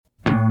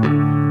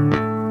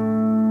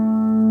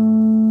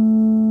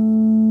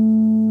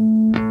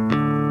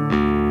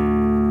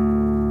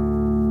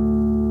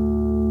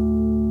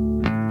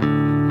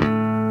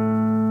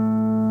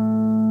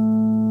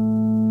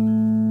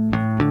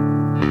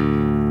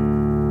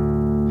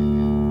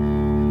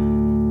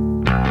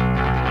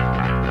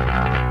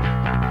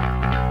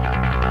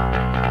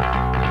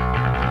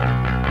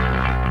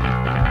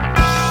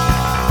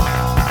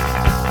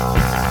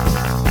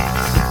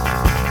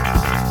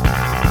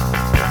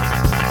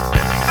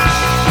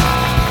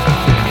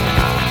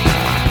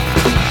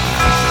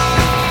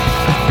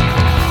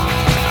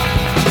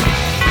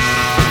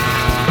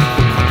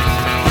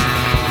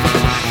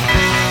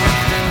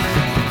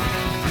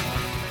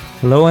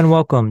Hello and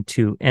welcome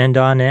to End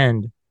on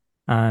End.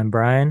 I'm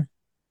Brian.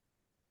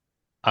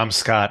 I'm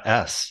Scott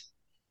S.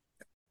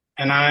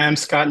 And I am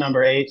Scott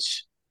number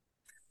H.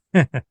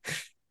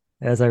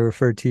 As I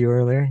referred to you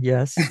earlier,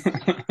 yes.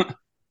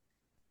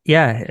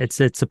 Yeah, it's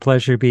a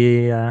pleasure to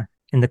be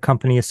in the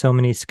company of so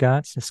many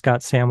Scotts, a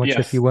Scott sandwich,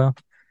 if you Yes, will.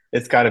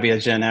 it's got to be a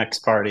Gen X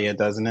party,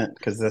 doesn't it?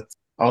 Because that's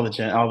all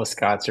the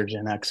Scots are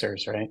Gen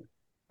Xers, right?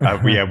 Yeah,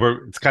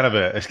 it's kind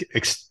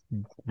of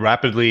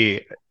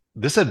rapidly.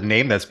 This is a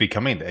name that's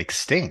becoming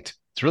extinct.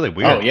 It's really Oh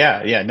weird.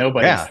 yeah, yeah. Yeah,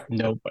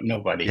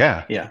 Nobody.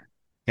 yeah, Yeah, For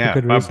yeah.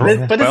 good reason,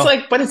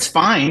 yeah. but it's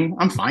fine.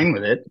 I'm fine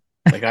with it.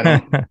 Like I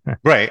don't.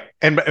 Right.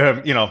 And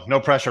no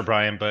pressure,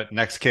 Brian. But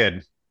next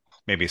kid,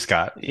 maybe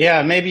Scott.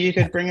 Yeah, maybe you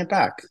could bring it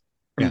back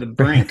from Yeah. the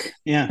brink.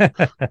 Yeah.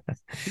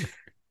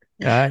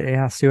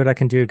 Yeah, see what I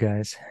can do,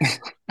 guys.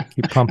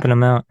 Keep pumping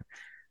them out.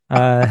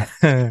 Uh,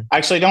 I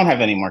actually don't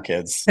have any more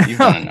kids. You've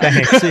oh, done enough.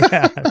 thanks.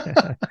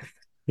 Yeah.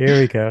 Here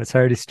we go. It's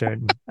already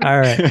starting. All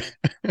right.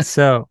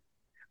 So,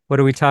 what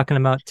are we talking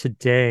about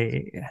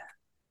today?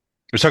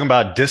 We're talking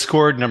about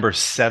Discord number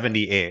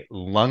 78,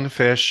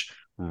 Lungfish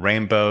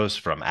Rainbows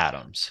from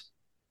Atoms.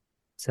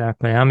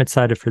 Exactly. I'm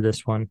excited for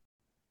this one.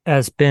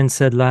 As Ben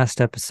said last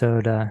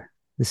episode,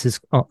 this is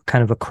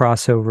kind of a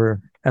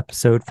crossover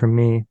episode for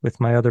me with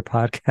my other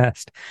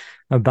podcast.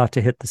 I'm about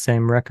to hit the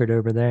same record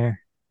over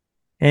there.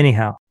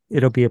 Anyhow,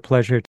 it'll be a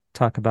pleasure to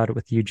talk about it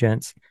with you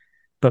gents.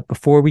 But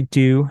before we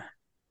do,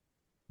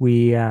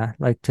 we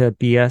like to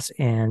BS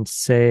and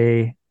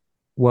say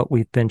what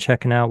we've been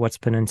checking out, what's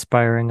been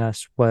inspiring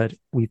us, what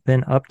we've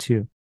been up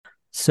to.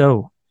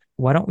 So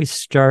why don't we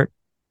start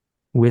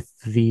with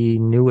the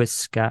newest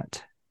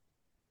Scott?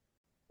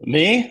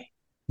 Me?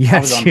 I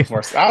was Yes, on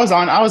before. I was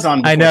on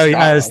I before know.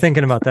 Scott I was was.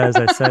 thinking about that as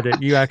I said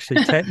it. You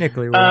actually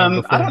technically were on I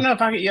before don't him. know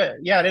if I could. Yeah,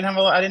 yeah. I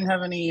didn't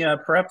have any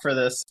prep for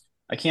this.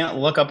 I can't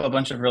look up a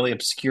bunch of really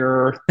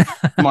obscure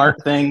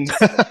smart things.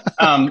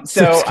 It's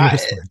obscure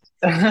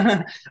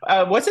smart.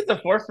 What's at the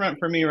forefront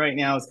for me right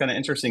now is kind of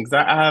interesting because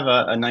I have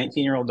a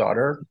 19-year-old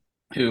daughter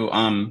who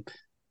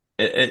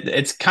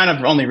it's kind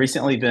of only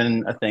recently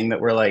been a thing that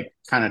we're like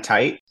kind of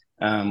tight.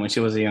 When she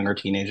was a younger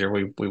teenager,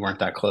 we weren't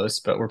that close,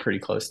 but we're pretty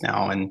close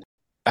now, and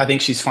I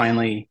think she's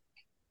finally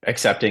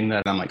accepting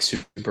that I'm like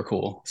super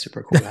cool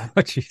guy.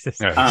 Oh,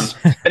 Jesus. Um, Nice.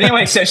 but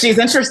anyway, so she's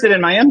interested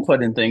in my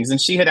input in things, and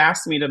she had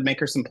asked me to make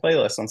her some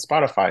playlists on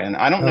Spotify, and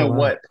I don't Oh, know wow.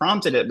 what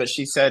prompted it, but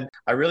she said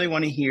I really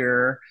want to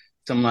hear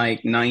some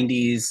like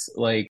 90s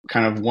like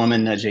kind of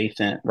woman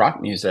adjacent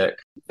rock music.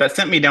 That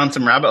sent me down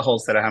some rabbit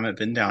holes that I haven't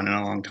been down in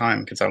a long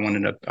time because I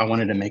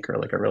wanted to make her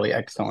like a really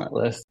excellent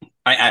list.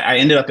 I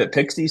ended up at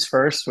Pixies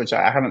first, which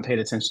I haven't paid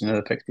attention to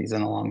the Pixies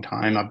in a long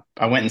time.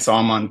 I went and saw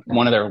them on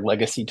one of their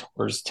legacy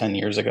tours 10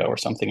 years ago or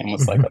something and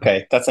was like,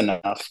 okay, that's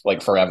enough,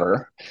 like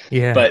forever.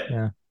 Yeah, But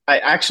yeah. I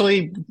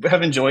actually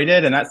have enjoyed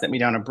it, and that sent me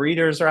down a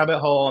Breeders rabbit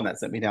hole, and that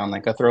sent me down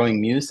like a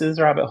Throwing Muses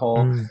rabbit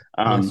hole. Yes,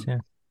 Um, yeah.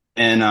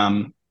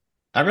 and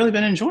I've really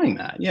been enjoying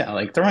that. Yeah,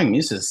 like Throwing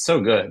Muses is so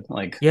good.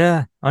 Like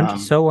Yeah, um,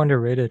 so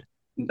underrated.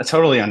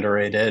 totally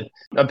underrated.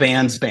 A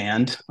band's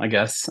band, I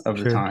guess, of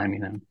the True.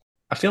 time.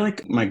 I feel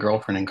like my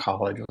girlfriend in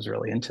college was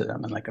really into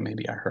them, and like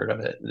maybe I heard of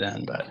it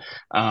then. But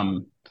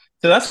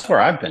so that's where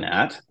I've been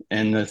at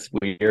in this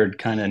weird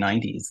kind of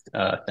 '90s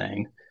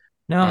thing.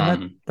 No,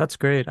 Um, that's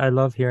great. I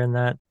love hearing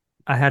that.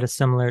 I had a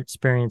similar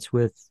experience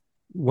with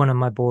one of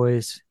my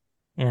boys,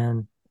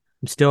 and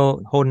I'm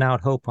still holding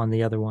out hope on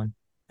the other one.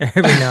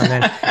 Every now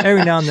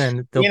and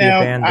then, there'll you be a know,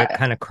 band that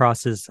kind of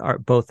crosses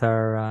both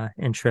our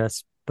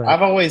interests. But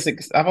I've always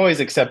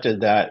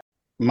accepted that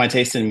my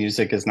taste in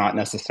music is not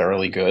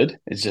necessarily good.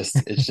 It's just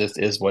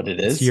is what it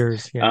it's is.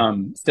 yours, yeah.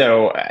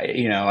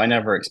 I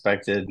never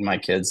expected my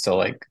kids to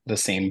like the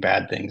same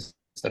bad things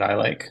that I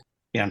like.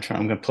 Yeah, I'm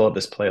gonna pull up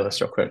this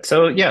playlist real quick.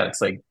 So yeah,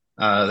 it's like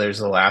there's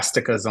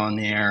Elastica's on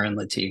there and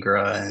La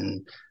Tigra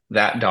and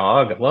That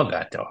Dog. I love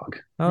That Dog.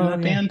 Remember Oh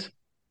that yeah, band?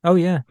 oh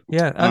yeah,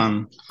 yeah.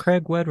 Um,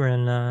 Craig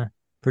Wedren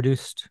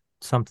produced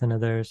something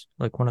of theirs,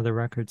 like one of the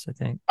records, I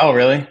think. oh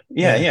really?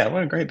 Yeah, Yeah, yeah.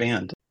 What a great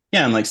band.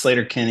 Yeah, and like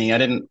Slater Kinney. I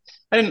didn't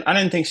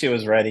think she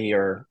was ready,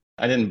 or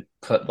I didn't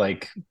put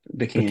like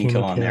Bikini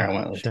Kill Bikini on there. Kill, I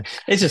went with sure.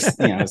 it's just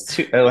it's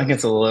too. I think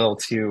it's a little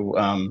too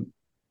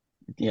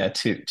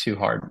too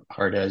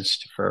hard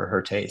edged for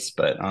her taste,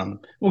 but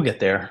we'll get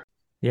there.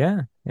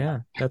 Yeah, yeah,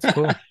 that's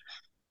cool.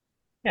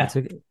 Yeah. That's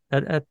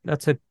a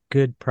that's a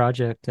good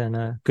project and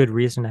a good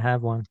reason to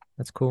have one.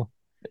 That's cool.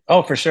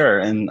 Oh, for sure.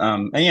 And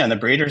yeah, the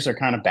breeders are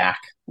kind of back.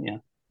 Yeah.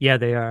 Yeah,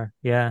 they are.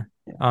 Yeah,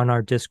 Yeah. on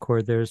our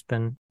Discord, there's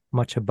been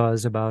much a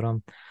buzz about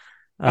them.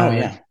 Oh Uh,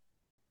 yeah.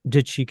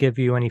 did she give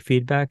you any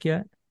feedback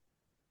yet?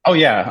 Oh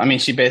yeah. I mean,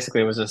 she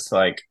basically was just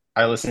like,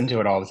 I listen to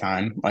it all the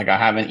time. Like I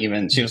haven't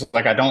even. She was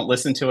like, I don't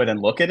listen to it and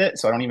look at it,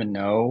 so I don't even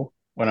know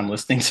what I'm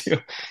listening to.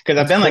 Because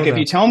I've That's been like, cool if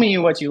you though. tell me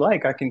what you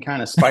like, I can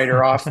kind of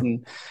spider off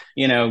and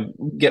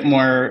get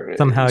more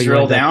Somehow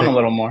drill down a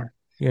little more.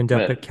 you end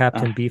up But at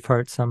Captain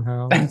Beefheart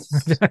somehow.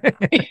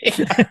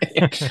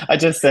 I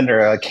just send her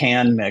a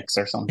can mix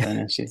or something,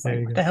 and she's There like,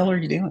 you "What go. the hell are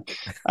you doing?"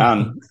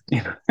 Um,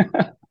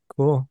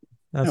 Cool.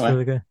 That's anyway,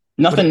 really good.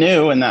 Nothing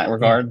new in that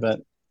regard,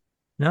 but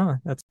no,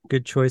 that's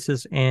good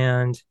choices.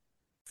 And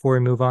before we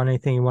move on,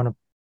 anything you want to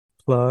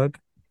plug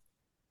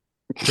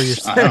for your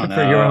I don't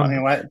for your know. I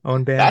mean, what?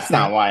 own band? That's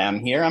not why I'm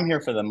here. I'm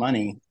here for the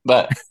money.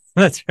 But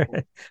That's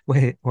right.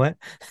 Wait, what?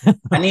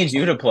 I need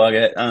you to plug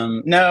it.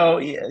 No,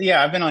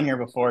 yeah, I've been on here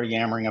before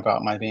yammering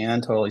about my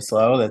band, Totally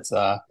Slow. That's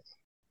I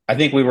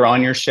think we were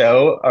on your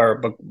show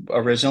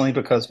originally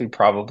because we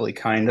probably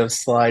kind of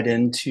slide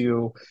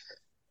into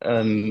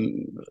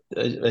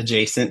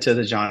adjacent to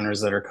the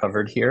genres that are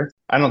covered here.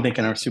 I don't think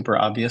in a super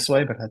obvious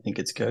way, but I think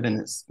it's good and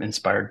it's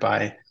inspired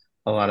by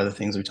a lot of the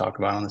things we talk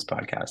about on this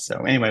podcast.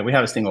 So anyway, we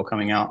have a single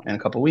coming out in a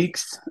couple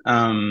weeks,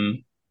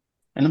 and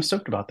I'm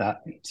stoked about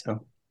that.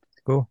 So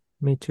cool.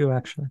 Me too,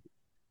 actually.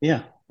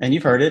 Yeah, and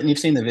you've heard it and you've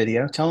seen the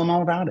video. Tell them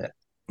all about it.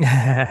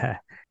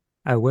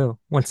 I will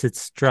once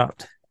it's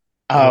dropped.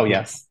 Oh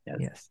yes.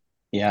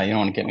 Yeah, you don't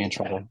want to get me in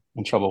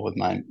trouble with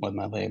my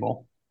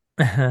label.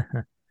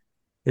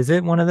 Is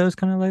it one of those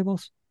kind of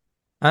labels?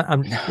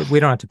 We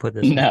don't have to put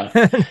this. No,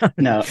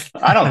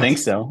 I don't think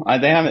so.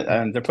 They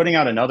haven't. They're putting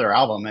out another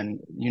album,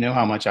 and you know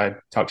how much I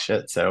talk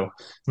shit. So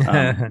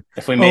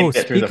if we made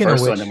it through the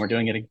first one, then we're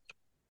doing it again.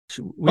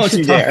 Don't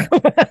you dare!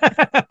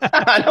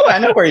 I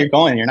know where you're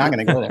going. You're not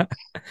going to go there.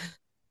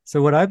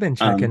 So what I've been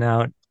checking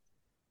out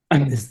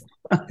is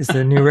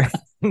the new.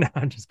 No,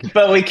 I'm just kidding.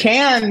 But we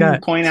can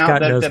point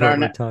out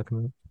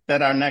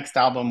that our next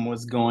album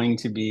was going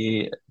to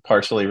be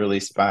partially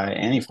released by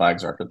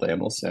Anti-Flag's record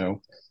label.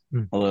 So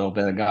a little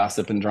bit of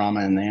gossip and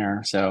drama in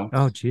there. So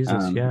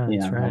Jesus,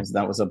 that's right.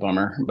 That was a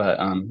bummer. But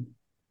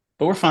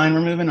we're fine.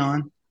 We're moving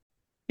on.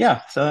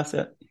 Yeah, so that's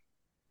it.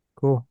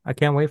 Cool. I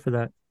can't wait for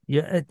that.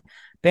 Yeah,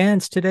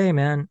 bands today,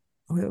 man.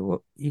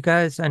 You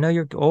guys, I know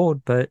you're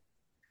old, but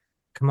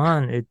come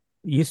on.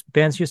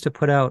 Bands used to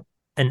put out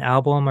an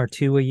album or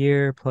two a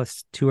year,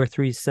 plus 2 or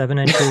 3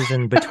 7-inches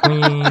in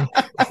between.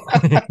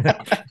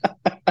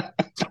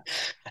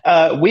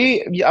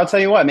 I'll tell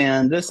you what,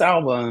 man, this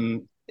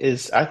album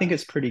I think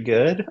it's pretty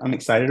good. I'm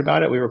excited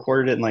about it. We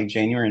recorded it in like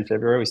January and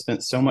February. We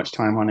spent so much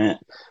time on it.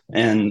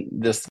 And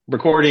this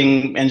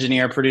recording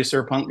engineer,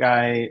 producer, punk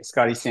guy,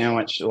 Scotty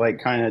Sandwich, like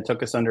kind of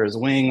took us under his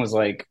wing, was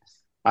like,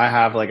 I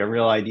have like a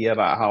real idea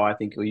about how I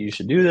think you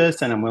should do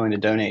this, and I'm willing to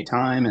donate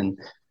time. And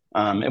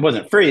it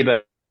wasn't free,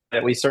 but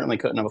we certainly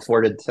couldn't have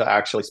afforded to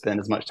actually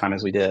spend as much time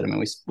as we did. I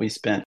mean, we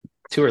spent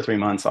 2 or 3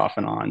 months off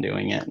and on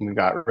doing it, and we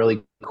got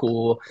really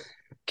cool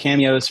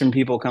cameos from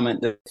people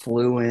that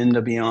flew in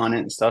to be on it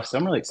and stuff. So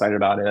I'm really excited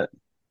about it.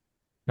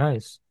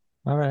 Nice.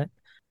 All right.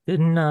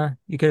 Didn't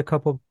you get a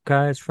couple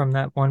guys from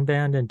that one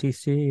band in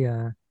DC?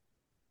 You're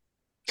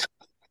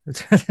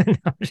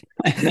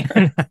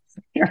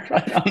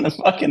right on the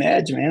fucking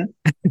edge, man.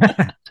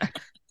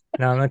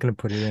 No, I'm not going to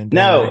put it in.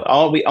 No,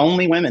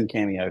 only women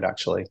cameoed,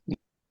 actually.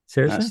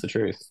 Seriously? That's the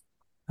truth.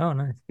 Oh,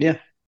 nice. Yeah.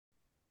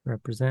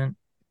 Represent.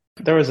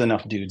 There was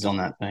enough dudes on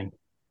that thing.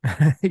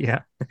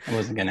 Yeah. I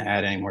wasn't going to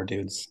add any more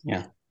dudes.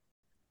 Yeah.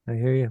 I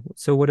hear you.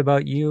 So what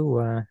about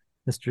you,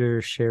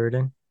 Mr.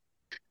 Sheridan?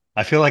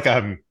 I feel like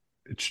I'm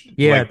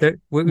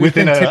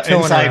within an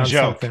inside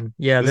joke. Something.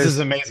 Yeah, this is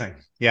amazing.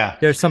 Yeah.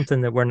 There's something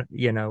that we're not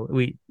going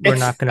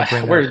to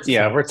bring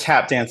up. We're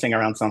tap dancing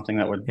around something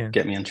that would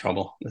get me in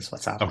trouble. That's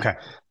what's happening. Okay.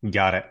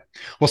 Got it.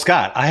 Well,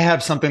 Scott, I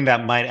have something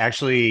that might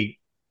actually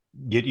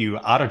get you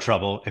out of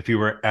trouble if you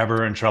were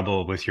ever in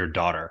trouble with your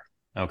daughter.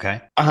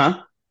 Okay.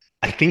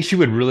 I think she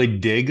would really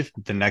dig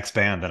the next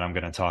band that I'm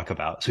going to talk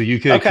about. So you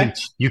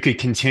could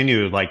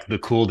continue like the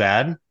cool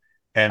dad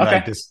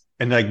and just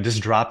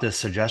drop this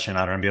suggestion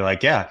at her and be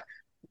like, yeah,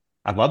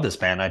 I love this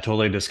band. I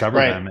totally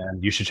discovered them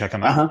and you should check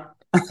them out.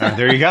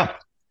 There you go.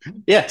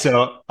 Yeah.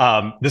 So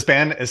this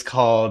band is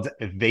called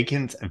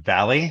Vacant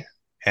Valley,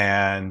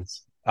 and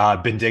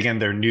I've been digging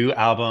their new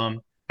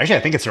album. Actually, I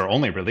think it's their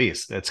only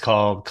release. It's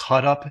called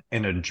Caught Up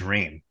in a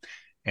Dream,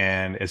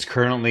 and it's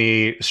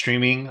currently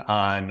streaming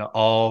on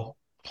all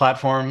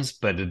platforms,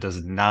 but it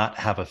does not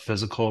have a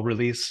physical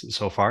release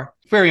so far.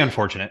 Very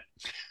unfortunate.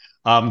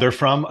 They're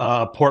from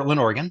Portland,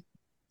 Oregon,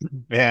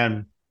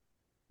 and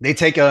they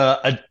take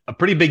a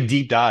pretty big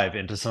deep dive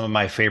into some of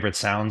my favorite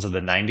sounds of the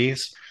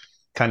 90s,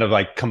 kind of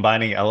like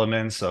combining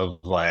elements of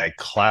like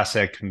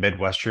classic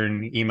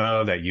Midwestern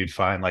emo that you'd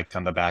find like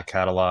on the back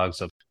catalogs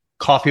of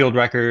Caulfield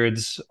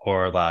Records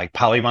or like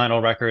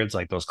Polyvinyl Records,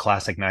 like those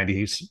classic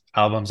 90s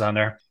albums on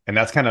there. And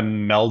that's kind of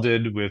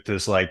melded with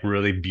this like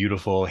really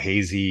beautiful,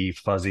 hazy,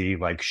 fuzzy,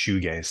 like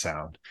shoegaze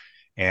sound.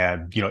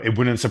 And, it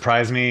wouldn't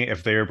surprise me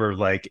if they were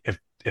like,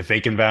 if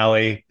Vacant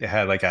Valley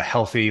had like a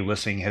healthy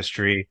listening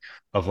history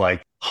of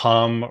like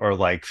hum or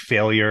like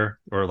failure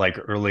or like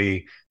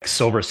early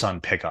Silver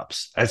Sun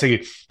pickups. I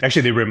think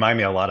actually they remind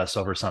me a lot of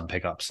Silver Sun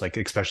pickups, like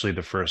especially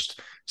the first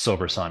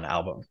Silver Sun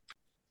album.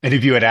 And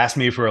if you had asked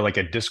me for like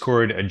a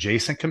Discord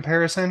adjacent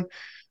comparison,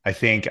 I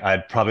think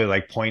I'd probably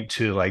like point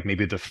to like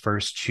maybe the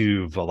first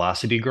 2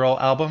 Velocity Girl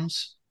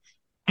albums.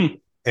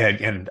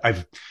 And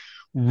I've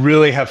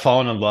really have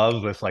fallen in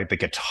love with like the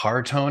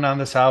guitar tone on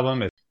this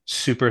album. It's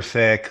super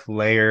thick,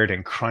 layered,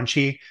 and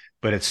crunchy,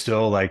 but it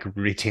still like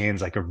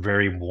retains like a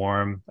very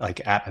warm,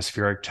 like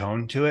atmospheric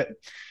tone to it.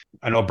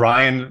 I know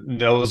Brian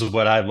knows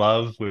what I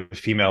love with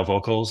female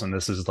vocals, and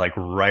this is like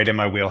right in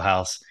my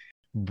wheelhouse.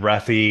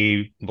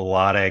 Breathy,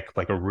 melodic,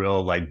 like a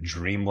real like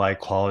dreamlike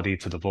quality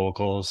to the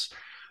vocals.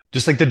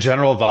 Just like the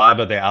general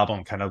vibe of the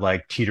album kind of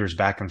like teeters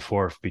back and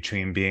forth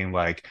between being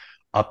like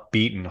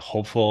upbeat and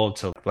hopeful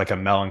to like a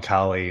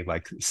melancholy,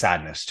 like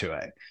sadness to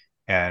it.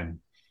 And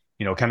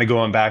kind of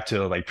going back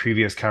to like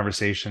previous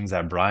conversations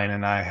that Brian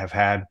and I have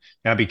had,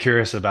 and I'd be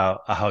curious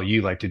about how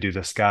you like to do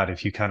this, Scott,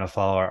 if you kind of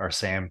follow our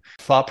same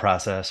thought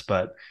process.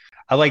 But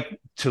I like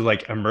to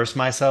like immerse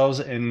myself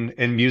in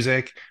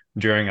music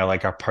during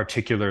like a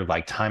particular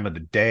like time of the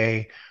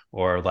day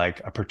or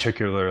like a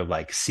particular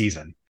like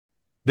season.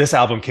 This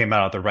album came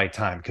out at the right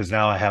time because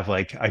now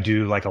I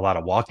do like a lot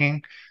of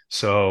walking.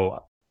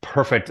 So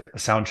perfect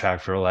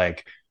soundtrack for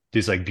like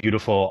these like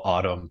beautiful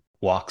autumn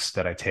walks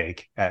that I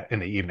take in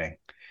the evening.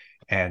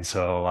 And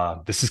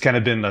so this has kind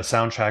of been the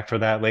soundtrack for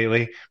that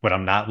lately when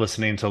I'm not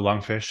listening to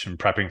Lungfish and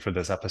prepping for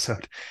this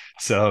episode.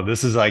 So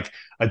this is like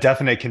a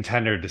definite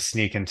contender to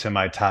sneak into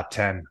my top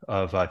 10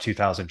 of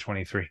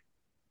 2023.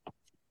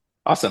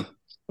 Awesome.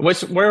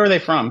 Where are they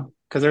from?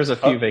 Because there's a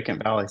few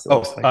Vacant Valleys.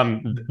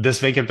 This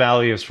Vacant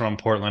Valley is from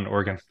Portland,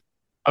 Oregon.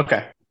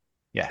 Okay.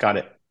 Yeah. Got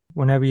it.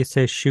 Whenever you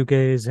say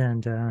shoegaze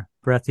and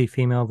breathy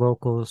female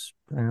vocals,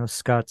 I know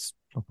Scott's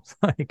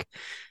like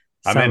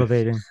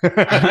salivating.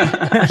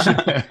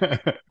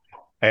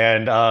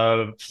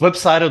 And flip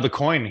side of the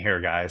coin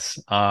here, guys.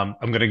 I'm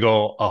going to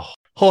go a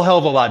whole hell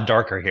of a lot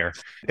darker here.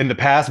 In the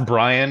past,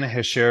 Brian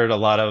has shared a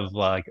lot of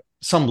like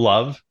some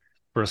love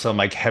for some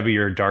like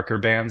heavier, darker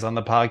bands on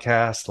the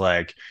podcast,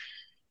 like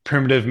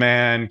Primitive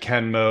Man,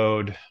 Ken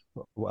Mode,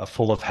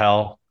 Full of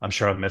Hell. I'm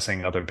sure I'm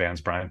missing other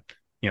bands, Brian,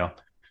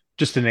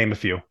 just to name a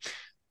few.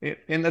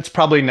 And that's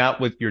probably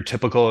not what your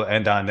typical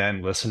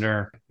end-on-end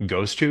listener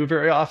goes to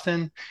very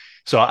often.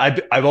 So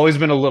I've always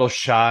been a little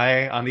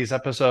shy on these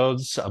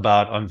episodes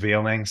about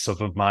unveiling some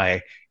of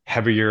my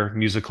heavier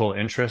musical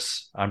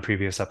interests on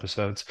previous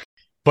episodes.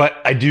 But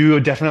I do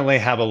definitely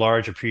have a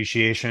large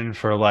appreciation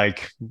for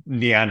like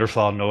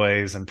Neanderthal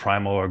noise and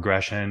primal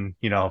aggression.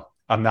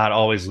 I'm not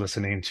always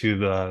listening to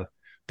the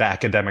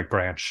academic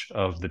branch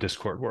of the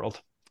Discord world.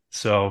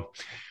 So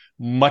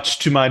much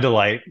to my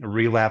delight,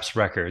 Relapse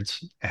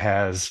Records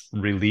has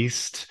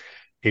released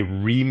a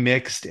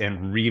remixed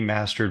and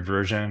remastered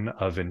version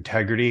of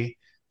Integrity,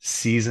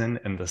 Season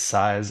and the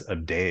Size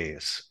of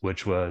Days,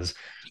 which was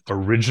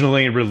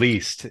originally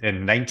released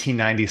in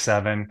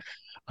 1997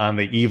 on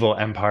the evil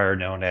empire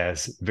known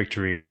as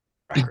Victory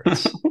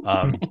Records.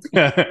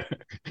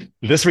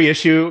 This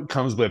reissue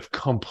comes with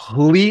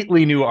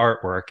completely new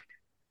artwork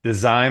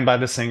designed by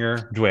the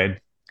singer Dwid.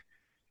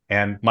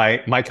 And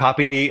my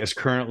copy is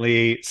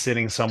currently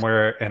sitting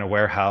somewhere in a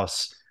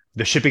warehouse.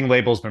 The shipping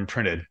label's been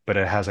printed, but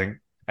it hasn't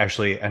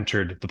actually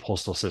entered the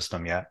postal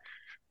system yet,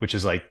 which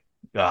is like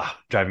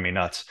driving me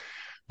nuts.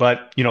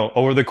 But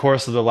over the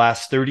course of the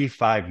last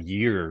 35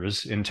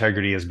 years,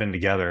 Integrity has been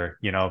together.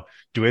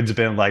 Dwid's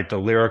been like the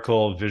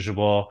lyrical,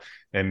 visual,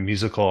 and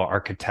musical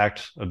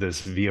architect of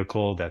this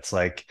vehicle that's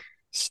like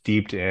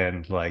steeped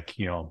in like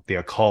the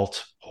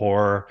occult,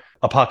 horror,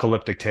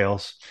 apocalyptic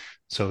tales.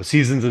 So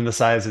Seasons and the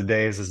Size of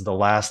Days is the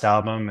last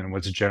album and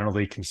what's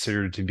generally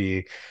considered to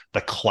be the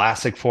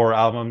classic 4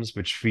 albums,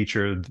 which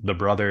featured the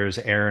brothers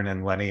Aaron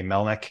and Lenny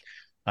Melnick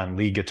on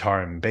lead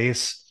guitar and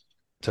bass.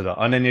 To the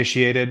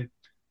uninitiated,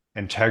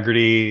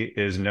 Integrity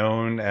is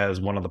known as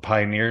one of the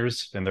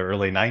pioneers in the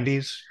early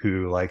 90s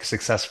who like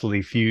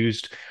successfully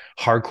fused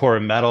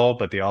hardcore metal,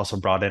 but they also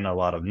brought in a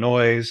lot of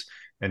noise,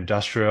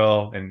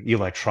 industrial, and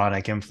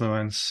electronic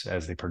influence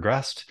as they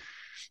progressed.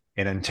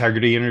 In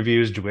Integrity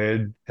interviews,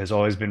 Dwid has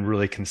always been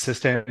really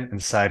consistent in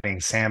citing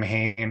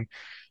Samhain,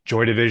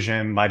 Joy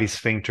Division, Mighty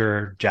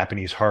Sphincter,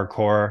 Japanese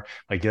hardcore,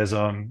 like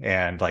Ism,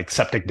 and like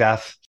Septic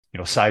Death.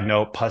 Side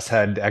note,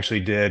 Pusshead actually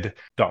did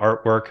the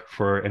artwork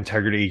for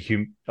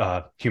Integrity,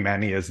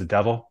 Humanity is the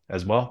Devil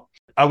as well.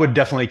 I would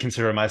definitely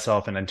consider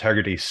myself an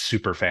Integrity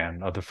super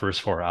fan of the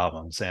first 4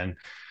 albums. And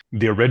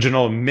the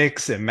original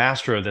mix and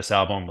master of this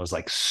album was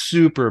like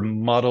super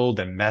muddled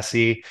and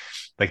messy.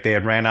 Like they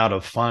had ran out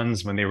of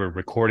funds when they were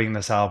recording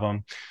this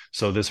album.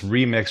 So this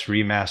remix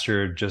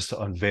remaster just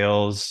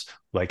unveils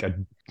like a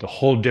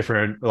whole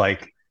different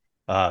like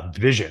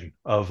vision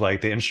of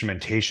like the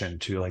instrumentation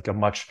to like a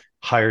much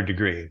higher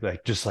degree,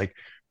 like just like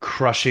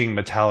crushing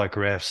metallic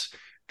riffs.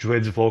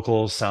 Dwid's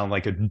vocals sound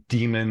like a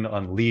demon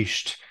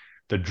unleashed.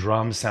 The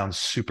drums sound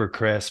super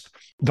crisp.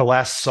 The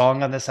last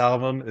song on this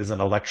album is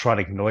an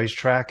electronic noise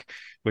track,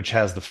 which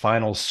has the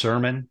final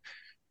sermon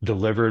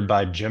delivered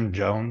by Jim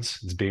Jones.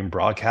 It's being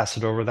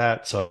broadcasted over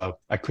that. So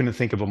I couldn't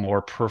think of a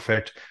more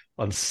perfect,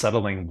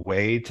 unsettling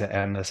way to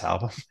end this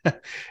album.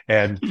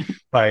 And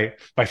my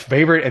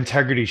favorite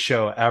Integrity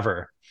show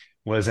ever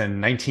was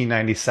in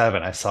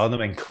 1997. I saw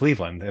them in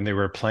Cleveland and they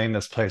were playing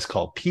this place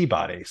called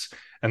Peabody's.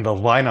 And the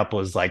lineup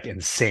was like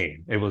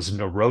insane. It was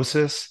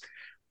Neurosis,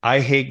 I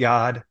Hate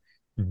God,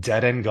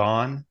 Dead and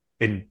Gone,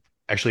 and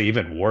actually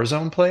even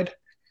Warzone played.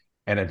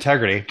 and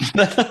Integrity,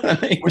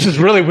 which is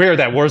really weird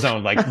that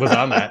Warzone like was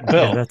on that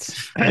bill. Yeah,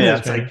 that's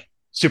It's like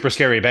super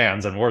scary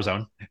bands in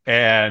Warzone.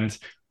 And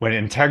when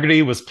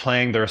Integrity was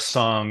playing their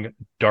song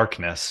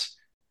Darkness,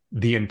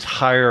 the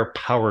entire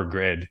power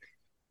grid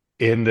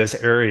in this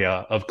area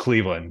of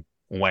Cleveland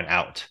went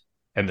out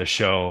and the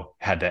show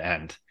had to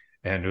end.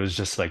 And it was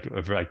just like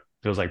it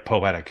was like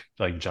poetic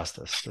like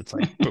justice. It's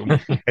like boom.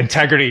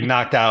 Integrity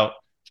knocked out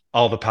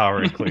all the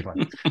power in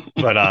Cleveland.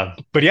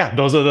 But yeah,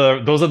 those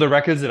are the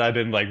records that I've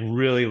been like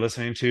really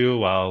listening to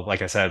while,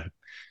 like I said,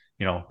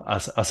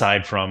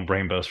 aside from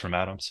Rainbows from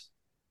Atoms.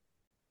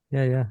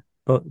 Yeah.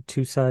 Both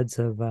two sides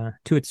of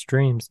two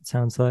extremes, it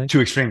sounds like.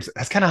 Two extremes.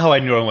 That's kind of how I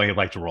normally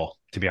like to roll,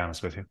 to be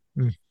honest with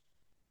you.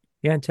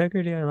 Yeah,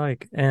 Integrity I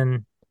like.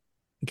 And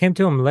it came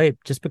to them late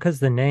just because of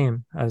the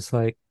name. I was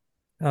like,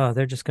 oh,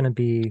 they're just gonna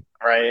be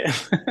right.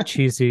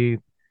 cheesy,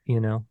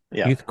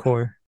 youth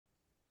core.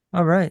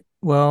 All right.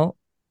 Well,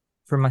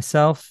 for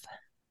myself,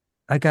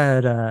 I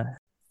got a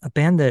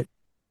band that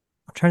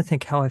I'm trying to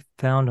think how I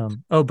found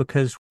them. Oh,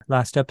 because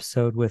last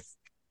episode with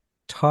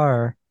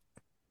Tar,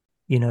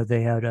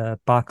 they had a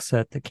box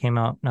set that came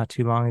out not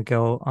too long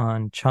ago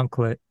on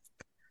Chunklet.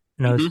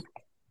 And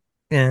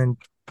and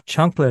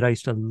Chunklet, I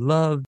used to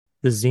love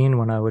the zine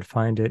when I would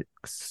find it.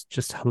 It's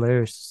just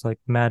hilarious. It's like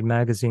Mad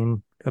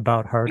Magazine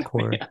about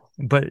hardcore,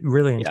 but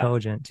really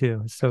intelligent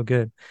too. It's so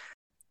good.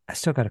 I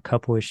still got a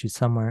couple issues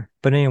somewhere.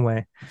 But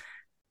anyway,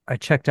 I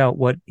checked out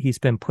what he's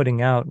been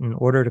putting out and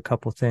ordered a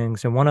couple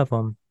things. And one of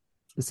them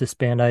is this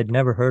band I'd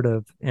never heard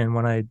of. And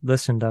when I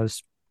listened, I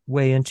was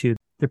way into.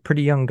 They're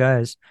pretty young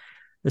guys.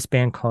 This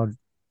band called,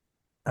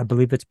 I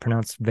believe it's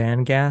pronounced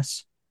Van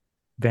Gas.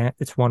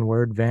 It's one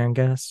word, Van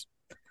Gas.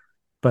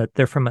 But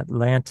they're from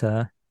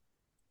Atlanta.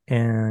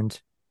 And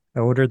I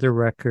ordered their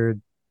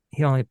record.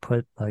 He only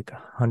put like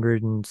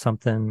 100 and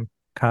something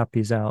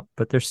copies out,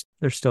 but there's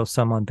still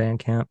some on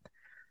Bandcamp.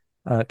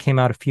 Came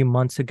out a few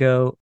months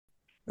ago.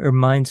 It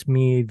reminds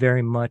me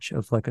very much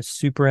of like a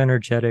super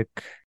energetic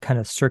kind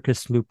of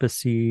Circus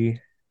Lupus-y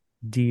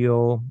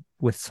deal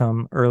with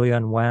some early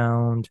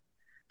Unwound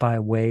by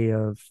way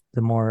of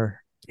the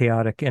more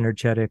chaotic,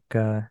 energetic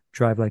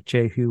Drive Like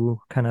Jehu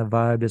kind of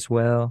vibe as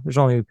well.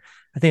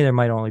 I think there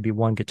might only be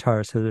one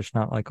guitar, so there's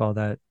not like all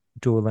that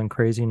dueling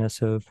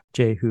craziness of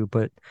Jehu,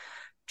 but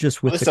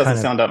just with this doesn't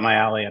sound up my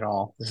alley at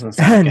all. This doesn't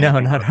sound no,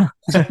 not at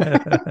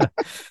all.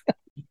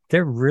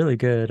 They're really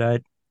good.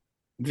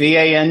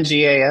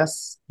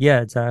 Vangas.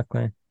 Yeah,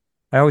 exactly.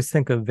 I always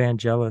think of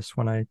Vangelis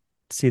when I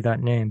see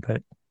that name,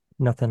 but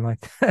nothing like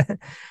that.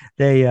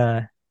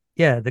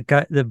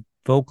 The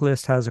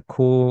vocalist has a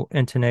cool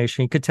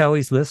intonation. You could tell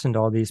he's listened to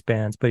all these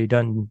bands, but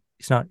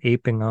he's not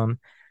aping them.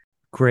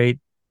 Great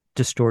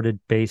distorted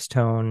bass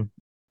tone,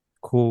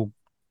 cool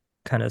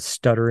kind of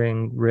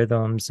stuttering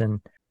rhythms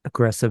and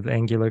aggressive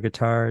angular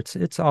guitar.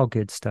 It's all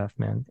good stuff,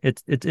 man.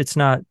 It's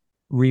not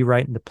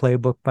rewriting the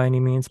playbook by any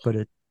means, but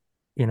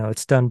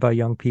it's done by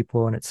young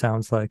people and it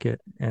sounds like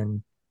it,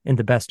 and in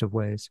the best of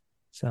ways.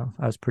 So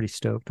I was pretty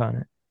stoked on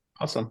it.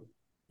 Awesome.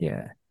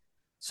 Yeah.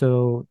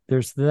 So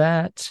there's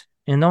that.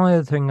 And the only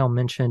other thing I'll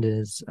mention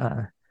is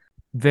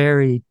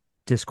very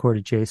Discord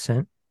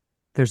adjacent.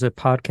 There's a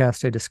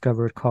podcast I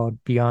discovered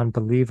called Beyond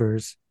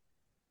Believers,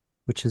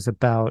 which is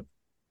about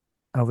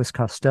Elvis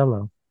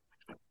Costello.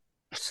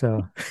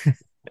 So,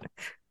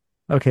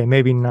 okay,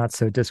 maybe not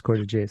so Discord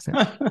adjacent,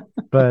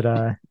 but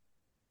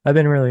I've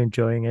been really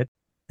enjoying it.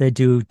 They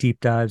do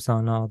deep dives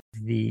on all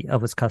the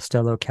Elvis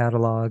Costello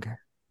catalog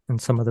and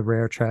some of the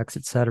rare tracks,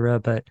 etc.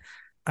 But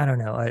I don't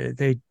know.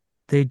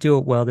 They do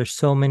it well. There's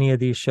so many of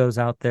these shows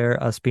out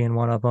there, us being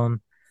one of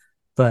them.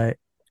 But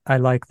I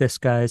like this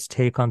guy's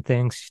take on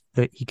things.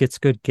 That he gets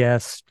good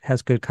guests,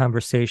 has good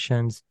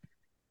conversations,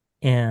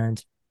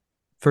 and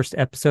first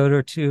episode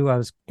or two I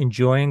was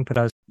enjoying,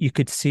 but you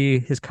could see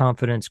his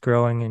confidence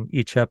growing in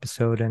each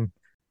episode, and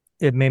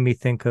it made me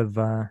think of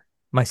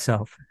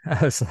myself.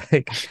 I was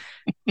like,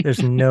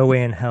 there's no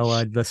way in hell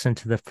I'd listen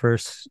to the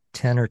first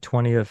 10 or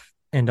 20 of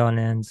End on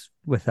Ends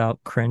without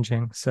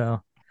cringing.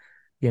 So,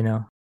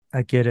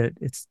 I get it.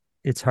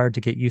 It's hard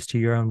to get used to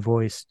your own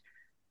voice.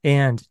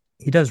 And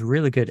he does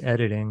really good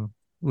editing,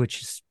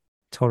 which is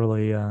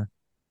totally,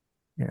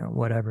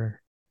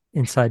 whatever,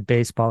 inside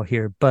baseball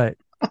here. But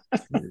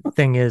the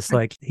thing is,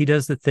 like, he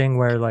does the thing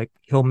where, like,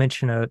 he'll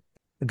mention a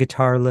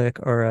guitar lick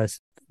or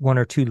one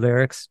or two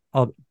lyrics.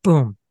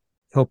 Boom,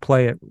 he'll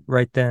play it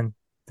right then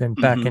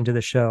back into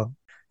the show.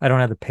 I don't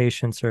have the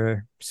patience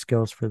or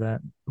skills for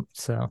that.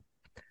 So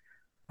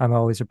I'm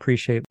always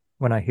appreciate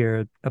when I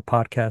hear a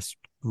podcast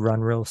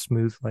run real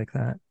smooth like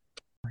that.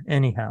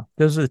 Anyhow,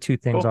 those are the two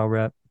things I'll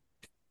rep.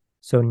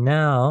 So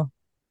now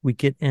we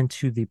get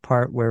into the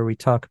part where we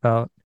talk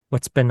about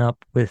what's been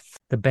up with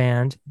the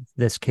band, in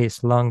this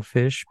case,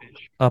 LUNGFISH,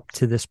 up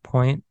to this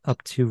point,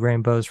 up to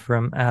Rainbows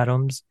from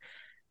Atoms,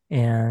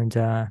 and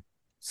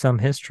some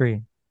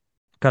history.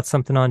 Got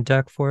something on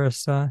deck for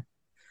us? I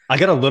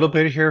got a little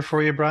bit here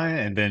for you, Brian,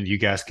 and then you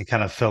guys can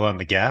kind of fill in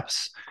the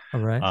gaps. All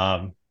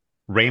right.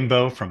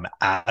 Rainbow from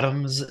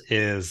Atoms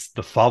is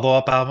the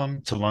follow-up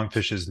album to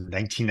Lungfish's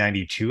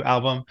 1992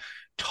 album,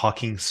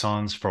 Talking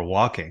Songs for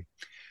Walking.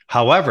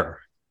 However,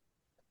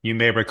 you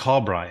may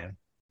recall, Brian,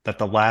 that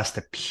the last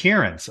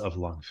appearance of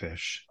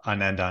Lungfish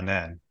on End on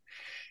End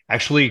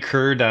actually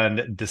occurred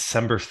on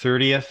December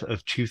 30th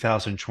of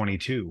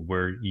 2022,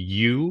 where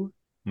you,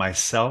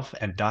 myself,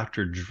 and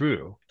Dr.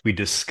 Drew, we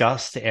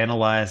discussed,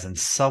 analyzed, and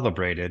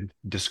celebrated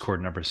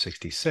Discord number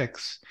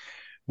 66,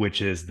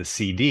 which is the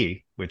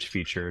CD, which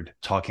featured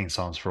Talking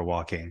Songs for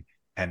Walking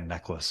and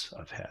Necklace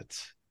of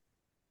Heads.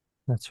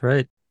 That's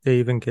right. They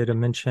even get a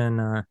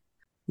mention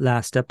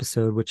last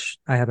episode, which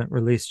I haven't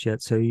released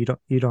yet, so you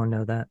don't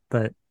know that,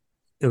 but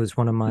it was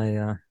one of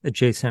my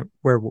adjacent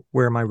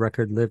where my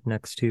record lived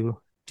next to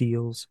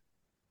deals.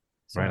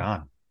 So, right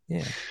on.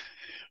 Yeah.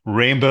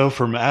 Rainbow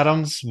from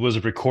Atoms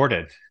was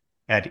recorded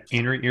at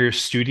Inner Ear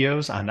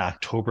Studios on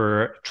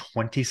October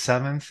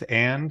 27th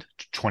and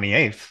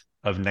 28th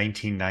of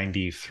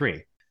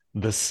 1993.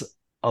 This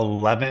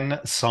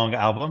 11-song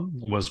album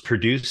was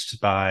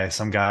produced by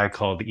some guy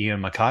called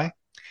Ian Mackay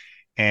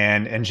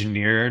and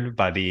engineered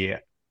by the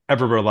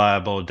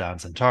ever-reliable Don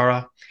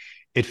Zantara.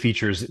 It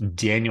features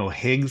Daniel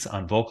Hicks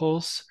on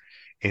vocals,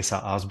 Asa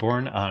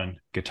Osborne on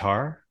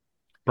guitar.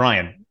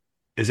 Brian,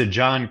 is it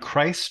John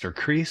Christ or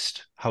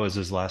Christ? How is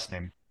his last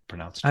name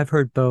pronounced? I've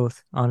heard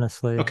both,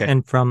 honestly. Okay.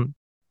 And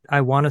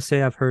I want to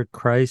say I've heard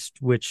Christ,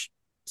 which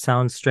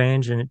sounds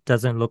strange and it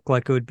doesn't look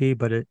like it would be,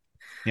 but it.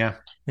 Yeah.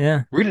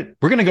 Yeah. We're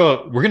gonna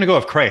go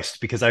with Christ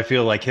because I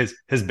feel like his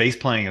bass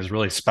playing is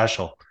really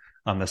special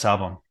on this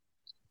album.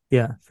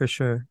 Yeah, for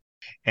sure.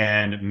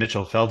 And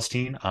Mitchell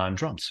Feldstein on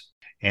drums.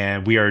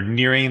 And we are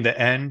nearing the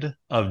end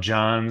of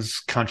John's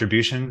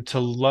contribution to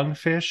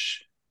Lungfish.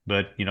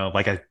 But,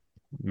 like I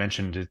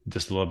mentioned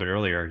just a little bit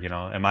earlier,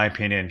 in my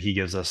opinion, he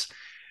gives us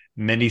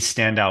many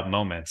standout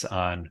moments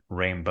on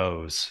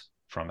Rainbows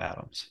from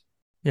Atoms.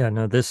 Yeah,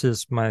 no, this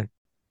is my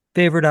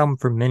favorite album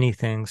for many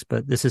things,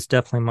 but this is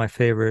definitely my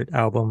favorite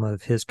album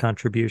of his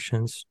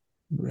contributions,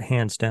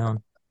 hands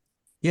down.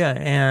 Yeah,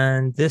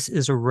 and this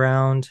is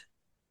around,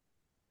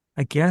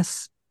 I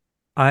guess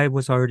I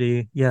was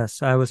already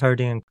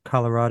in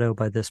Colorado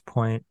by this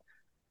point,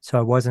 so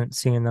I wasn't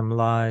seeing them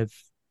live,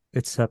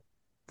 except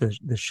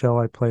the show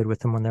I played with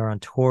them when they were on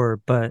tour,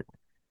 but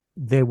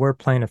they were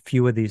playing a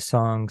few of these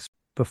songs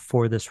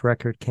before this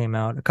record came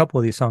out. A couple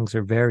of these songs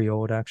are very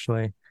old,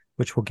 actually,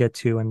 which we'll get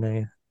to in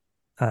the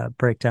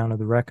breakdown of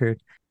the record.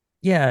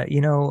 Yeah,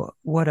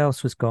 what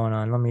else was going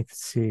on? Let me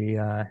see.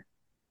 I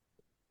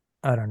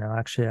don't know.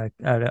 Actually,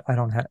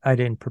 I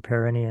didn't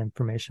prepare any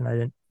information. I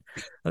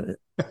didn't.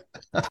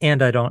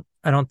 And I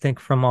don't think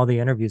from all the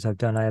interviews I've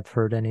done, I have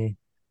heard any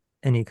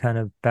kind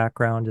of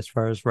background as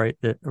far as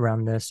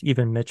around this,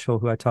 even Mitchell,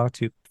 who I talk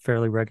to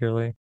fairly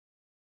regularly.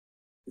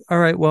 All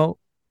right, well,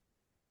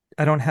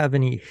 I don't have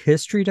any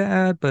history to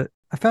add, but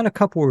I found a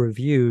couple of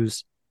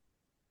reviews.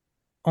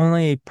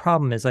 Only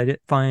problem is I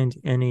didn't find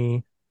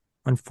any,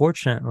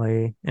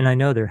 unfortunately, and I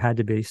know there had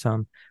to be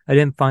some, I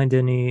didn't find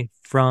any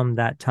from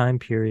that time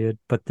period,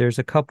 but there's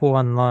a couple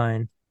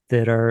online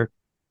that are,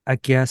 I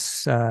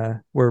guess,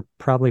 were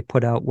probably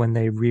put out when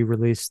they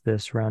re-released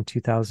this around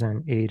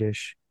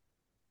 2008-ish.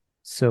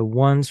 So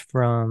one's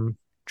from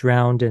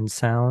Drowned in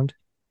Sound.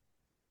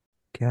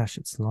 Gosh,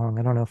 it's long.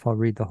 I don't know if I'll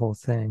read the whole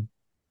thing.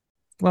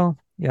 Well,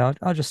 yeah,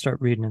 I'll just start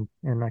reading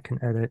and I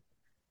can edit.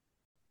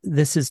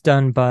 This is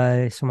done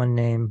by someone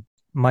named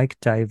Mike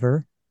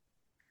Diver.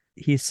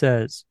 He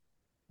says,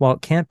 while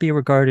it can't be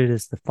regarded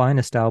as the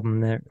finest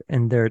album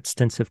in their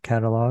extensive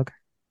catalog,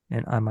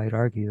 and I might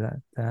argue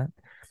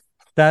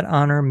that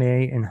honor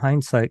may, in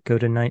hindsight, go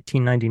to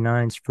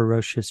 1999's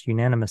ferocious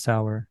Unanimous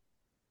Hour.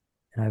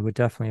 And I would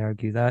definitely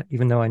argue that,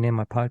 even though I named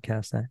my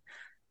podcast that.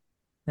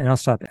 And I'll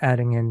stop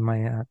adding in my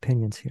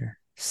opinions here.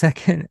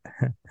 Second,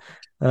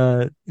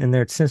 in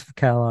their extensive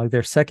catalog,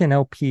 their second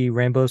LP,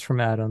 Rainbows from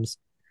Atoms,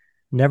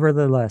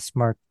 nevertheless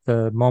marked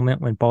the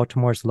moment when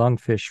Baltimore's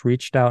Lungfish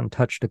reached out and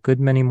touched a good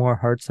many more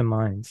hearts and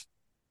minds.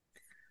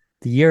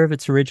 The year of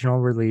its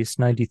original release,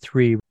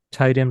 93,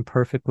 tied in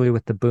perfectly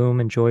with the boom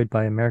enjoyed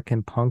by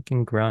American punk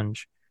and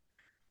grunge.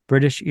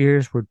 British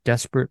ears were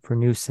desperate for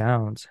new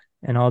sounds,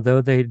 and although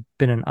they'd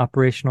been an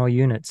operational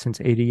unit since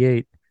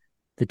 88,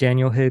 the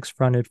Daniel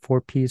Hicks-fronted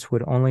four-piece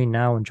would only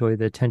now enjoy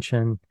the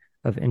attention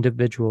of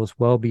individuals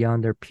well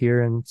beyond their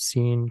peer and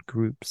scene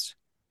groups.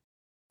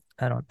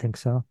 I don't think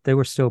so. They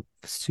were still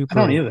super...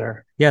 I don't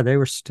either. Yeah, they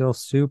were still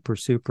super,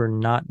 super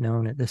not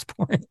known at this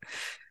point.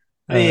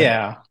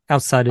 Yeah.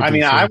 Outside of DC.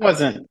 mean,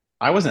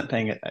 I wasn't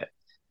paying it.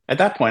 At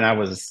that point,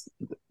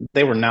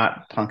 they were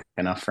not punk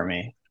enough for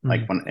me,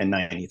 like when in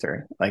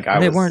 93. Like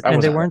they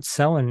weren't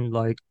selling,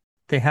 like,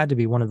 they had to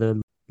be one of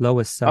the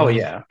lowest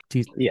selling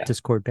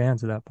Discord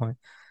bands at that point.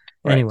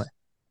 Right. Anyway,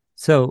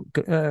 so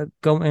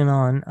going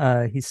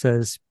on, he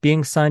says,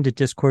 being signed to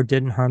Discord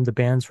didn't harm the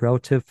band's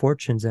relative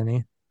fortunes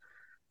any.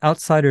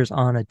 Outsiders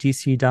on a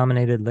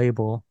DC-dominated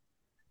label,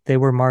 they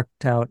were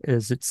marked out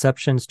as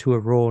exceptions to a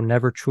rule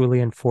never truly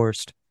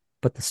enforced,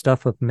 but the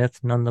stuff of myth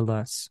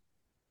nonetheless.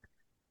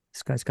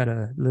 This guy's got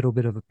a little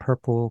bit of a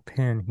purple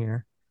pin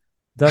here.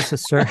 Thus a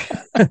certain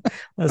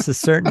thus a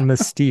certain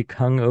mystique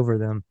hung over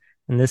them,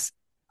 and this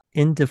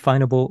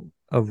indefinable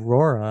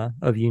aurora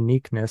of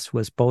uniqueness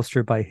was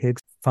bolstered by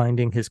Hicks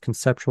finding his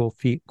conceptual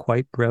feet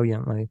quite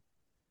brilliantly.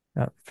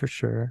 For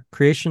sure.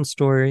 Creation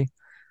Story,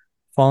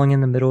 falling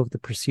in the middle of the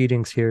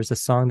proceedings here, is a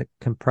song that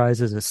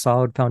comprises a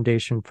solid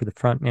foundation for the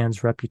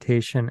frontman's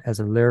reputation as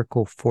a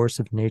lyrical force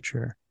of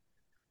nature.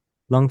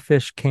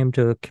 Lungfish came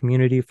to a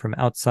community from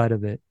outside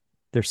of it,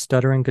 their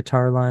stuttering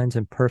guitar lines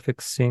in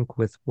perfect sync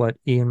with what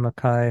Ian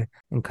Mackay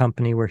and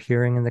company were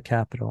hearing in the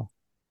Capitol.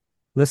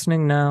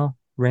 Listening now,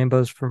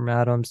 Rainbows from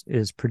Atoms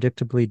is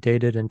predictably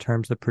dated in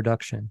terms of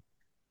production,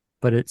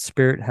 but its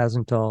spirit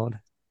hasn't dulled.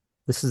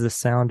 This is the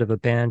sound of a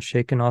band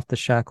shaken off the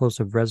shackles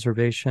of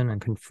reservation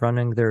and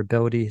confronting their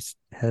abilities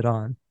head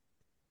on.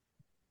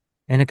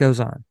 And it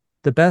goes on.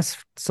 The best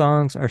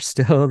songs are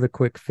still the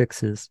quick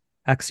fixes.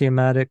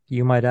 Axiomatic,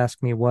 You Might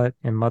Ask Me What,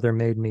 and Mother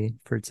Made Me,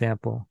 for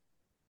example.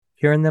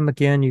 Hearing them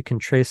again, you can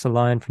trace a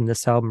line from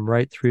this album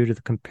right through to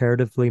the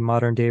comparatively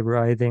modern-day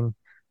writhing,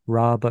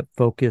 raw but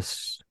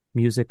focused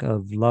music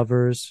of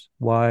Lovers,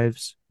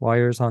 Wives,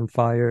 Wires on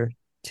Fire,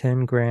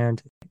 10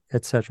 Grand,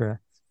 etc.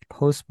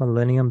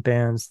 Post-millennium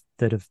bands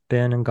that have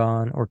been and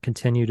gone or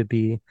continue to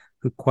be,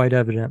 who quite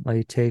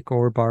evidently take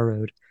or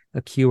borrowed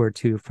a cue or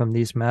two from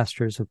these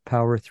masters of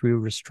power through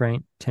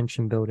restraint,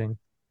 tension building,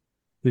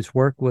 whose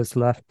work was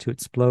left to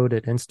explode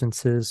at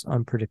instances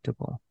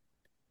unpredictable.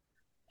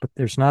 But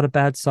there's not a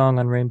bad song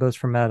on Rainbows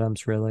from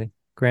Atoms, really.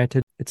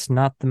 Granted, it's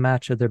not the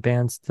match of their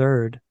band's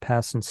third,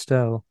 Pass and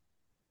Stow,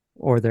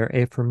 or their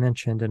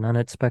aforementioned and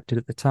unexpected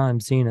at the time,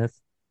 Zenith.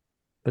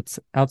 But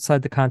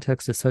outside the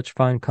context of such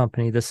fine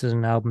company, this is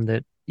an album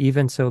that,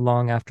 even so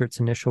long after its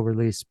initial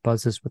release,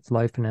 buzzes with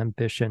life and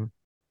ambition.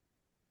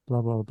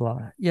 Blah, blah,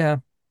 blah. Yeah,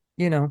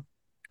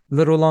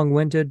 little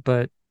long-winded,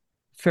 but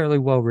fairly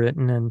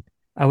well-written, and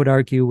I would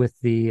argue with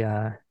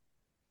the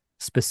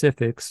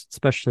specifics,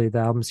 especially the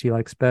albums he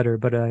likes better,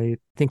 but I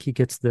think he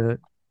gets the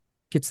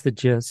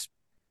gist,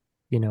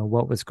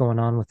 what was going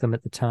on with them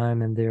at the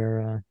time and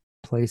their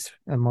place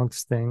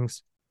amongst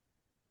things,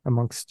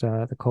 amongst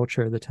the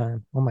culture of the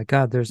time. Oh my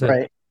God, there's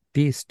a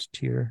beast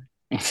to your...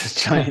 It's a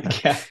giant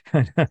cat.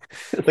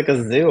 It's like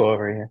a zoo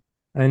over here.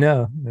 I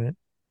know.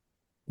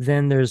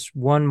 Then there's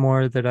one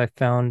more that I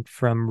found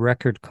from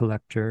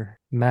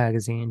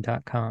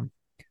recordcollectormagazine.com.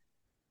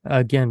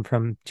 Again,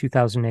 from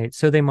 2008.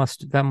 So that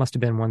must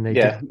have been when they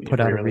did put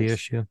out a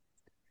reissue.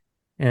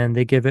 And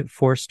they give it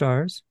 4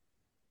 stars.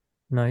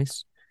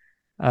 Nice.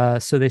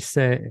 So they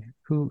say,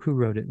 who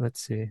wrote it?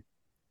 Let's see.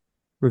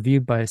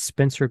 Reviewed by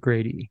Spencer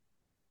Grady.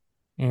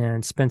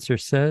 And Spencer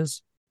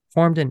says,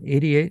 formed in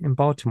 88 in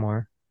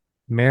Baltimore,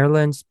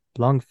 Maryland's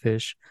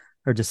LUNGFISH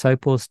are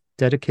disciples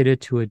dedicated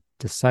to a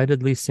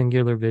decidedly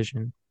singular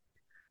vision.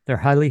 Their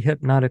highly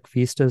hypnotic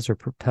vistas are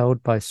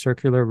propelled by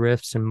circular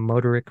riffs and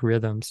motoric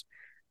rhythms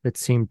that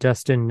seem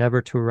destined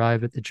never to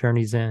arrive at the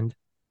journey's end.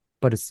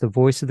 But it's the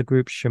voice of the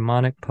group's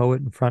shamanic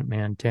poet and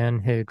frontman,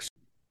 Dan Hicks,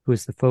 who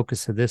is the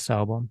focus of this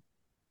album.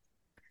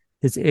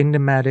 His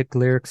enigmatic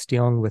lyrics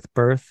dealing with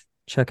birth,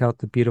 check out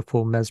the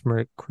beautiful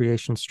mesmeric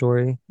Creation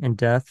Story, and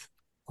death,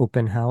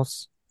 Open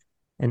House,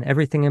 and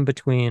everything in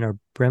between are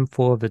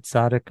brimful of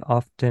exotic,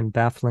 often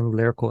baffling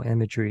lyrical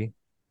imagery.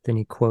 Then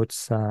he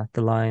quotes the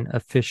line, "A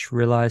fish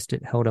realized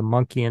it held a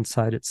monkey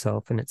inside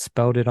itself, and it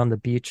spelled it on the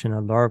beach in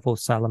a larval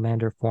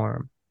salamander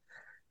form."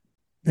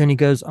 Then he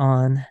goes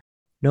on,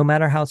 "No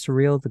matter how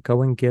surreal the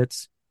going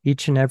gets,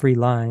 each and every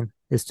line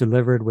is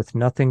delivered with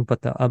nothing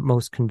but the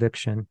utmost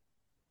conviction.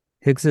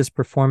 Higgs's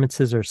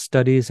performances are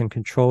studies in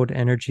controlled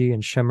energy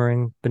and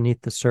shimmering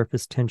beneath the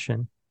surface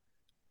tension.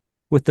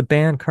 With the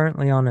band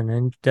currently on an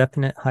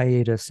indefinite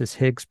hiatus as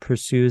Hicks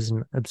pursues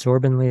an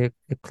absorbingly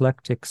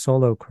eclectic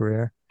solo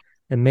career,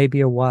 it may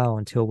be a while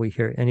until we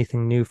hear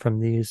anything new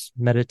from these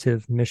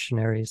meditative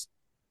missionaries.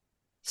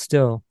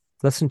 Still,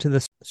 listen to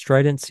the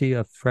stridency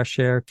of Fresh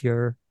Air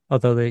Cure,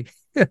 although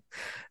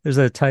there's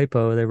a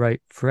typo, they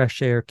write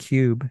Fresh Air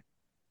Cube.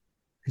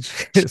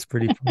 It's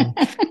pretty funny.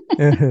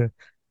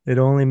 It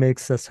only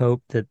makes us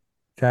hope that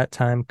that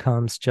time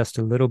comes just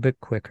a little bit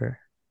quicker.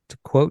 To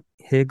quote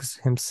Higgs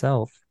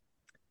himself,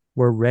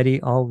 we're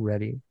ready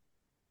already."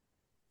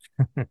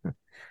 That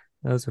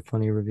was a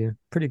funny review.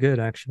 Pretty good,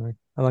 actually.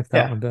 I like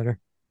that one better.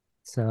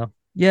 So,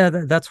 yeah,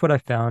 that's what I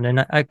found.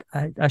 And I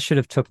should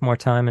have took more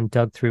time and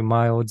dug through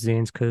my old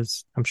zines,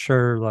 because I'm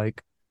sure, I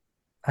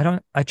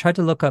tried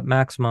to look up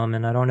Maximum,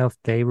 and I don't know if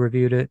they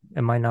reviewed it.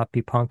 It might not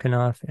be punk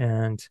enough.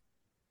 And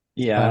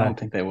yeah, I don't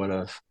think they would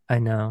have. I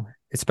know,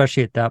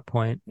 especially at that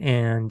point.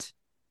 And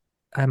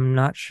I'm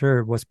not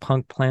sure, was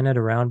Punk Planet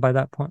around by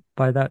that point,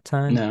 by that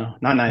time? No,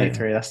 not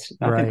 93. I think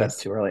that's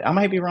too early. I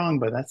might be wrong,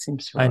 but that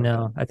seems too early. I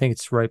know. I think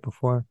it's right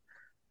before.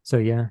 So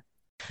yeah.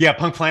 Yeah,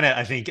 Punk Planet,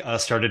 I think,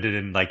 started it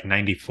in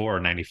 94 or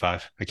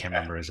 95. I can't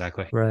remember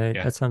exactly. Right.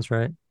 Yeah. That sounds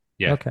right.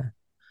 Yeah. Okay.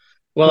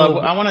 Well,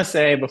 I want to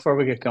say before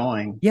we get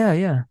going.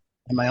 Yeah.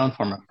 in my own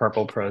form of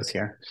purple prose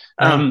here.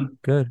 Oh,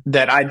 good.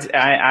 That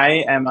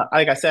I am,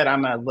 like I said,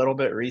 I'm a little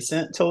bit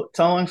recent to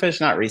LUNGFISH,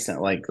 not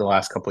recent like the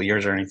last couple of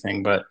years or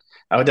anything, but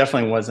I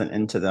definitely wasn't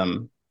into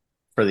them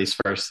for these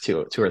first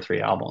two or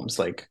three albums.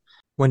 Like,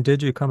 When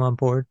did you come on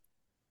board?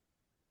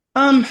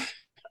 um,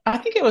 I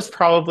think it was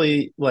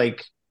probably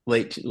like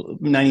late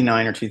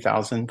 99 or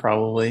 2000,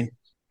 probably.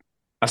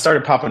 I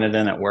started popping it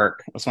in at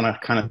work. That's when I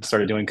kind of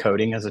started doing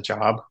coding as a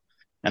job.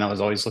 And I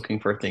was always looking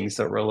for things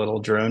that were a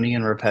little drony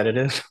and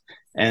repetitive.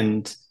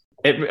 And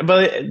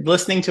but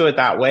listening to it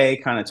that way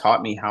kind of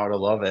taught me how to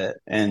love it.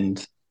 And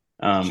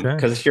Sure.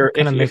 because It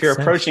kind of if makes you're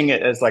sense. approaching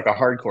it as like a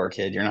hardcore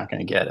kid, you're not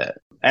going to get it.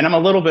 And I'm a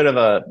little bit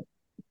of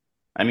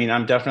I mean,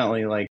 I'm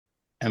definitely like,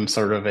 I'm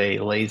sort of a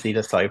lazy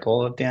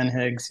disciple of Dan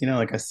Higgs. You know,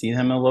 like I see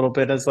him a little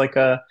bit as like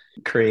a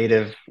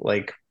creative,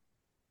 like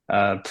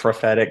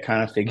prophetic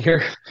kind of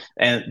figure,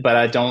 and but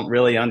I don't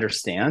really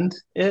understand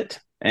it,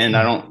 and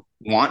I Mm. don't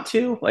want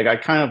to. Like I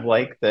kind of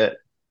like that.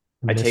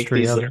 The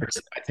mystery of it.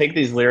 I take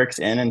these lyrics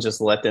in and just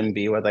let them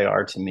be what they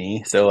are to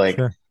me. So like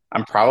Sure.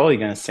 I'm probably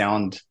going to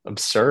sound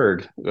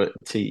absurd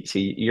to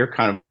you're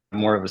kind of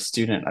more of a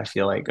student. I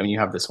feel like I mean you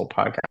have this whole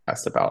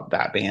podcast about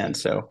that band,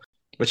 so.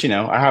 But you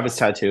know, I have his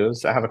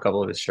tattoos. I have a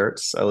couple of his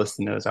shirts. I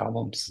listen to his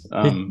albums.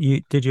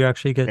 Did you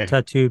actually get And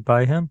tattooed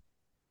by him?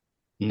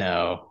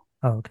 No,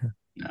 Oh, okay.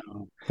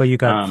 no. But you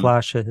got Um,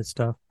 flash of his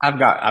stuff. I've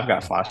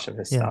got flash of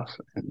his Yeah. stuff,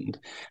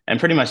 and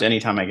pretty much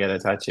anytime I get a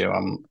tattoo,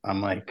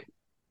 I'm like,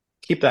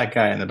 keep that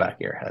guy in the back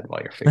of your head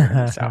while you're figuring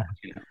this out.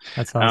 You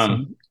That's know?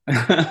 awesome.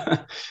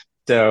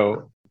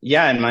 So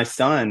yeah, and my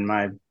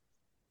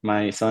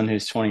son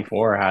who's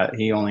 24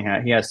 he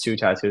has two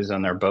tattoos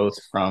and they're both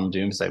from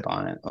Doomsday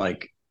Bonnet.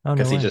 Like Oh,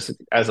 because no he way. just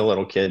as a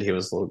little kid he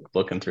was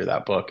looking through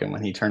that book, and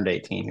when he turned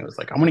 18, he was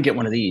like, I'm gonna get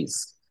one of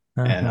these,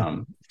 and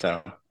Uh-huh.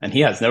 so and he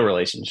has no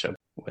relationship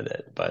with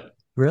it, but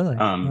Really?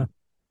 Huh. um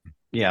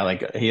yeah,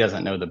 like he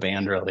doesn't know the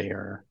band really,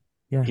 or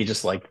Yeah. he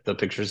just liked the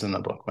pictures in the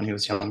book when he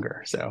was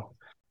younger. So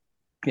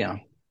yeah.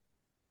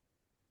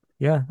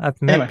 Yeah.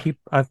 Anyway,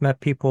 I've met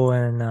people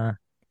in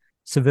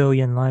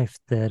civilian life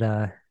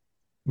that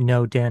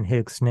know Dan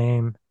Higgs'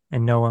 name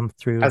and know him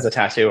through as a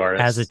tattoo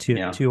as a artist,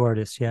 yeah. two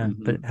artists, yeah,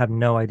 Hmm. but have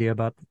no idea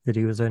about that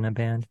he was in a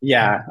band.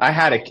 Yeah, I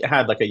had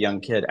like a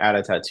young kid at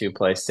a tattoo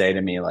place say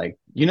to me like,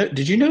 you know,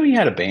 did you know he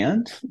had a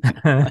band?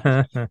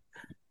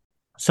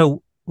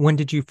 So when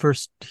did you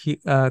first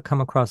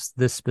come across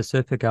this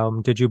specific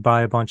album? Did you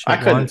buy a bunch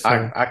at once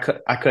or?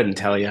 I couldn't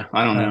tell you.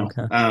 I don't Oh,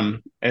 know.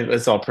 okay.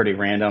 It's all pretty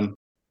random.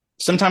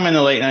 Sometime in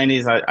the late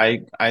 90s,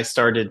 I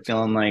started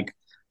feeling like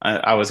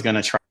I was going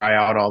to try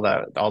out all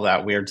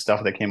that weird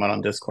stuff that came out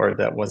on Discord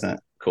that wasn't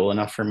cool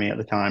enough for me at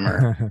the time,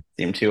 or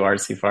seemed too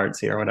artsy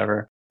fartsy or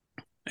whatever.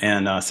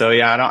 And so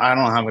yeah, I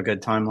don't have a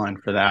good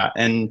timeline for that.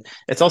 And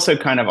it's also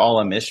kind of all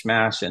a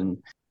mishmash. And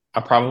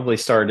I probably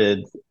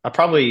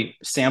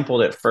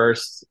sampled it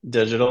first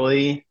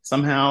digitally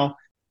somehow,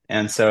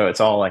 and so it's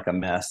all like a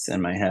mess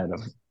in my head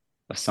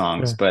of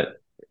songs. Sure. But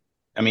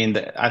I mean,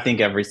 I think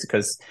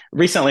because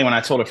recently when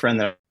I told a friend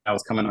that I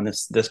was coming on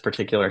this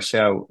particular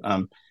show,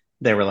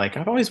 they were like,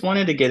 I've always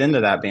wanted to get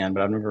into that band,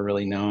 but I've never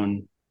really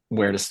known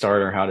where to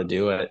start or how to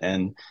do it.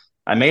 And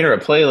I made her a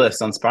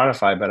playlist on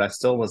Spotify, but I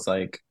still was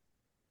like,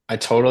 I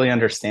totally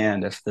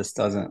understand if this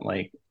doesn't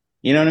like,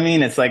 you know what I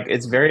mean? It's like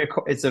it's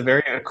a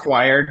very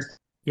acquired,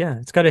 Yeah,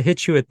 it's got to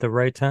hit you at the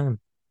right time.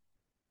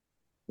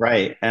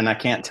 right, and I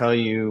can't tell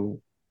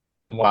you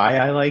why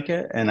I like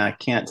it, and I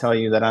can't tell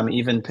you that I'm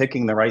even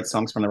picking the right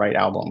songs from the right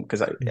album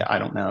because Mm. I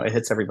don't know. It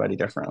hits everybody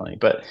differently,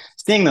 but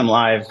seeing them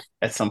live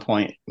at some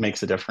point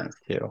makes a difference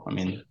too. I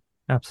mean,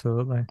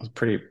 Absolutely. it's a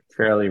pretty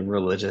fairly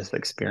religious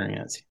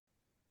experience.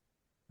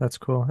 That's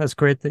cool. That's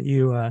great that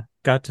you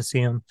got to see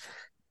him.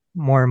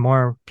 More and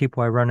more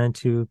people I run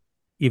into,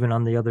 even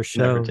on the other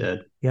Never show, did.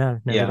 yeah,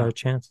 never got Yeah. a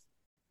chance.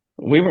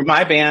 We were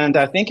my band.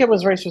 I think it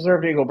was Race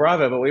Reserved Eagle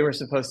Bravo, but we were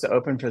supposed to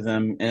open for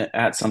them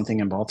at something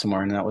in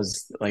Baltimore, and that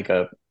was like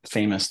a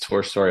famous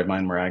tour story of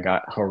mine where I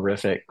got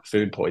horrific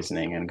food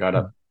poisoning and got Mm.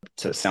 up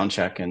to sound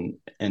check and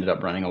ended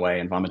up running away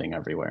and vomiting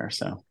everywhere.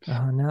 So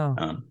Oh no.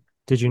 um,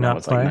 Did you that not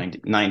was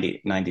like play?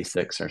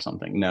 96 or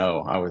something.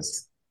 No, I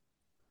was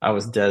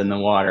dead in the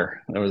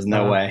water. There was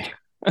no Wow. way.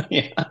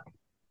 Yeah.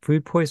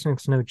 Food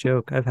poisoning's no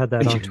joke. I've had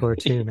that on tour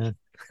too, man.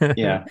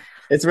 Yeah.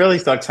 It's really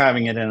sucks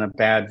having it in a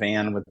bad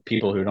van with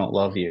people who don't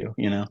love you,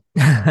 you know.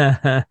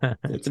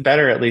 It's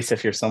better at least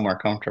if you're somewhere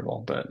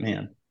comfortable, but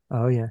man,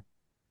 Oh yeah.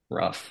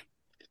 rough.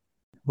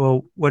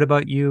 Well, what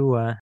about you,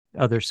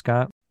 other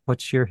Scott?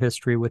 What's your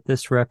history with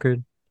this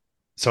record?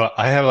 so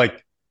I have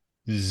like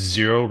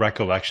zero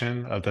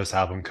recollection of this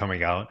album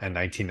coming out in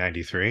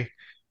 1993,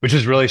 which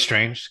is really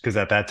strange because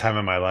at that time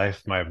in my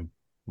life,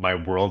 my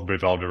world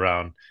revolved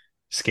around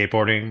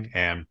skateboarding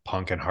and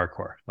punk and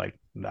hardcore. Like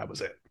that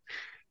was it.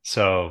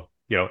 So,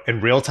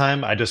 in real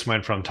time, I just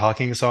went from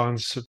talking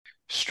songs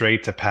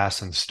straight to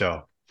Pass and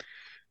Stow.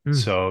 Mm.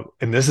 So,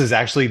 and this is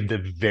actually the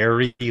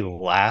very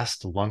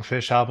last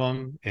Lungfish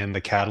album in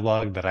the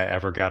catalog that I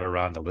ever got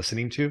around to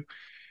listening to.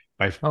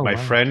 My Oh my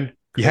wow. friend,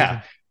 yeah,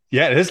 Crazy.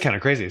 Yeah, it is kind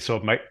of crazy. So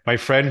my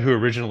friend who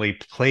originally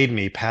played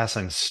me Pass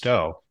and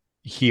Stowe,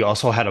 he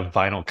also had a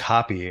vinyl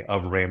copy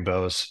of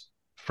Rainbows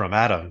from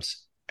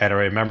Adams. And I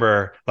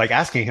remember like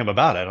asking him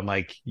about it. I'm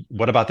like,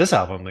 what about this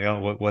album? You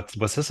know,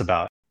 what's this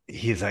about?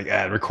 He's like,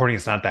 recording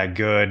is not that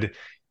good.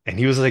 And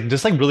he was like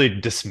just like really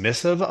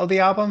dismissive of the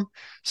album.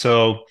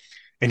 So,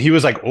 and he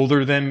was like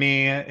older than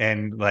me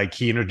and like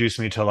he introduced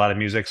me to a lot of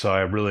music. So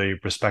I really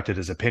respected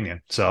his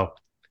opinion. So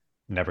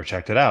never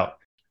checked it out.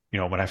 You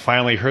know, when I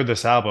finally heard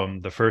this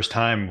album, the first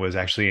time was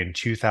actually in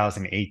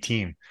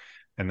 2018.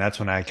 And that's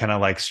when I kind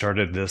of like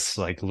started this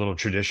like little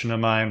tradition of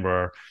mine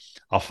where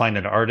I'll find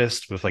an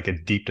artist with like a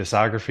deep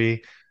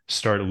discography,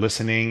 start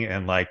listening,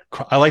 and like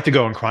I like to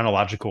go in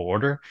chronological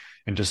order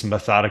and just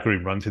methodically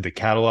run through the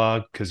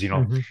catalog because, you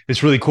know, Mm-hmm.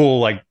 it's really cool.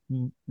 Like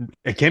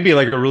it can be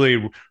like a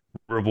really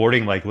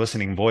rewarding like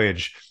listening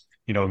voyage,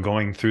 you know,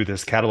 going through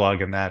this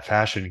catalog in that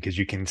fashion because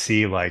you can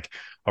see like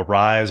a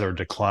rise or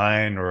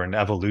decline or an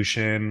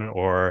evolution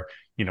or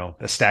you know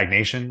a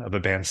stagnation of a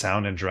band's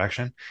sound and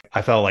direction.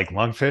 I felt like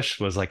Lungfish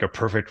was like a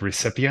perfect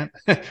recipient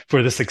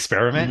for this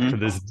experiment,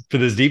 Hmm. for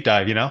this deep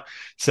dive, you know.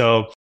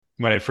 So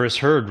when I first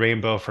heard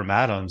Rainbow from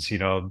Adams, you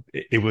know,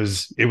 it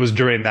was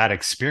during that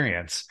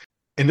experience,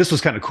 and this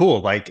was kind of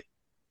cool. Like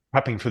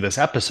prepping for this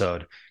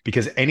episode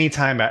because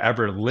anytime I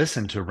ever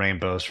listened to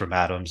Rainbows from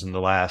Adams in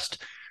the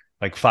last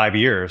like 5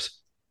 years,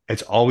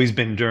 it's always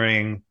been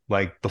during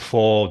like the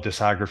full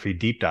discography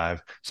deep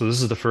dive. So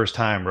this is the first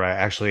time where I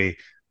actually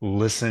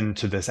listened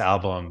to this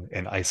album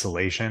in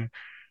isolation,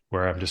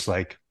 where I'm just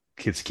like,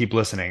 kids keep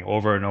listening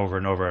over and over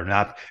and over,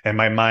 not and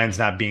my mind's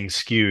not being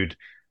skewed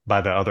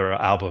by the other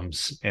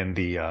albums in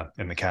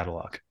the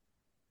catalog.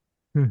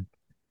 Hmm.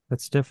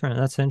 That's different.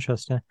 That's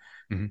interesting.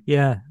 Mhm.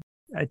 Yeah,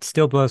 it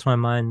still blows my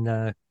mind.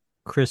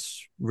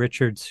 Chris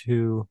Richards,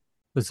 who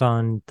was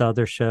on the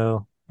other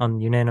show on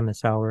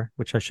Unanimous Hour,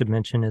 which I should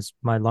mention is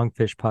my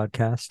Lungfish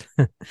podcast,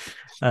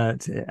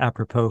 it's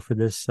apropos for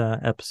this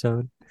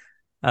episode.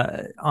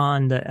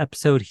 On the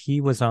episode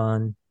he was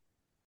on,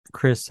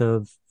 Chris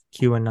of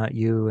Q and Not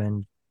You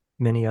and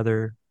many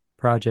other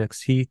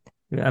projects, he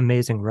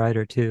amazing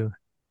writer too.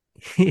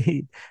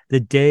 He, the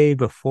day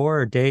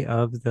before or day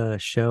of the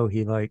show,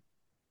 he like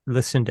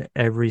listened to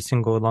every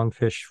single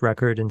Lungfish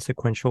record in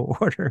sequential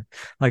order,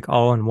 like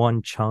all in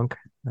one chunk.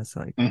 That's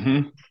like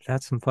Hmm.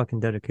 that's some fucking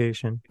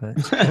dedication. But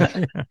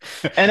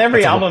And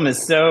every That's a lot. album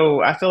is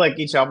so, I feel like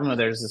each album of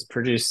theirs is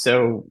produced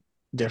so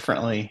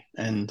differently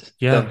and the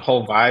yeah,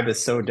 whole vibe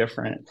is so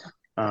different.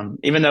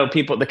 Even though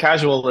people, the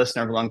casual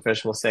listener of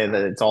Lungfish will say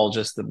that it's all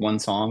just the one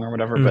song or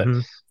whatever, but mm-hmm,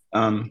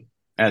 um,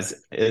 as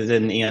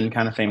didn't Ian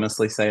kind of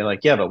famously say,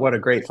 like, yeah, but what a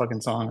great fucking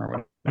song or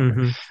whatever.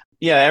 mm-hmm.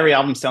 Yeah, every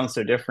album sounds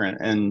so different.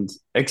 And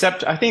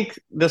except I think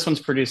this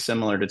one's produced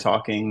similar to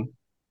Talking.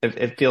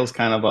 It feels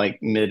kind of like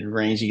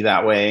mid-rangey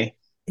that way.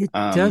 It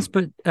does, Um,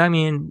 but I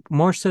mean,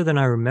 more so than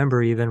I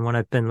remember even when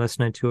I've been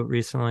listening to it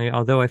recently.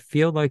 Although I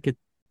feel like it,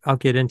 I'll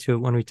get into it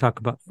when we talk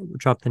about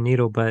Drop the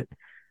Needle, but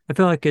I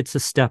feel like it's a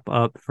step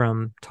up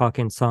from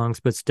Talking Songs,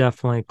 but it's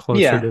definitely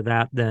closer yeah, to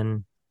that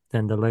than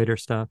the later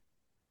stuff,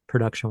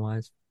 production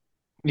wise.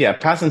 yeah,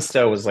 Pass and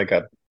Stow was like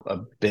a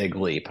big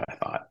leap, I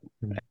thought.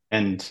 Mm.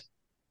 And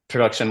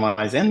production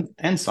wise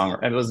and song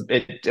it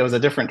was a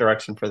different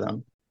direction for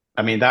them.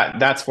 I mean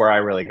that's where I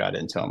really got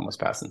into them was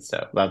Pass and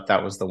Stow.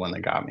 That was the one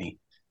that got me.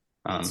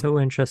 So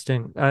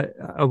interesting.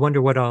 I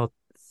wonder what I'll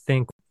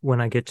think when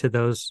I get to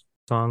those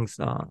songs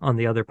on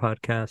the other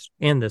podcast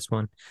and this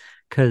one,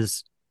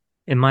 because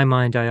in my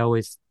mind, I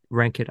always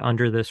rank it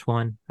under this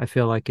one. I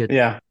feel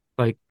Yeah,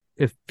 like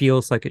it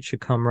feels like it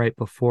should come right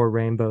before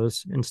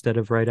Rainbows instead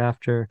of right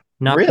after.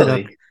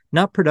 really,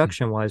 Not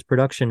production wise.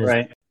 Production is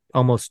right,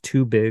 almost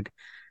too big,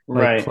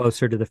 like right.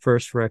 closer to the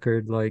first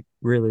record, like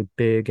really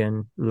big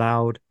and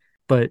loud.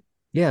 But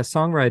yeah,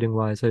 songwriting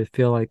wise, I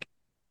feel like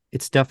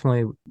it's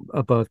definitely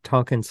above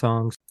Talking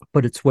Songs,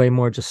 but it's way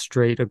more just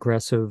straight,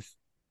 aggressive,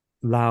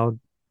 loud,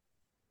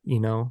 you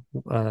know,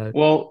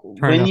 Well,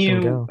 turn when up and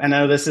you, go. I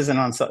know this isn't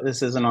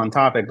on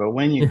topic, but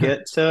when you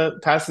get to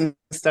Pass and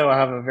Stow, I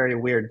have a very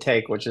weird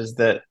take, which is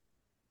that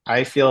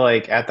I feel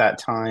like at that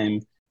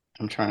time,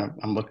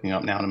 I'm looking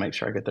up now to make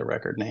sure I get the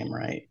record name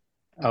right.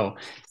 Oh,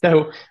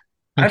 so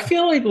I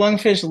feel like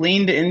Lungfish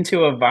leaned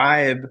into a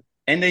vibe,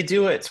 and they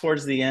do it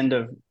towards the end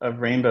of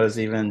Rainbows,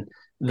 even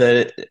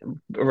that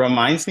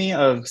reminds me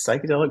of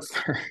Psychedelic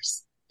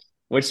Furs,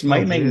 which Oh,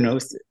 might make weird. no,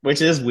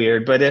 which is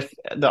weird. But if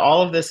the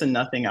All of This and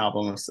Nothing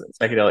album of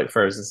Psychedelic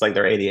Furs, it's like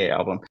their '88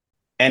 album,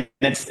 and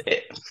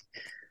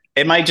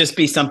it might just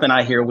be something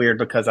I hear weird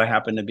because I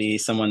happen to be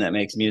someone that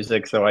makes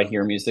music, so I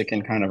hear music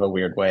in kind of a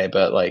weird way.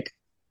 But like,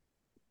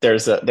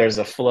 there's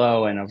a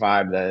flow and a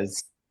vibe that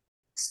is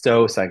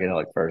so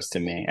psychedelic first to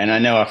me. And I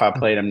know if I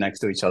played them next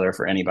to each other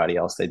for anybody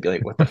else, they'd be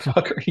like, "What the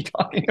fuck are you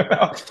talking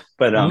about?"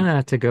 But I'm gonna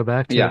have to go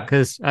back to it yeah,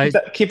 because I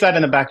keep that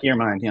in the back of your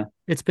mind. Yeah,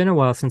 it's been a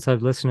while since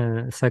I've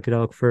listened to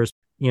Psychedelic First.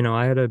 You know,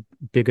 I had a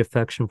big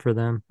affection for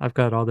them. I've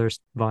got all their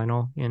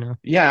vinyl, you know.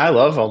 yeah, I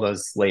love all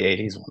those late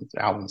 '80s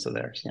albums of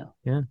theirs. Yeah,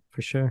 Yeah,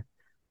 for sure.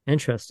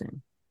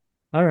 Interesting.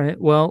 All right.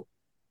 Well,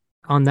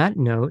 On that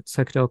note,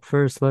 psychedelic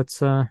first, let's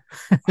go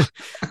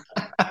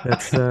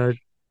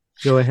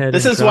ahead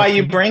This and is why drop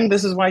you them. bring.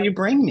 This is why you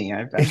bring me.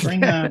 I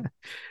bring. Yeah.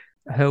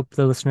 I hope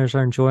the listeners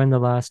are enjoying the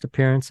last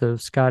appearance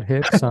of Scott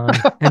Hicks on.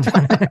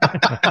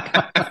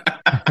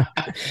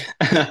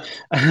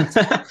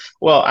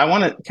 Well, I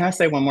want to. Can I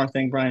say one more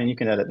thing, Brian? You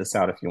can edit this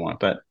out if you want,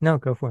 but No,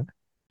 go for it.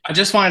 I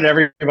just wanted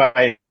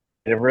everybody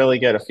to really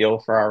get a feel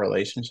for our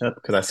relationship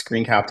because I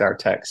screen capped our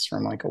text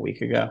from like a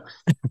week ago.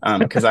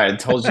 Because I had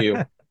told you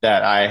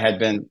that I had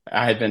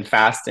been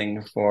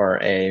fasting for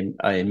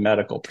a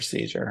medical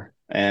procedure.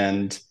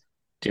 And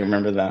do you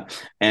remember that?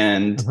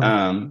 And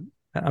Uh-huh.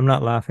 I'm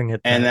not laughing at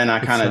and that then I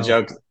kind of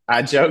itself.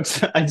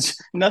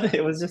 joked. Nothing.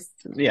 It was just,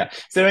 yeah.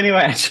 So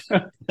anyway, I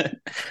joked that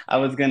I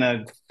was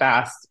gonna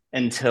fast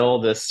until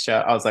this show.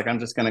 I was like, I'm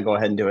just gonna go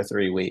ahead and do a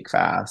 3-week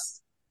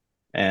fast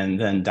and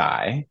then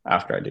die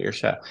after I do your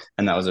show.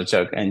 And that was a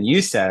joke. And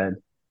you said,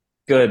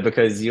 good,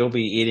 because you'll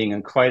be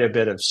eating quite a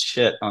bit of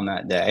shit on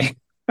that day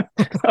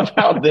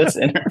about this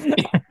interview.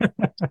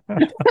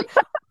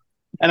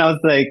 And I was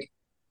like,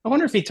 I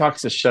wonder if he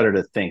talks to Shutter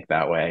to think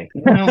that way.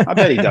 I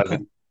bet he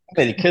doesn't. I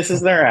bet he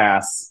kisses their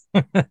ass.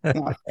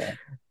 Not fair.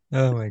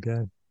 Oh my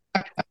God.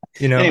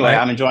 Anyway,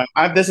 I I'm enjoying.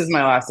 This is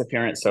my last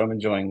appearance, so I'm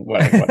enjoying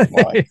what.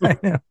 I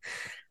know.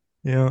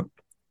 You know,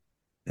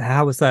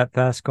 how was that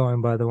fast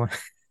going, by the way?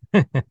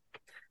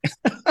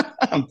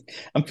 I'm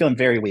feeling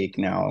very weak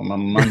now. I'm a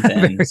month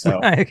in, so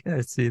I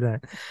can see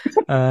that.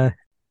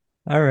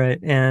 All right,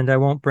 and I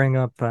won't bring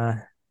up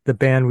the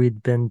band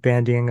we'd been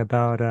bandying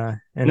about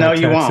in no, our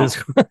you won't.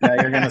 texts. No,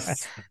 you're gonna.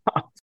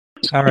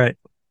 All right.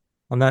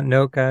 On that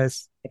note,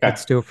 guys, Okay.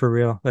 let's do it for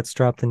real. Let's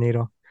drop the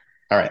needle.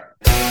 All right.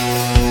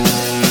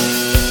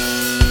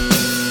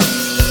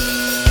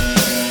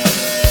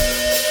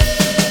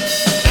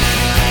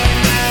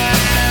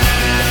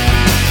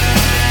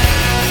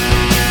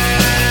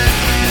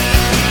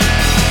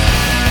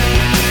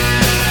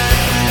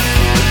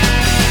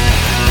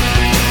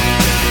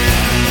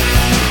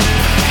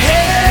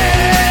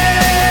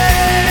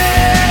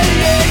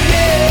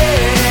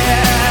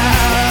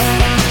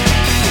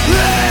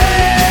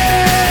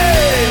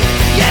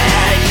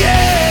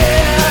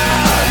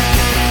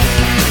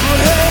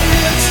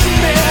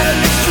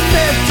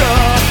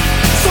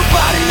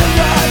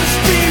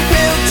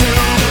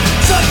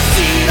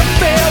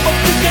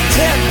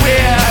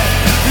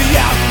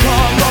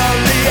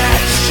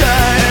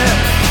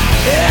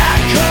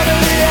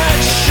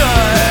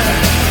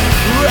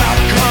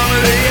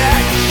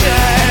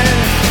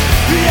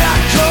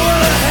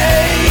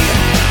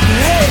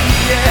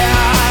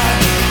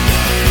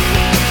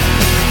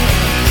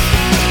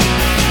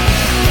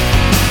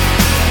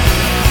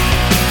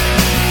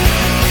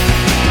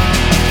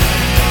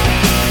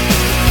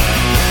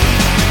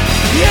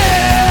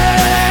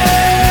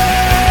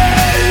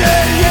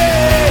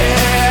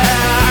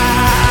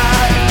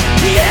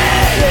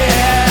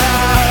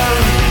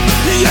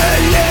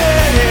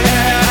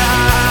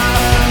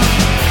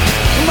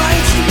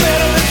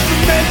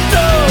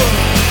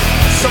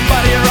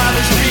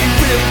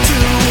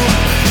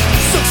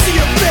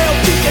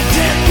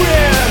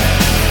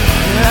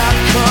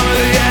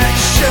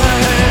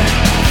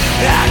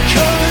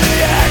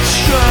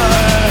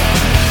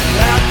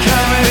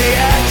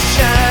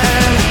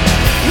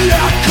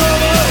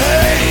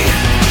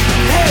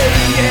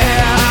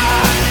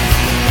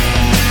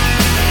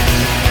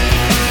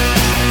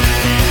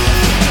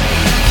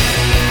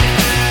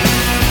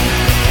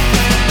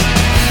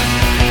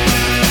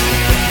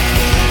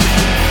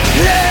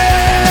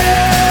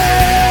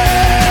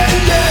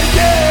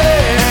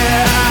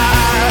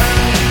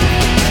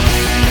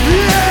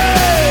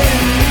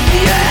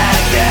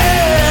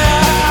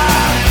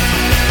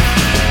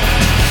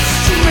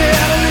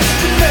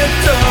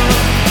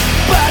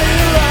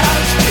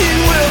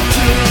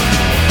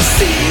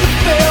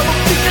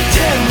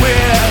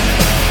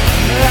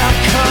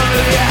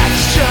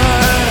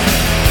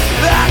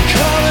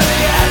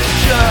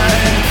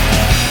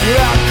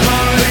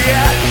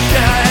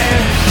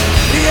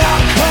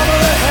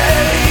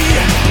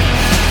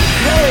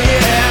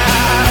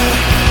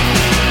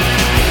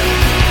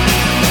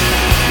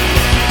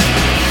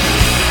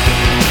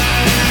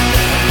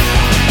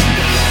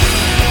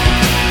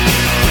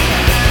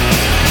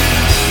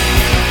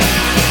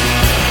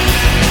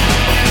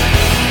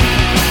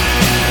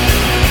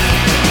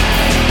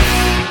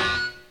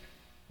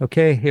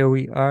 Okay, here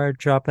we are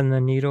dropping the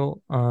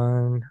needle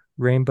on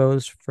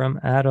Rainbows from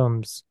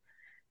Atoms.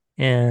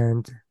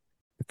 And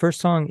the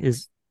first song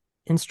is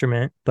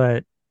instrument,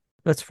 but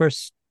let's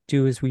first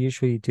do as we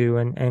usually do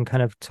and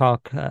kind of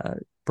talk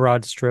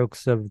broad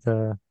strokes of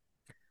the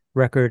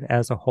record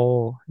as a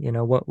whole.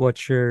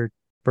 What's your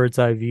bird's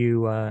eye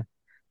view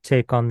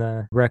take on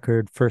the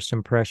record, first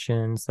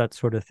impressions, that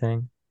sort of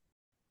thing?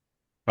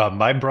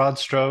 My broad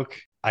stroke,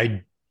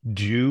 I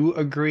do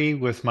agree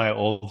with my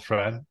old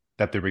friend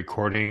that the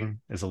recording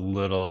is a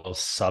little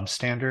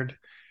substandard.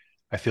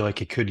 I feel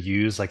like it could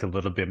use like a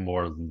little bit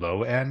more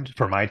low end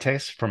for my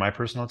taste, for my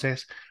personal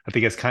taste. I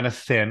think it's kind of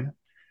thin.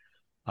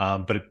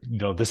 But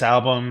this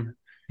album,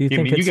 Do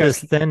you I think mean, you it's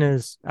guys, as thin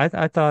as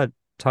I thought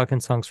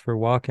Talking Songs for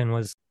Walking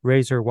was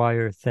razor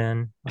wire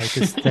thin, like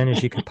as thin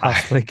as you could I,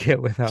 possibly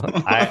get without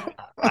I,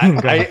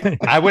 God.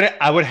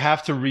 I would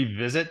have to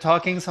revisit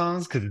Talking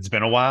Songs because it's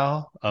been a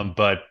while.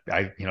 But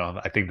I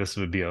think this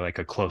would be like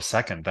a close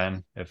second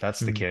then, if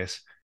that's the Mm.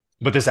 case.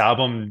 But this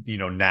album,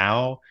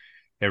 now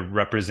it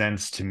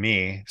represents to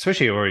me,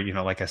 especially, or,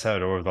 like I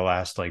said, over the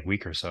last like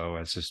week or so,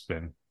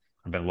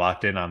 I've been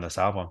locked in on this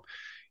album.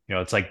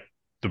 It's like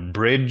the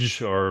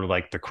bridge or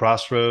like the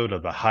crossroad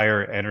of the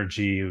higher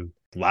energy,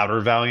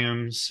 louder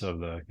volumes of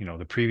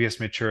the previous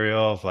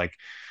material of like,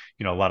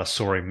 a lot of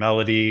soaring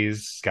melodies.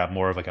 It's got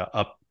more of like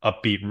a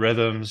upbeat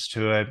rhythms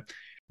to it.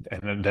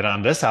 And then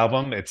on this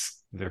album,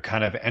 they're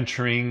kind of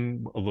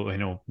entering a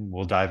little,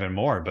 we'll dive in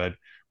more, but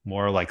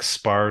more like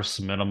sparse,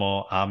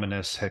 minimal,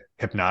 ominous,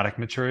 hypnotic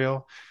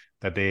material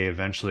that they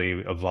eventually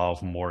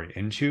evolve more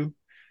into.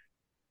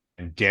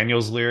 And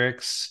Daniel's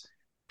lyrics,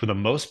 for the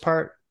most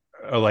part,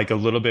 are like a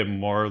little bit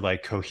more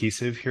like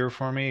cohesive here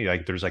for me.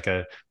 Like there's like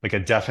a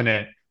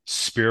definite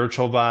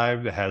spiritual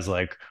vibe that has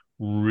like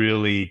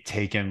really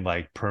taken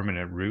like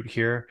permanent root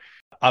here.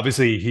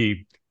 Obviously,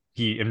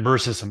 he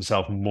immerses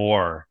himself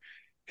more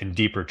in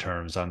deeper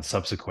terms on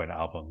subsequent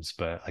albums,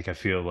 but like I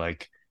feel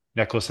like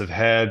Necklace of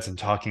Heads and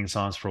Talking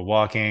Songs for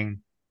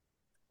Walking,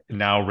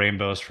 now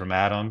Rainbows from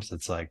Atoms,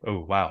 it's like, oh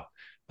wow,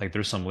 like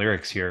there's some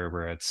lyrics here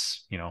where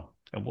it's,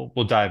 and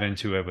we'll dive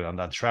into it on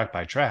that track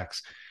by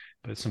tracks,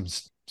 but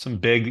some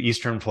big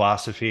Eastern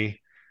philosophy,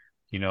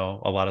 a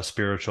lot of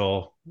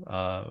spiritual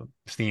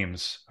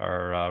themes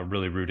are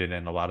really rooted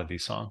in a lot of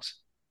these songs.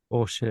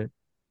 Bullshit.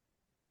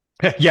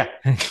 Yeah.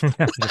 I'm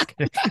just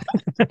kidding.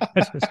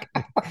 Just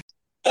kidding.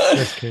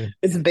 Just kidding.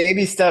 It's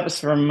baby steps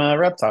from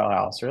Reptile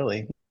House,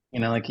 really.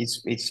 Like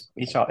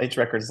each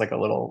record is like a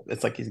little.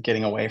 It's like he's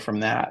getting away from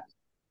that,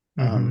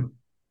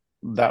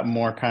 Mm-hmm. that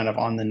more kind of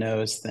on the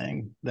nose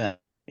thing than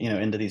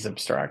into these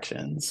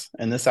abstractions.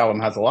 And this album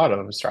has a lot of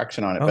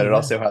abstraction on it, Oh but it yeah.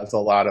 also has a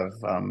lot of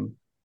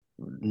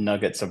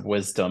nuggets of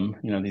wisdom.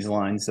 These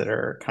lines that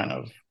are kind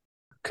of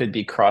could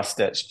be cross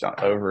stitched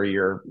over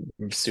your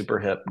super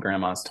hip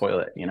grandma's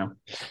toilet.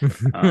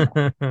 Um,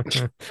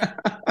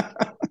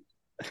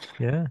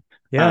 Yeah.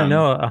 Yeah, um,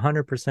 no,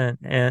 100%.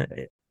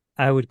 And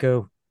I would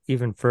go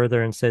even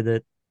further and say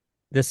that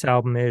this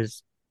album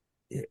is,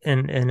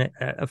 and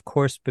of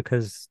course,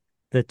 because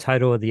the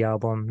title of the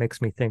album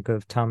makes me think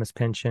of Thomas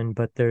Pynchon,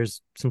 but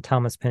there's some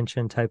Thomas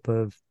Pynchon type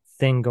of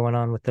thing going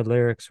on with the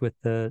lyrics, with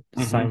the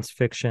mhm. science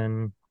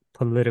fiction,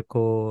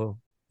 political,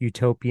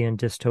 utopian,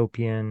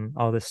 dystopian,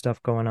 all this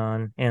stuff going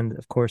on, and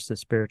of course the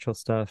spiritual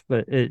stuff.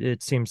 But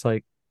it seems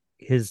like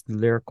his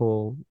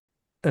lyrical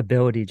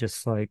ability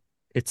just like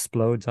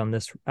explodes on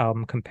this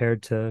album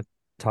compared to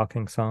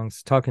Talking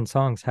Songs. Talking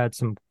Songs had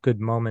some good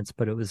moments,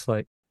 but it was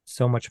like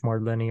so much more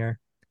linear.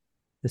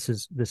 This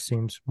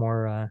seems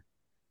more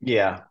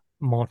Yeah,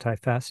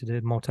 multifaceted,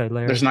 there's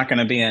multi-layered. not going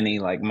to be any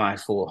like my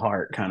full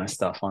heart kind of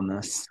stuff on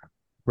this.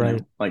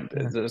 Right. Like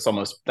Yeah, there's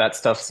almost that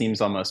stuff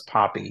seems almost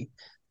poppy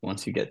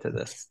once you get to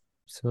this.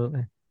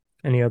 absolutely.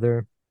 Any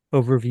other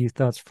overview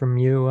thoughts from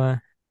you,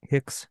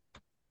 Hicks?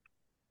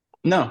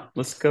 No,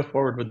 let's go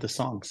forward with the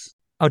songs.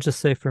 I'll just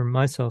say for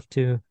myself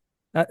too,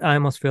 I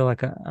almost feel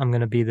like I'm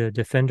going to be the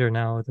defender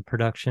now of the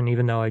production,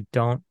 even though I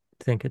don't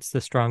think it's the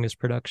strongest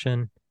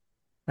production.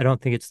 I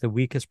don't think it's the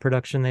weakest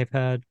production they've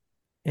had.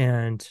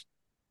 And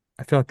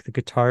I feel like the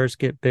guitars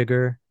get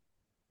bigger.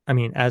 I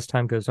mean, as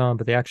time goes on,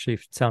 but they actually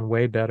sound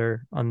way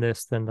better on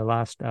this than the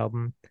last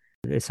album.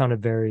 They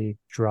sounded very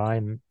dry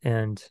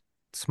and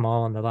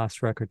small on the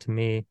last record to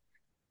me,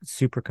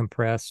 super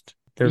compressed.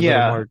 They're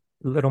Yeah,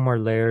 a little more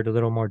layered, a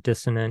little more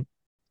dissonant,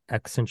 this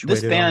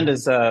accentuated on band the.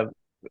 is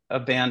a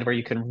band where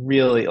you can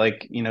really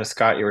like,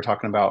 Scott, you were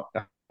talking about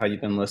how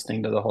you've been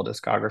listening to the whole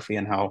discography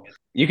and how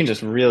you can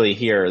just really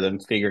hear them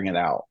figuring it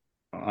out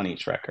on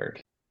each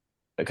record.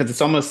 Because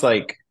it's almost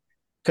like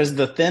because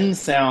the thin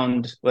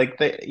sound, like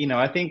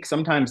I think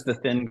sometimes the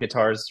thin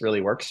guitars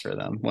really works for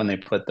them when they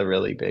put the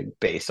really big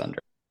bass under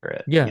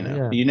it. Yeah,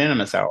 yeah.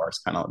 Unanimous Hours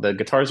kind of the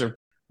guitars are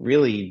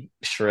really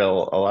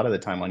shrill a lot of the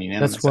time on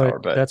Unanimous Hour,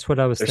 but That's what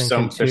I was there's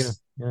thinking so too.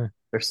 there's Yeah.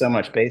 there's so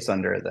much bass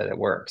under it that it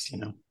works.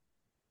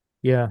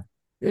 Yeah.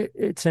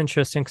 It's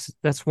interesting 'cause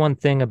that's one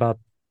thing about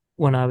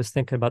when I was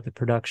thinking about the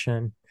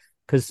production,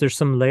 because there's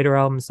some later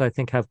albums I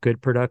think have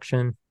good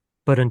production,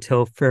 but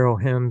until Feral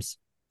Hymns,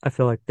 I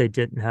feel like they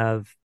didn't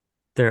have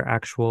their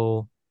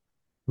actual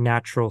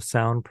natural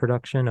sound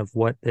production of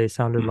what they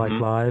sounded like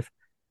Mm-hmm. live.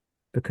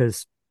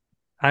 Because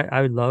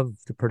I love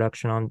the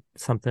production on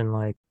something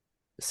like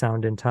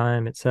Sound in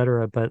Time,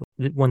 etc. But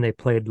when they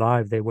played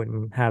live, they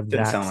wouldn't have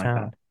Didn't that sound like that.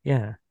 sound.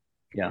 Yeah.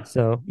 Yeah.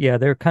 So yeah,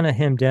 they're kind of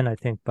hemmed in, I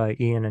think, by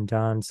Ian and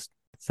Don's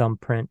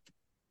thumbprint,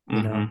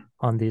 Mm-hmm.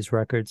 on these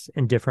records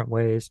in different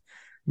ways.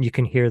 You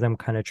can hear them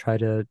kind of try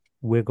to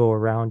wiggle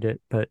around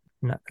it, but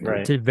not,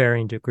 Right. to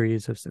varying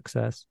degrees of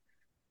success.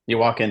 You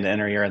walk into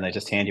Inner Ear and they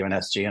just hand you an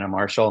SG and a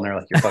Marshall and they're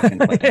like, you're fucking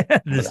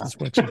playing. This is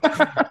what you.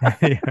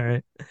 Yeah,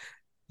 right.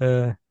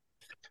 Uh,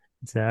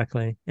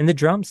 exactly. And the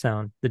drum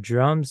sound. The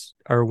drums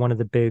are one of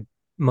the big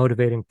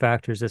motivating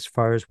factors as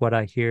far as what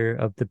I hear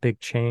of the big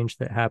change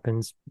that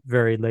happens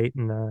very late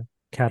in the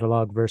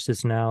catalog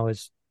versus now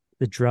is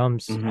the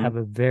drums have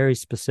a very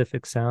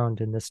specific sound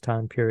in this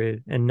time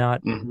period, and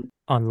not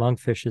on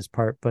Lungfish's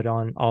part, but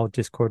on all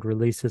Discord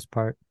releases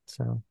part.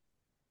 So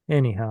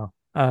anyhow,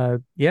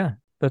 yeah,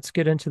 let's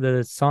get into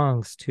the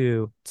songs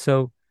too.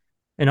 So,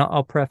 and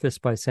I'll preface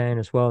by saying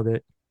as well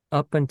that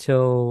up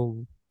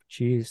until,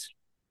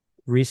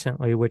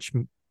 recently, which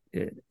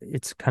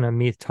it's kind of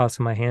me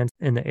tossing my hands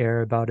in the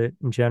air about it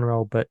in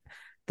general, but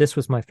this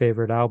was my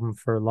favorite album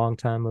for a long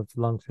time of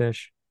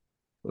Lungfish.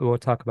 We'll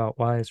talk about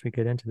why as we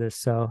get into this.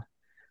 So,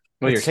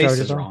 well, your taste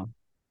is wrong.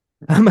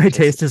 My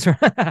taste is wrong.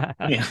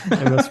 Yeah,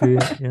 that must be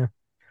it. Yeah,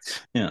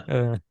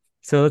 yeah.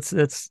 So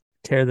let's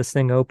tear this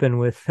thing open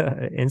with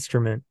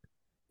instrument.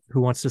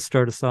 Who wants to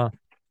start us off?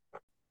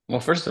 Well,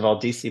 first of all,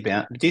 DC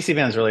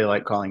bands really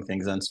like calling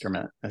things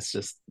instrument. It's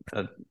just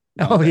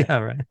yeah,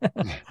 right.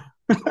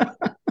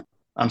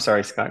 I'm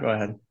sorry, Scott, go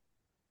ahead.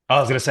 I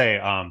was gonna say,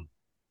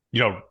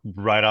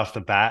 right off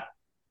the bat,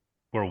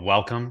 we're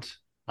welcomed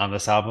on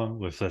this album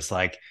with this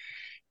like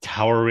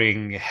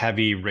towering,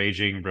 heavy,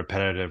 raging,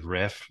 repetitive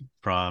riff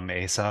from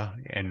Asa.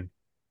 And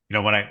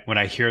when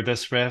I hear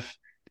this riff,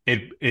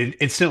 it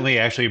instantly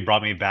actually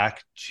brought me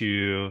back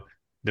to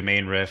the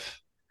main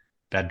riff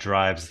that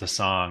drives the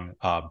song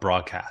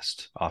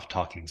Broadcast off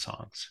Talking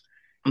Songs.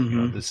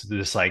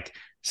 This like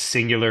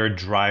singular,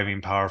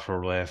 driving, powerful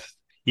riff,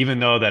 even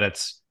though that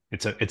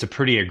it's a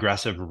pretty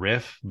aggressive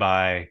riff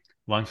by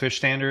Lungfish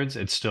standards,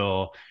 it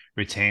still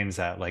retains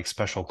that like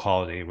special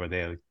quality where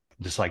they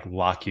just like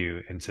lock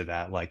you into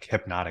that like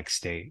hypnotic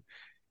state.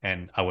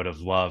 And I would have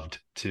loved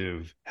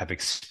to have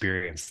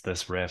experienced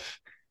this riff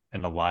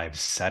in a live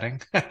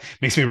setting.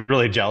 Makes me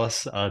really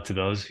jealous to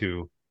those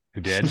who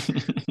did,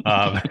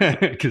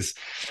 because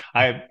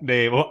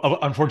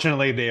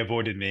unfortunately they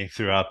avoided me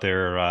throughout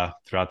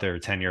their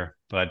tenure.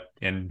 But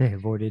they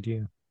avoided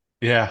you.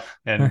 Yeah,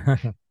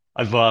 and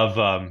I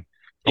love.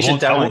 You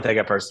should definitely take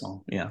it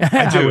personal. Yeah,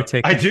 I do.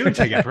 I do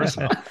take it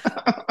personal.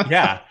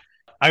 Yeah.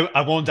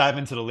 I won't dive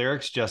into the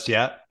lyrics just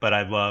yet, but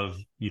I love,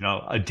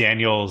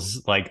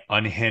 Daniel's like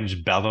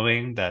unhinged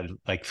bellowing that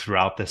like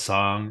throughout the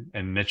song,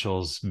 and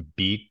Mitchell's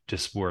beat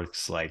just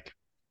works like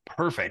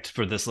perfect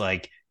for this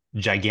like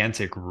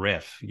gigantic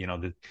riff,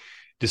 that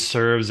just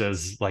serves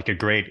as like a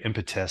great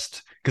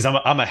impetus, because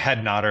I'm a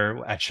head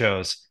nodder at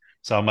shows.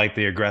 So I'm like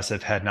the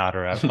aggressive head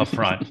nodder up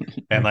front.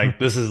 And like,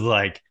 this is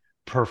like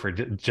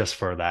perfect just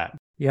for that.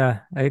 Yeah,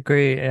 I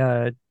agree.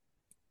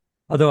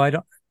 Although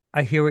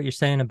I hear what you're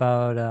saying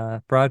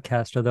about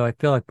Broadcast, although I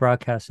feel like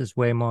Broadcast is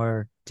way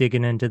more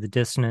digging into the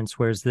dissonance,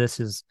 whereas this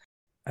is,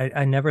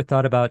 I never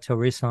thought about it till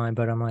recently,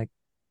 but I'm like,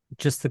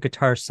 just the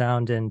guitar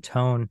sound and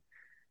tone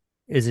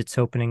is it's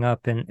opening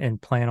up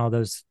and playing all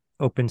those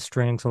open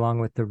strings along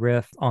with the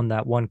riff on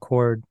that one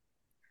chord.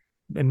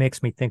 It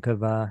makes me think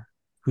of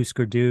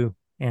Husker Du,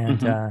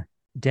 and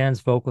Dan's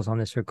vocals on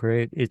this are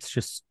great.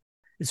 It's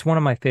one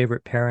of my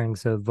favorite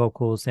pairings of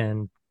vocals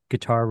and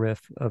guitar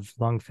riff of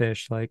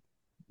Lungfish. Like,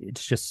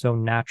 it's just so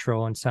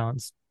natural and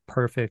sounds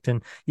perfect.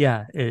 And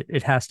yeah,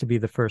 it has to be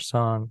the first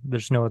song.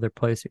 There's no other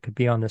place it could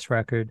be on this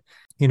record.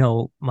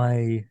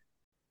 My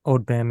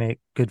old bandmate,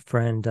 good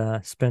friend,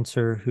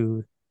 Spencer,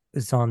 who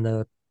is on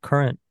the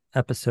current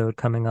episode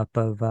coming up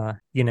of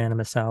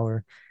Unanimous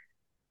Hour,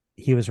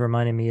 he was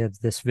reminding me of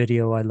this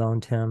video I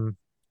loaned him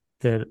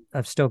that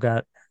I've still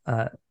got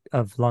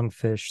of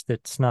Lungfish,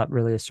 that's not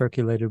really a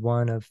circulated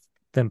one, of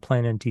them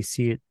playing in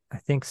DC at, I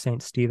think,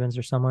 St. Stephen's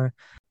or somewhere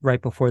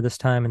right before this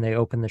time, and they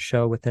open the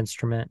show with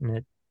instrument,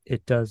 and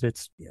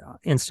it's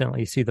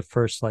instantly you see the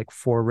first like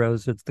 4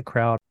 rows of the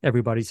crowd,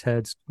 everybody's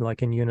heads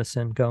like in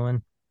unison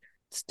going.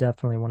 It's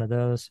definitely one of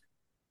those.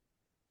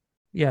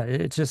 Yeah,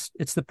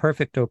 it's the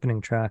perfect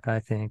opening track, I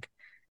think.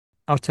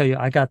 I'll tell you,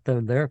 I got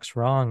the lyrics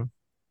wrong.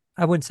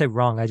 I wouldn't say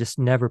wrong, I just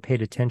never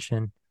paid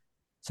attention.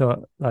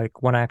 So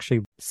like when I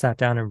actually sat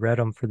down and read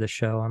them for the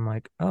show, I'm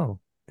like, oh,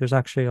 there's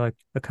actually like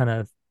a kind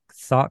of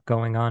thought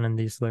going on in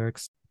these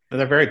lyrics.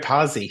 They're very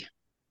posy.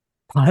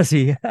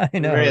 Posy, I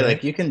know. Very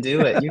like, you can do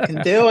it. You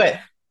can do it.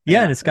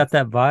 Yeah, and it's got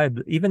that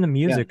vibe. Even the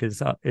music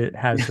is it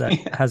has that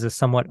has a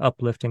somewhat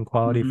uplifting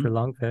quality for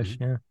Lungfish.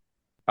 Yeah.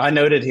 I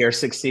noted here,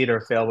 succeed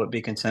or fail, but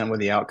be content with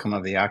the outcome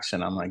of the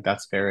action. I'm like,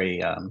 that's very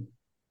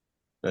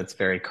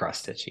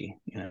cross stitchy,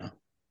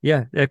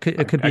 Yeah, it could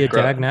be it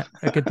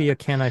could be a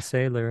 "Can I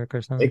Say" lyric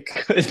or something. It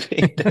could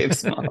be. Dave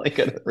Smalley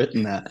could have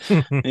written that.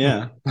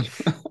 Yeah.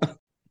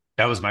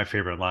 That was my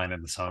favorite line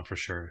in the song for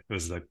sure. It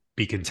was like,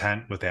 be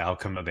content with the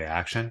outcome of the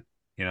action,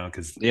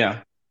 because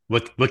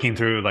looking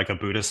through like a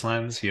Buddhist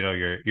lens,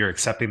 you're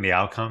accepting the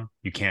outcome.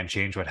 You can't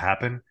change what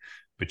happened,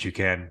 but you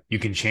can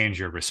change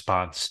your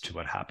response to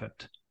what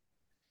happened.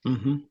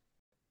 It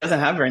doesn't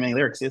have very many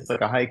lyrics. It's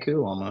like a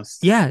haiku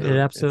almost. Yeah, it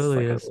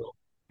absolutely is.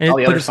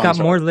 But it's got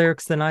more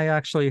lyrics than I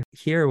actually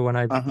hear when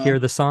I hear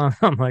the song.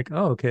 I'm like,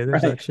 oh, okay,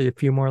 there's actually a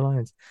few more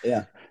lines.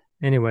 Yeah.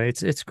 Anyway,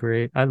 it's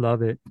great. I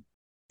love it.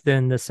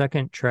 Then the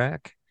second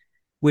track,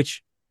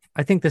 which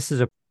I think this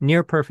is a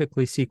near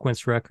perfectly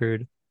sequenced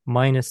record,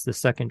 minus the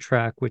second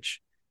track,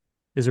 which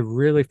is a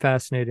really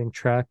fascinating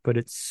track, but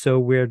it's so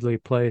weirdly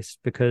placed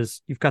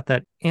because you've got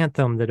that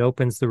anthem that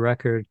opens the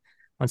record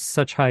on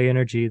such high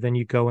energy. Then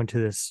you go into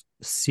this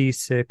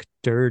seasick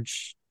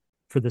dirge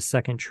for the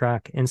second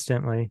track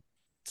instantly.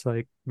 It's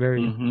like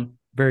very,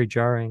 very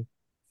jarring.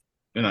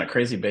 And that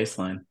crazy bass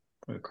line.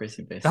 What a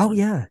crazy bass Oh, line.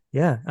 yeah.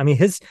 Yeah. I mean,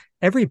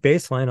 every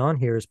bass line on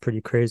here is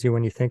pretty crazy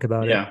when you think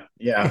about it.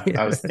 Yeah.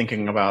 I was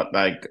thinking about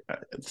like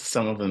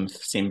some of them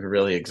seemed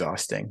really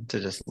exhausting to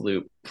just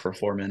loop for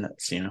 4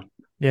 minutes, you know?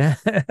 Yeah.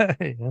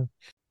 Yeah.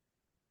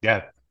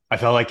 Yeah. I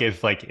felt like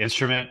if like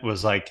instrument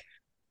was like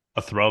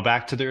a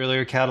throwback to the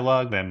earlier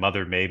catalog, then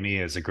Mother Made Me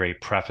is a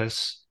great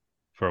preface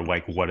for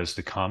like what is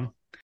to come.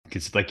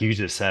 Because like you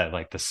just said,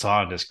 like the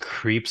song just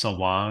creeps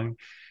along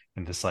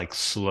in this like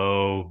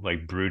slow,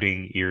 like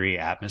brooding, eerie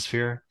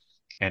atmosphere.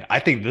 And I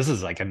think this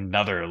is like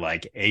another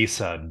like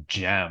Asa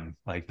gem,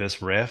 like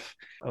this riff.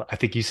 I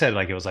think you said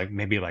like it was like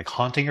maybe like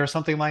haunting or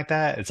something like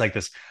that. It's like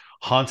this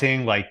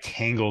haunting, like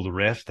tangled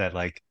riff that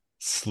like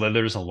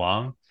slithers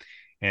along.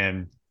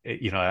 And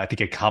I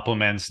think it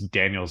complements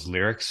Daniel's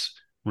lyrics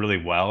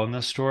really well in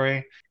this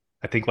story.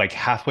 I think like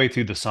halfway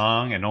through the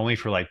song and only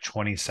for like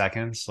 20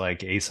 seconds,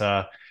 like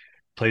Asa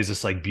plays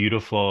this like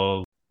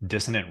beautiful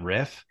dissonant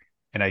riff,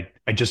 and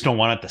I just don't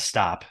want it to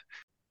stop.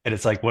 And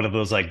it's like one of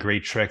those like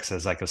great tricks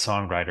as like a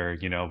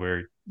songwriter,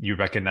 where you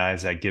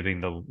recognize that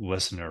giving the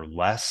listener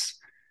less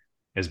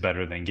is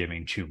better than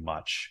giving too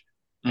much.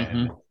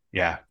 And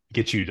yeah,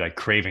 get you like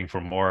craving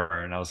for more.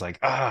 And I was like,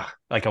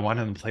 like I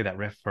wanted him to play that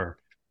riff for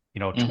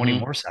 20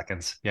 more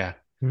seconds. Yeah.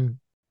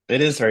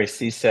 It is very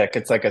seasick.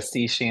 It's like a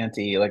sea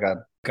shanty, like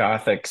a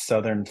gothic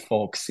southern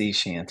folk sea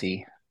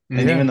shanty. And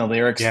Yeah. even the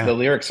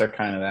lyrics are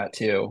kind of that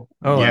too.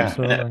 Oh, Yeah.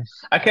 absolutely.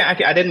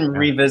 I didn't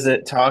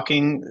revisit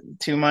talking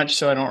too much,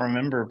 so I don't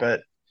remember,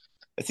 but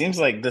it seems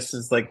like this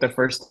is like the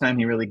first time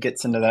he really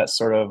gets into that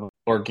sort of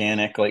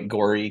organic, like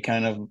gory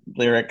kind of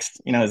lyrics.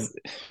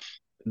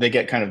 They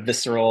get kind of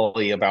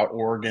viscerally about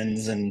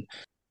organs and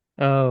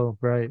Oh,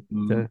 right.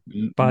 The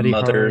body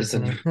mothers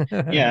horrors.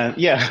 and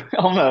yeah,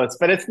 almost.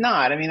 But it's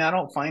not. I mean, I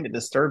don't find it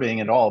disturbing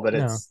at all. But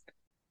No.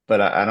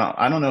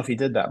 I don't know if he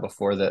did that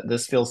before. That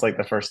this feels like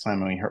the first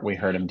time we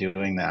heard him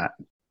doing that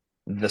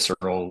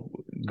visceral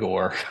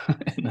gore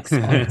in the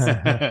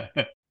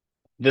songs.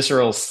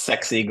 Visceral,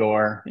 sexy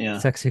gore. Yeah,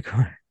 Sexy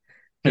gore.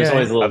 there's Yeah.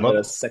 always a little bit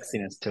of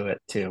sexiness to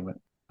it too. But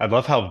I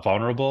love how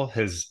vulnerable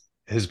his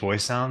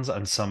voice sounds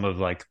on some of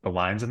like the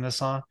lines in this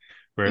song,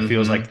 where it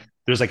feels like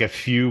there's like a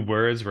few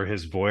words where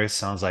his voice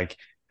sounds like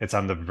it's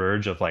on the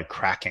verge of like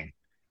cracking.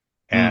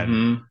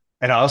 And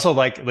I also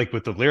like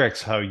with the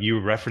lyrics, how you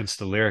referenced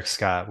the lyrics,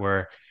 Scott,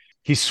 where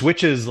he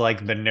switches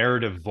like the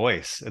narrative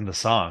voice in the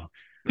song,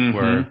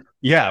 where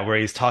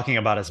he's talking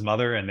about his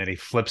mother, and then he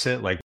flips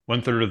it like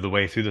 1/3 of the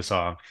way through the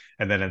song,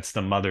 and then it's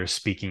the mother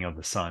speaking of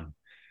the son.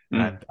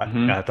 And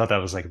I thought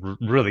that was like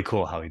really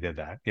cool how he did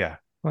that. Yeah.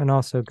 And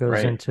also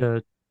goes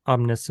into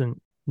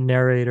omniscient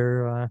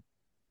narrator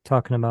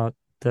talking about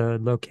the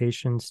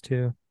locations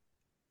too.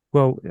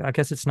 Well, I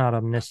guess it's not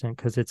omniscient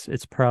because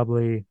it's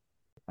probably,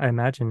 I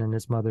imagine, in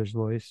his mother's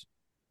voice,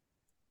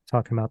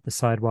 talking about the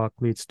sidewalk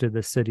leads to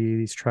the city,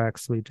 these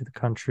tracks lead to the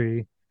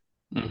country,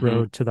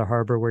 road to the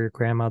harbor where your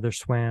grandmother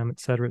swam, et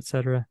cetera, et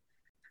cetera.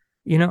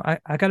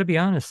 I got to be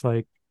honest,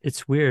 like,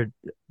 it's weird.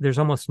 There's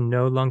almost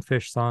no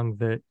Lungfish song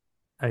that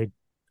I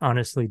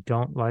honestly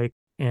don't like,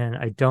 and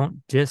I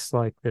don't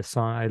dislike this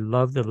song. I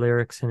love the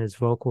lyrics and his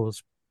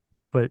vocals,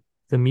 but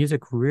the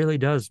music really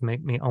does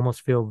make me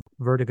almost feel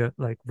vertigo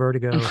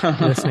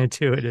listening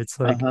to it. It's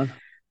like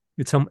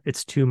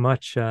it's too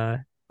much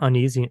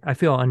uneasy. I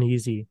feel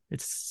uneasy.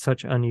 It's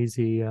such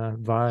uneasy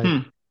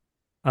vibe.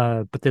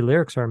 But the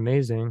lyrics are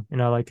amazing,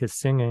 and I like his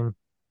singing.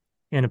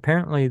 And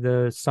apparently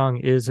the song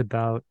is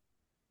about,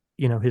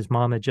 his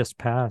mom had just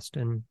passed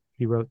and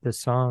he wrote this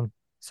song.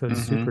 So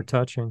it's super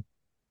touching,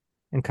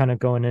 and kind of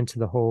going into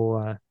the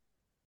whole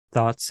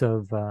thoughts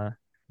of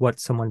what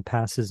someone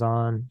passes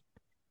on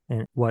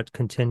and what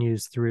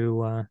continues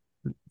through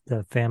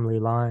the family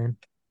line.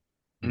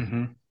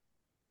 And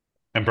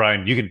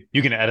Brian,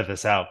 you can edit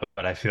this out,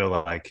 but I feel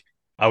like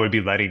I would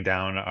be letting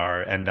down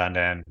our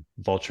end-on-end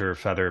Vulture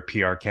Feather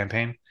PR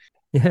campaign.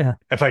 Yeah.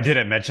 If I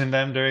didn't mention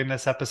them during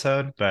this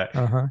episode, but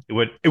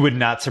it would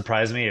not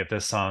surprise me if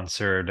this song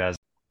served as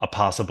a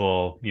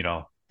possible,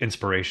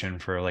 inspiration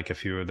for like a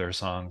few of their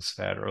songs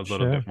that are a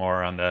little bit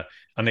more on the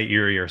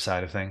eerier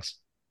side of things.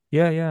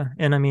 Yeah.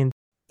 And I mean,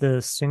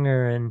 the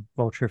singer in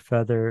Vulture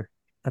Feather,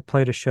 I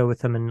played a show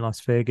with him in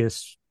Las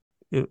Vegas.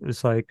 It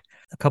was like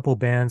a couple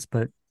bands,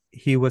 but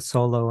he was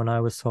solo and I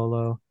was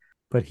solo,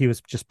 but he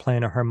was just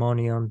playing a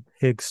harmonium,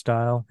 Hicks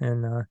style.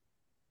 And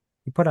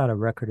he put out a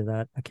record of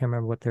that. I can't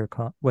remember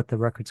what the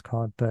record's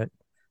called, but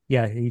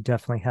yeah, he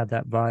definitely had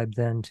that vibe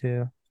then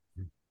too.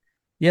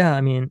 Yeah,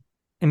 I mean,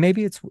 and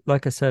maybe it's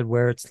like I said,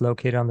 where it's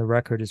located on the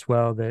record as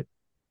well, that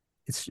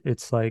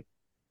it's like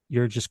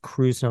you're just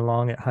cruising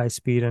along at high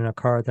speed in a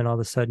car, then all of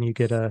a sudden you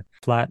get a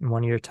flat in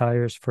one of your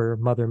tires for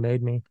Mother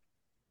Made Me.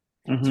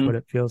 That's what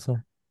it feels like.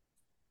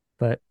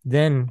 But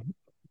then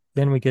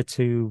we get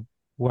to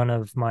one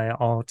of my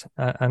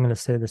I'm going to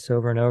say this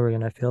over and over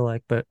again, I feel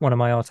like, but one of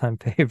my all-time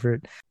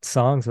favorite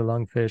songs of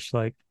Lungfish.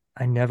 Like,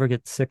 I never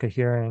get sick of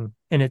hearing,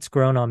 and it's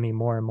grown on me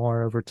more and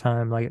more over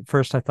time. Like, at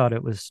first I thought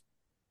it was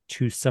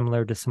too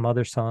similar to some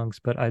other songs,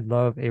 but I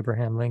love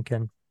Abraham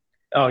Lincoln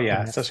Oh in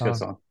yeah, that such a good song.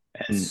 song.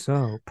 It's And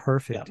so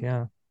yeah. perfect.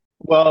 Yeah.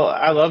 Well,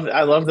 I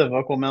love the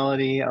vocal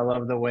melody. I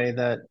love the way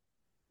that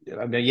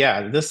I mean,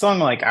 yeah, this song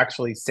like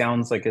actually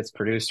sounds like it's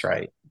produced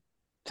right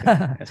to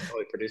me. It's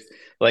totally produced.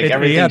 Like Yeah,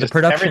 everything the just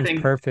production's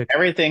perfect.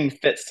 everything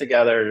fits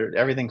together.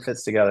 Everything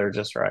fits together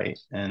just right.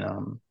 And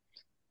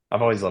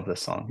I've always loved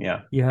this song.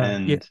 Yeah. Yeah,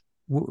 yeah. And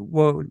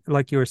Well,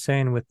 like you were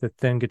saying, with the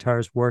thin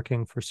guitars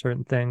working for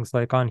certain things,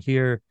 like on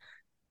here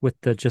with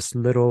the just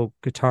little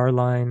guitar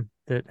line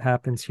that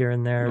happens here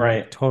and there, like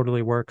right.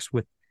 totally works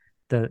with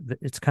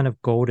it's kind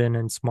of golden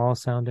and small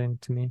sounding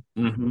to me.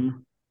 hmm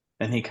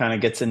And he kind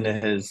of gets into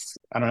his,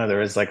 I don't know,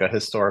 there is like a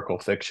historical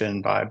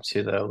fiction vibe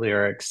to the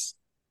lyrics.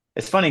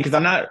 It's funny because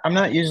I'm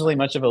not usually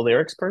much of a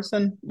lyrics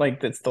person.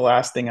 Like that's the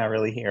last thing I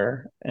really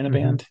hear in a Hmm.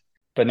 band,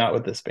 but not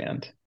with this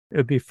band. It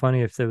would be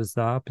funny if it was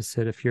the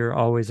opposite. If you're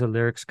always a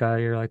lyrics guy,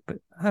 you're like, but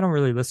I don't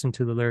really listen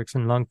to the lyrics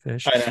in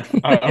Lungfish. I know.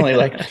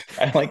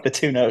 I like the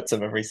two notes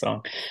of every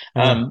song.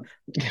 Yeah. Um,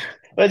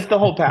 but it's the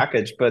whole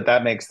package, but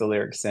that makes the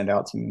lyrics stand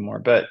out to me more.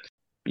 But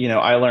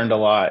I learned a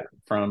lot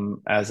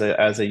from as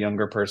a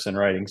younger person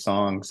writing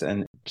songs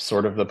and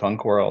sort of the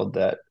punk world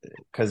that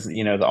because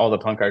all the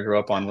punk I grew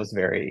up on was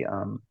very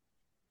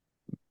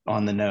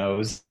on the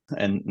nose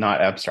and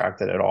not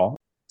abstracted at all.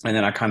 And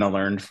then I kind of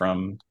learned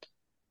from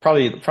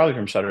probably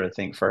from Shudder to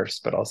Think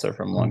first, but also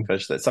from Mm.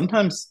 Lungfish that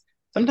sometimes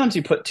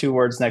you put two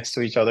words next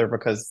to each other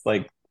because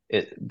like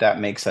it that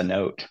makes a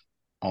note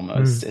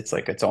almost. Mm. It's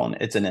like it's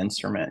an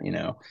instrument.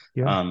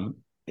 Yeah. Um,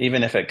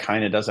 even if it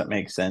kind of doesn't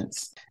make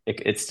sense,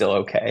 it's still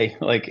okay.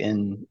 Like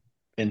in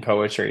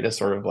poetry to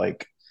sort of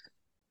like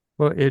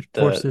Well, it the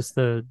forces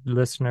the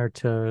listener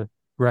to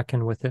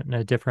reckon with it in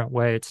a different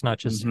way. It's not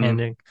just mhm,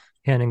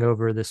 handing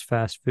over this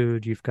fast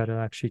food. You've got to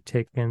actually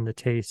take in the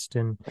taste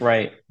and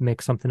right.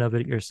 make something of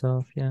it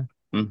yourself. Yeah.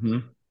 hmm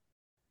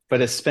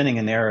But it's spinning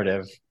a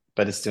narrative,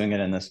 but it's doing it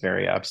in this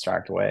very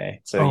abstract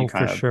way. So you Oh,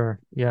 for kind of sure.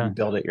 Yeah. you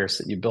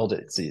build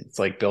it. It's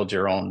like build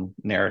your own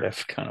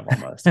narrative kind of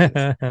almost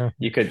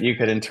because you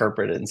could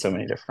interpret it in so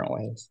many different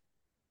ways.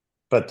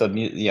 But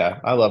yeah,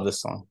 I love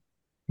this song.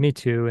 Me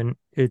too. And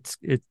it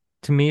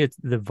to me, it's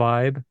the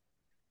vibe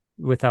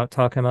without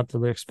talking about the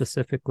lyrics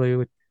specifically.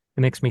 It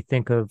makes me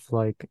think of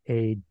like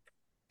a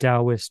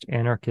Taoist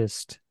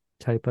anarchist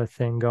type of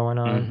thing going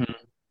on,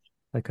 hmm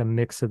like a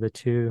mix of the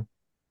two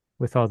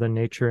with all the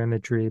nature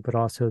imagery, but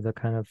also the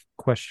kind of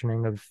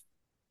questioning of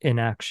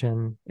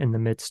inaction in the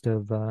midst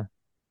of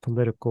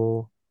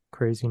political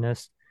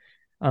craziness.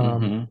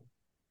 Um, hmm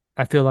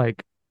I feel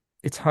like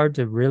it's hard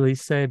to really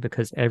say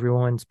because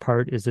everyone's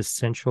part is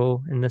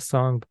essential in this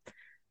song.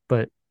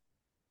 But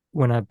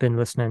when I've been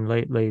listening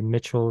lately,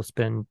 Mitchell's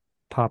been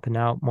popping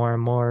out more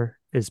and more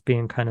as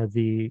being kind of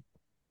the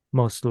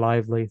most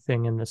lively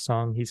thing in the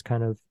song. He's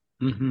kind of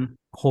hmm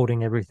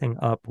holding everything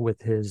up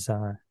with his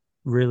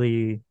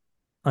really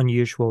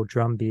unusual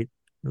drum beat.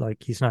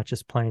 Like he's not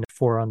just playing a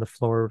four on the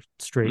floor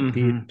straight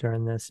beat hmm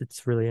during this.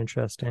 It's really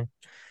interesting,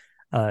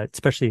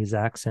 especially his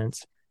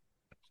accents.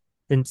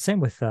 And same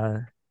with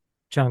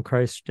John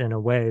Christ in a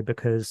way,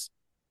 because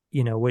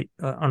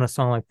on a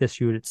song like this,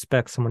 you would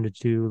expect someone to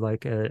do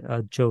like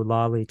a Joe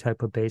Lally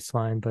type of bass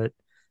line,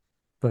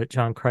 but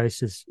John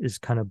Christ is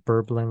kind of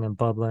burbling and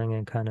bubbling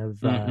and kind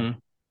of hmm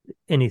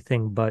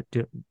anything but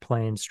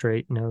playing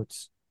straight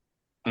notes.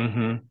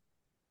 hmm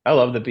I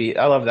love the beat.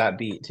 I love that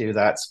beat too.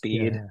 That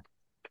speed Yeah,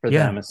 for yeah.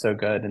 them is so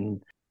good.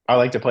 And I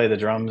like to play the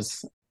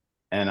drums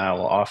and I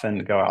will often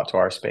go out to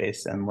our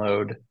space and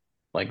load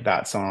like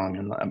that song.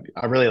 And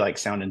I really like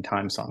sound and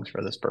time songs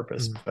for this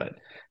purpose, Mm. but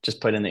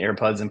just put in the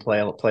earbuds and play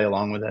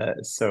along with it.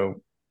 It's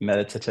so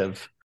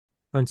meditative.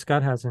 And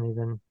Scott hasn't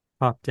even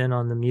popped in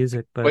on the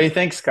music, What do but you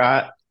think,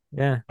 Scott?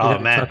 yeah, we got Oh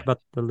to talk man,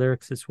 about the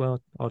lyrics as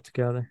well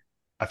altogether.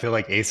 I feel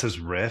like Ace's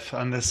riff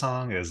on this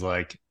song is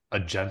like a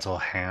gentle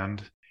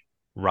hand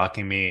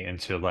rocking me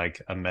into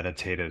like a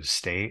meditative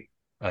state.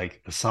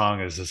 Like the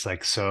song is just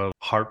like so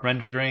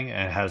heart-rendering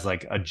and has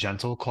like a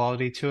gentle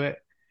quality to it.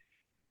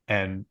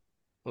 And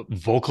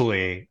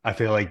vocally, I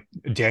feel like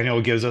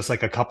Daniel gives us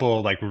like a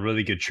couple like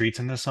really good treats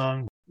in this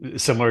song.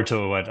 Similar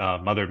to what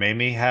Mother Made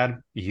Me had.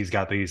 He's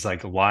got these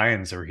like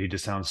lines where he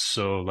just sounds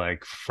so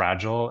like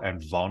fragile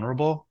and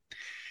vulnerable.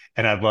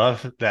 And I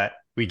love that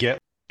we get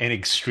an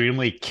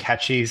extremely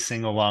catchy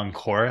sing-along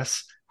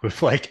chorus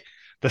with like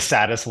the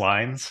saddest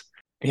lines.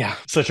 Yeah.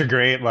 Such a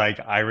great like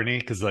irony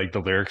because like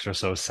the lyrics are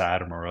so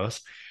sad and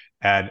morose.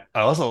 And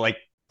I also like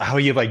how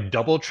he like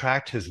double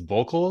tracked his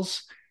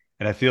vocals.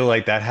 And I feel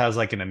like that has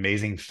like an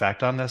amazing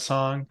effect on this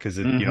song because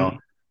hmm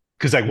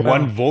because like Well,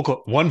 one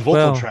vocal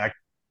well, track.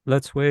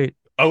 let's wait.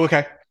 Oh,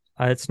 okay.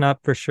 It's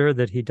not for sure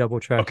that he double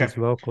tracked Okay. his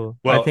vocal.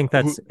 I Well, think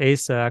that's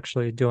Asa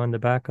actually doing the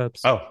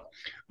backups. oh,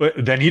 well,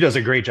 then he does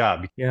a great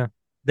job. Yeah.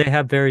 They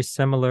have very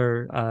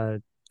similar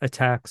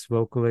attacks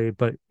vocally,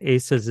 but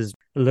Ace's is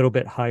a little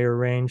bit higher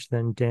range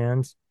than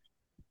Dan's.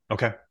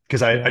 Okay.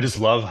 Because I Yeah. just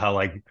love how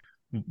like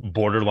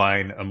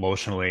borderline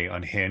emotionally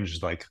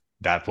unhinged like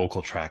that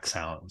vocal track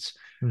sounds.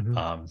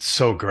 Mm-hmm.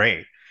 So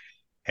great.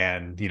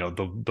 And you know,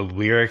 the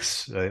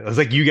lyrics, it's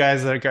like you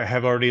guys like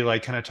have already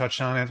like kind of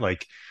touched on it.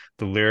 Like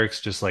the lyrics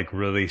just like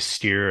really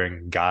steer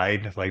and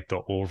guide like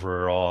the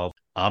overall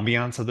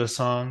ambiance of the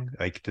song.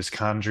 Like this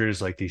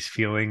conjures like these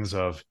feelings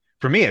of,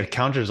 for me, it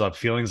conjures up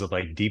feelings of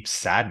like deep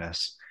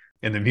sadness.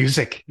 And the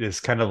music is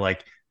kind of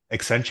like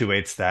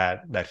accentuates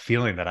that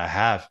feeling that I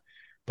have.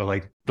 But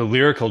like the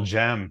lyrical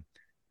gem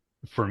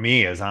for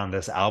me is on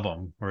this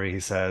album where he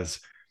says,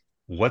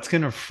 "What's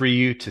going to free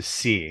you to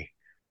see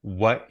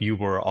what you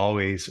were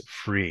always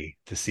free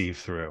to see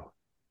through?"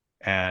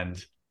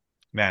 And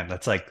man,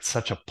 that's like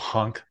such a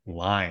punk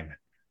line.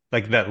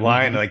 Like that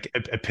line Mm-hmm. like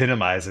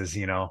epitomizes,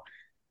 you know,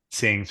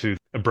 seeing through,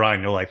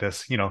 Brian, you'll like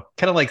this, you know,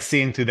 kind of like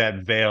seeing through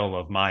that veil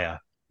of Maya,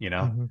 you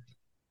know, Mm-hmm.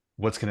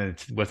 what's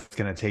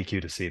gonna take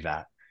you to see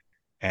that?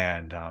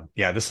 And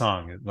yeah, this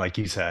song, like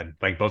you said,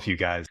 like both you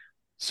guys,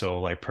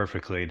 so like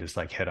perfectly just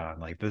like hit on.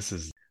 Like this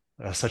is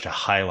such a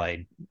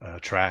highlight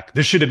track.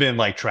 This should have been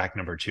like track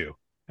number 2,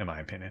 in my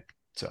opinion.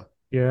 So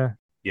Yeah.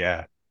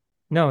 yeah.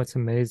 No, it's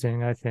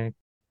amazing. I think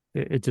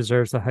it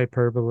deserves the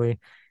hyperbole.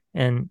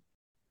 And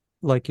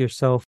like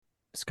yourself,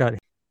 Scott,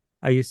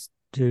 I used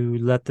to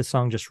let the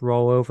song just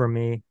roll over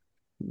me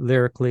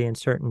lyrically in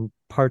certain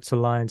parts of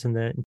lines, and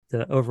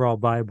the overall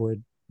vibe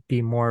would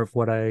be more of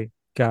what I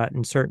got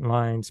in certain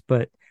lines.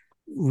 But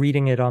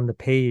reading it on the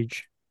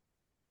page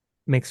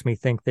makes me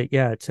think that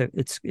yeah,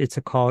 it's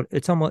a call.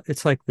 It's almost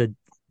it's like the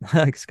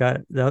like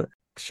Scott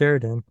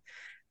Sheridan.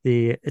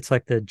 It's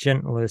like the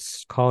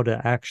gentlest call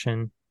to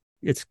action.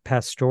 It's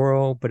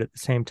pastoral, but at the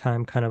same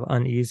time kind of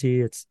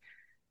uneasy. It's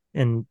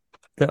in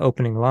the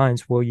opening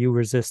lines: will you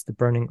resist the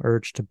burning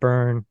urge to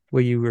burn?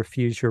 Will you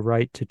refuse your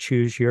right to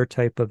choose your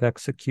type of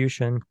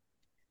execution?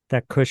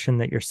 That cushion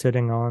that you're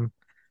sitting on,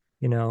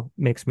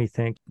 makes me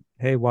think,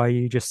 hey, why are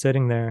you just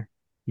sitting there?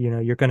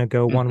 You're going to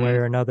go one way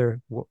Mm-hmm. or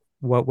another.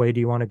 What way do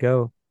you want to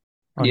go?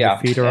 On your Yeah.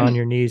 feet or on And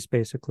your knees,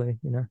 basically,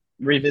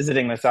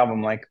 revisiting this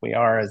album like we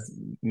are is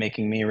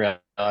making me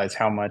realize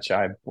how much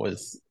I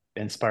was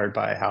inspired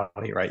by how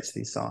he writes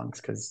these songs,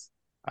 because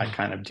I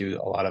kind of do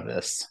a lot of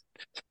this.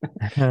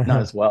 Not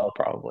as well,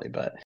 probably,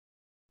 but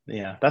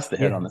yeah, that's the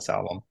hit Yeah. on this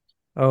album.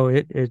 Oh,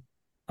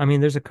 I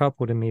mean, there's a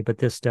couple to me, but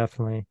this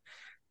definitely,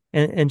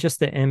 and just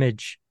the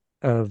image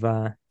of,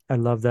 I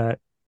love that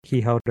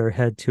he held her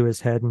head to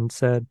his head and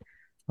said,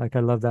 like, I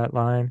love that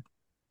line,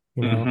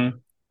 you know, Mm-hmm.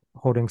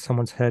 holding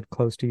someone's head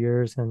close to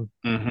yours and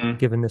Mm-hmm.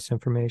 giving this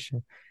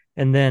information.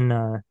 And then,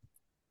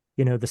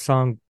 the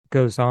song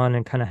goes on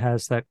and kind of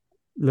has that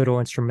little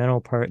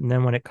instrumental part. And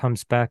then when it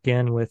comes back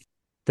in with,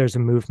 there's a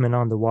movement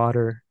on the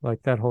water,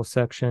 like that whole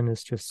section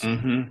is just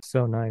Mm-hmm.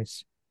 so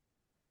nice.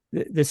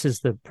 This is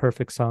the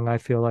perfect song, I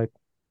feel like,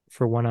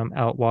 for when I'm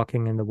out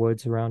walking in the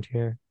woods around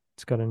here.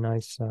 It's got a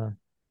nice,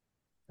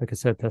 like I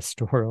said,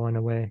 pastoral in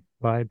a way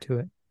vibe to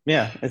it.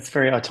 Yeah, it's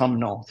very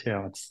autumnal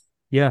too.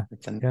 Yeah,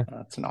 yeah.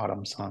 It's an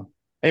autumn song.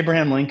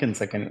 Abraham Lincoln's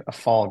like a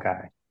fall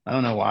guy. I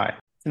don't know why.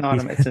 It's an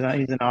He's autumn.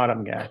 He's an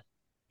autumn guy.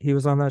 he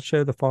was on that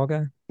show, The Fall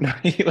Guy.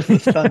 He was a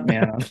stunt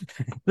man on.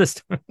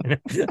 This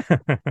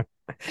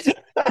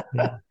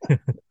yeah.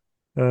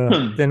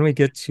 Then we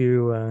get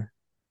to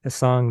a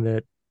song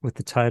that with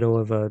the title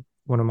of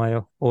one of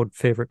my old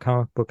favorite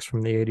comic books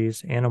from the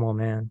 80s, Animal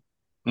Man.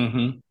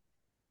 Mm-hmm.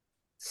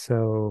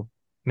 So,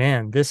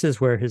 man, this is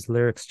where his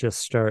lyrics just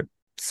start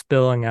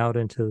spilling out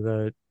into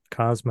the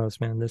cosmos,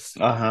 man. This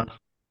Uh-huh.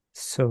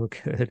 so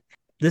good.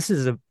 This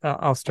is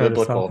I'll start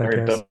us off, I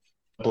Very guess.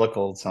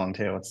 biblical song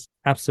too. It's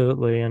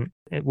Absolutely, and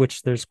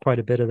which there's quite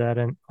a bit of that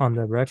on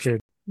the record.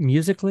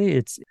 Musically,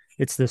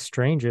 it's the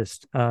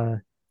strangest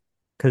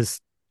because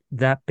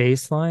that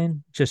bass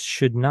line just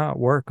should not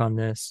work on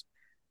this.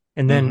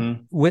 And then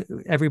mm-hmm. with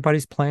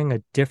everybody's playing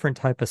a different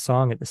type of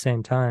song at the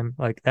same time,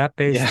 like that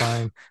bass Yeah.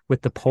 line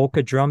with the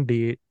polka drum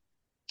beat,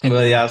 and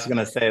Well, yeah, I then was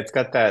gonna say it's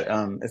got that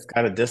it's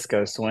got a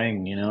disco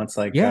swing, it's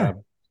like yeah,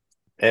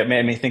 it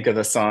made me think of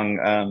the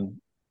song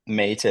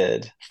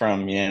Mated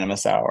from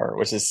Unanimous Hour,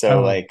 which is so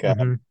oh, like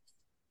mm-hmm.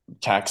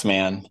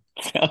 Taxman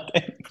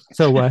sounding.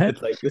 So what?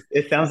 It's like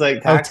it sounds like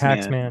Oh,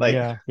 Taxman. Taxman, Like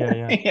yeah, yeah,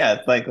 yeah, yeah,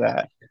 it's like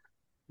that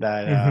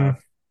mm-hmm.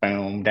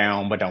 boom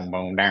down ba dum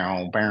boom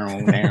down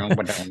boom down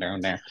ba dum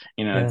down down.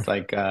 Yeah, It's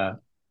like that's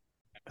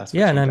what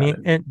yeah, and I comes out mean,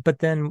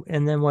 of it.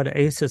 and then what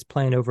Ace is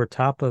playing over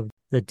top of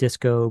the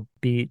disco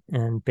beat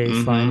and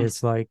bass line Mm-hmm.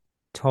 is like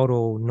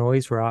total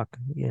noise rock,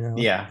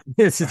 Yeah.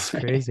 it's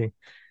crazy,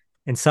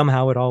 and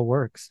somehow it all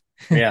works.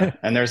 Yeah.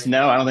 And I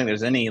don't think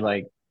there's any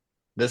like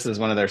this is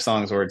one of their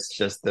songs where it's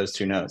just those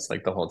two notes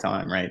like the whole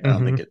time, right? I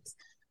don't Mm-hmm. think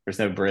there's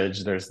no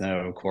bridge, there's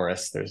no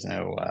chorus, there's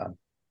no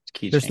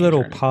key There's change little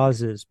or anything.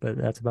 pauses, but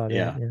that's about it.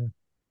 Yeah. Yeah.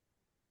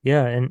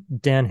 Yeah. And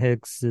Dan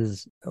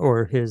Hicks's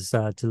or his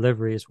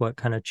delivery is what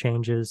kind of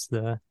changes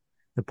the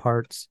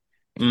parts.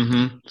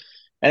 Mm-hmm.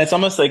 And it's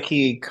almost like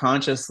he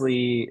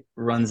consciously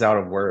runs out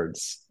of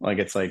words. Like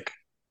it's like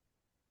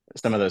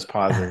some of those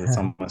pauses. It's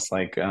almost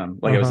like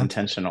it was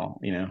intentional,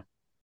 you know.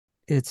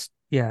 It's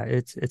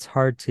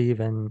hard to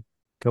even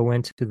go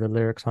into the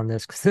lyrics on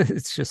this because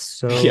it's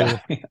just Yeah.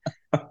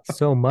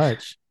 so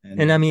much.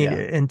 And I mean,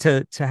 and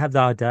to have the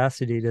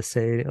audacity to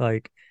say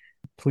like,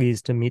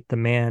 pleased to meet the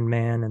man,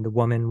 and the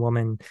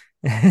woman,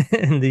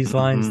 and these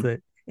lines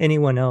that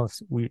anyone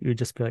else would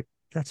just be like,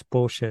 that's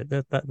bullshit.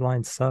 That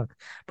line sucks.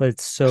 But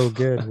it's so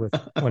good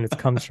when it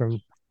comes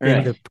from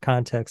in the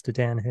context of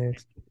Dan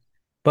Hicks.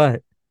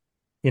 But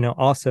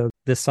also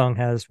this song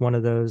has one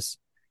of those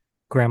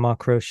Grandma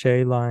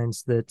Crochet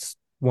lines that's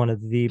one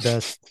of the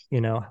best,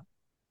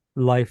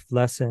 life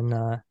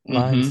lesson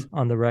lines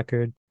on the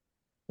record.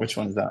 Which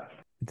one's that?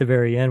 At the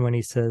very end when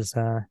he says,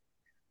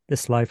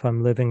 this life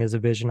I'm living is a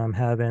vision I'm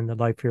having. The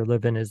life you're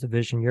living is a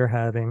vision you're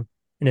having.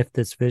 And if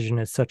this vision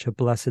is such a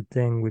blessed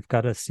thing, we've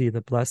got to see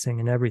the blessing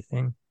in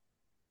everything.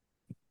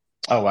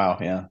 Oh, wow.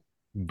 Yeah.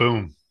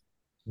 Boom.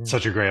 Yeah.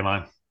 Such a great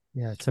line.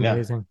 Yeah, it's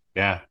amazing.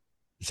 Yeah.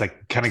 It's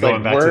like kind of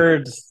going back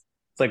words.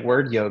 It's like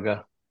word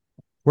yoga.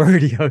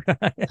 Word yoga.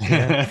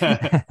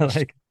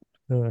 Like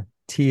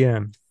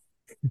TM.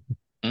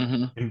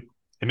 It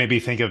made me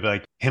think of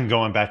like him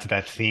going back to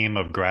that theme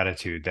of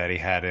gratitude that he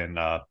had in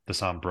the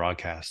song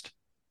Broadcast.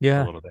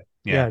 Yeah. A little bit.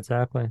 Yeah,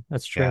 exactly.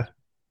 That's true. Yeah.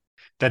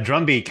 That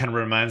drum beat kind of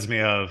reminds me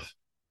of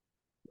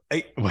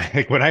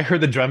when I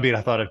heard the drum beat,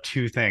 I thought of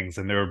two things,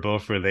 and they were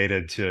both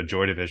related to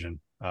Joy Division,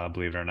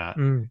 believe it or not.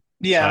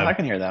 Yeah, I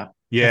can hear that.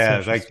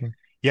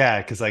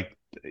 Yeah, because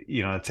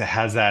it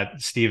has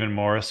that Stephen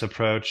Morris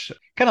approach,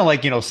 kind of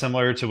like,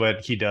 similar to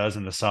what he does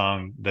in the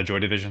song, the Joy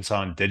Division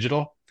song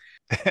Digital.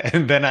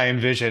 And then I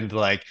envisioned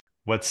like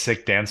what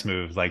sick dance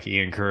move like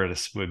Ian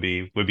Curtis would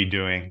be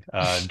doing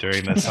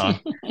during this song.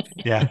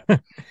 Yeah,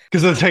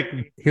 because it's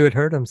like he would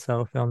hurt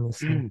himself on this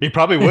song. He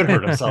probably would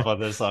hurt himself on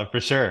this song for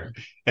sure.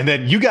 And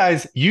then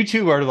you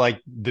two are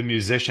like the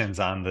musicians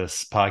on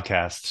this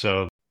podcast.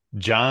 So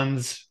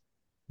John's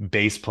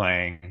bass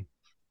playing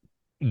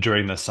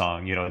during the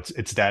song,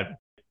 it's that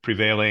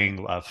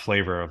prevailing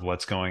flavor of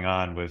what's going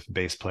on with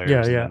bass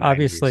players. Yeah.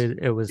 Obviously,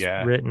 it was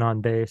written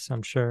on bass,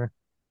 I'm sure.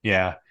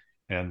 Yeah.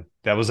 And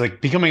that was like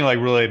becoming like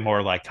really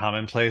more like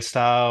commonplace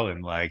style,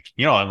 and like,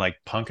 and like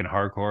punk and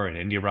hardcore and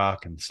indie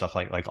rock and stuff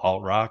like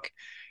alt rock.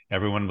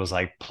 Everyone was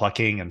like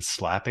plucking and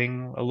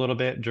slapping a little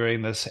bit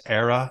during this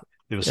era.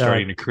 It was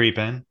starting to creep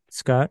in.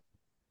 Scott,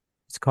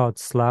 it's called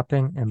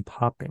slapping and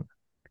popping.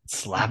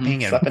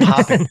 Slapping and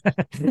popping.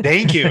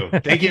 Thank you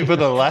for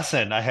the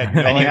lesson. I had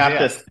no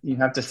idea. You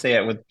have to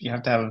say it you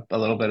have to have a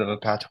little bit of a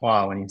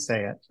patois when you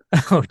say it.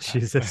 Oh,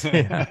 Jesus.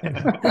 Yeah.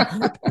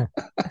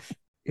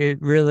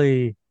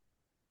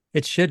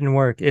 It shouldn't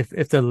work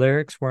if the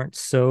lyrics weren't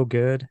so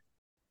good.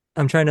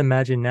 I'm trying to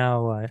imagine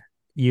now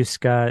you,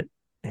 Scott,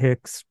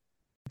 Hicks,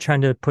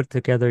 trying to put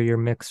together your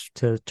mix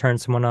to turn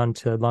someone on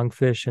to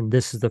Lungfish, and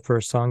this is the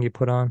first song you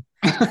put on.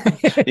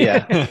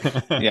 Yeah.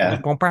 No.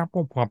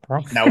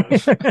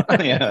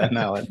 Yeah,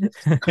 no.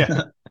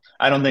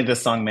 I don't think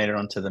this song made it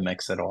onto the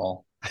mix at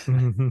all.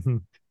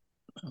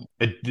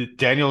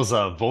 Daniel's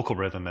vocal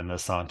rhythm in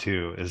this song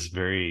too is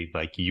very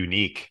like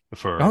unique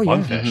for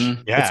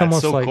Lungfish. Yeah, it's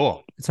almost so like,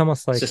 cool. It's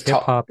almost like hip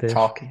hop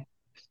talking.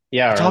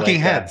 Yeah, Talking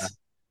Heads.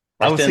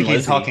 I was thinking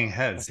Lizzy. Talking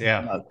Heads.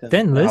 Yeah.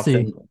 Then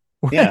Lizzy.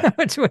 Yeah,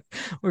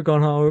 we're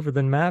going all over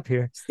the map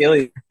here.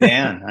 Steely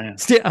Dan.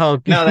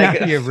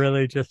 You're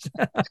really just.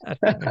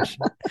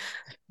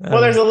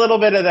 Well, there's a little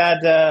bit of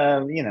that,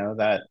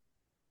 that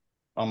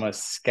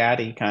almost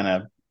scatty kind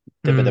of.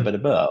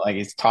 Like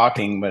he's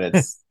talking, but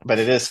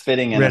it is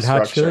fitting in Red a structure.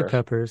 Hot Chili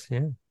Peppers,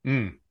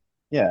 yeah.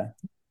 Yeah.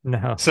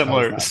 No.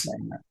 Similar.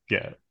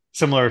 Yeah.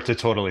 Similar to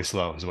Totally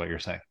Slow is what you're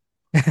saying.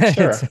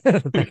 Sure.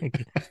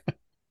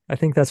 I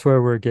think that's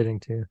where we're getting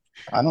to.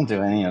 I don't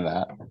do any of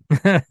that.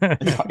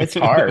 It's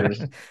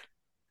hard,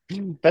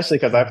 especially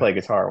because I play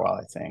guitar while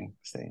I sing.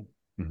 See,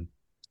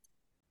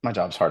 my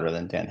job's harder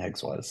than Dan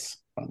Hicks was.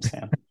 What I'm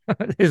saying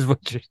is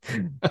what you're.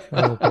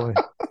 Oh boy,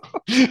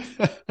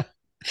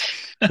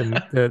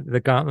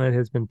 the gauntlet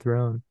has been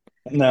thrown.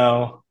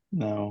 No.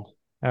 All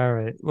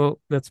right.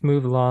 Well, let's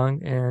move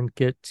along and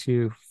get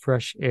to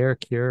Fresh Air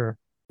Cure.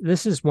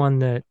 This is one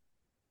that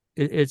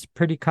it's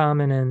pretty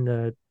common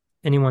in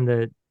anyone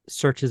that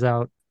searches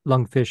out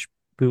Lungfish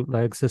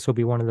bootlegs. This will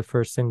be one of the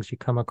first things you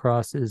come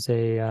across is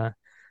a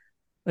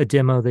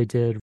demo they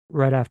did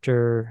right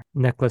after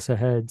Necklace of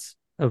Heads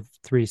of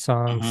 3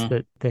 songs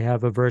that they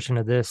have a version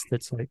of this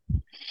that's like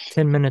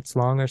 10 minutes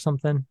long or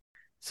something.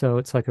 So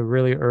it's like a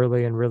really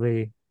early and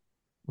really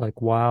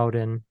like wild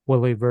and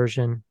woolly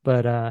version.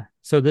 But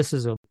so this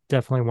is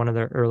definitely one of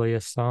their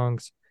earliest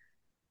songs.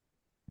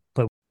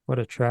 But what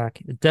a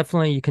track.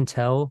 Definitely you can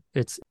tell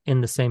it's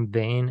in the same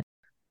vein,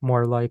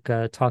 more like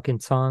talking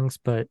songs,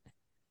 but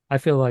I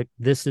feel like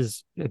this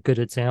is a good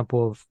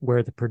example of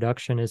where the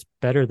production is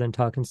better than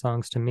talking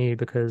songs to me,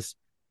 because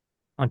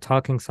on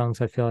talking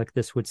songs I feel like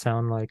this would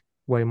sound like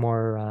way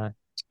more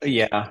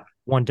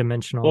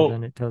one-dimensional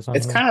than it does on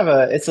it's here. Kind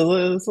of it's a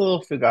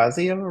little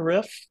fugazi of a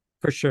riff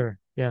for sure.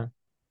 Yeah,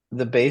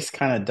 the bass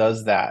kind of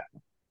does that,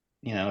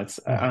 it's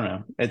I don't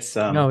know, it's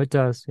no, it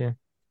does. Yeah,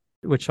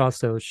 which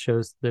also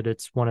shows that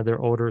it's one of their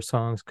older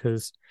songs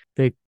because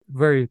they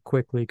very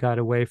quickly got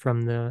away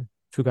from the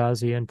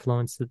Fugazi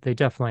influence that they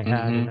definitely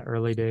had in the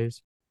early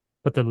days.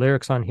 But the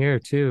lyrics on here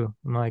too,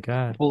 my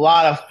God. A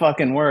lot of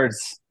fucking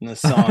words in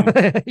this song.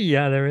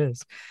 Yeah, there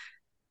is.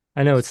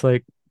 I know it's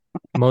like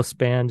most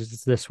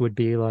bands, this would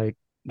be like,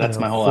 That's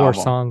my whole 4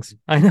 album. songs.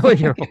 I know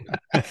you're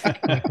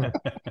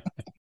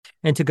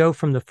And to go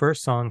from the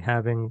first song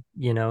having,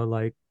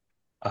 like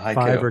A 5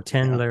 haiku. or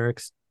 10 Yeah.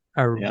 lyrics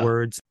or Yeah.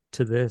 words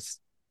to this.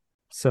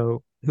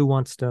 So who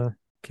wants to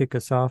kick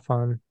us off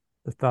on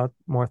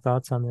more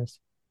thoughts on this?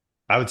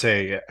 I would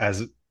say,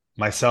 as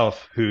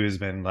myself, who has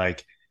been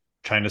like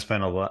trying to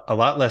spend a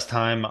lot less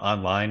time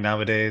online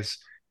nowadays,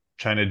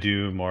 trying to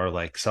do more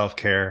like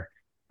self-care,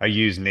 I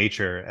use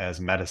nature as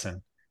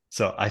medicine.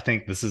 So I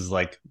think this is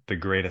like the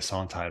greatest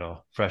song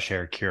title, Fresh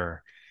Air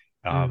Cure.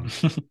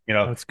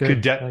 That's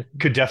good.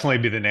 Could definitely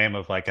be the name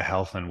of like a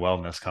health and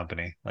wellness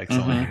company, like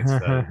someone needs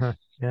to.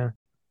 Yeah.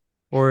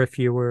 Or if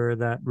you were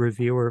that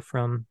reviewer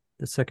from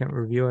the second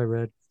review I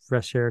read,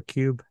 Fresh Air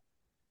Cube.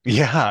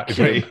 Yeah,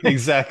 right,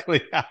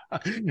 exactly.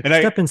 And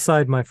Step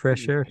inside my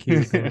fresh air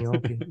cube and you'll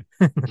be.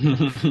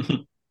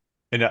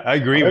 And I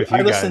agree with you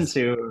I guys. listen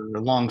to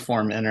long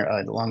form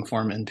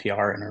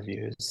NPR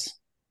interviews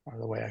are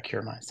the way I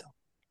cure myself.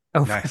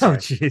 Oh, Nice. Oh,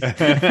 jeez.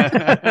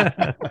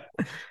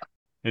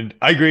 And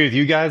I agree with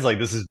you guys. Like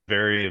this is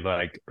very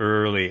like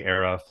early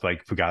era,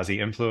 like Fugazi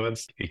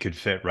influence. It could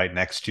fit right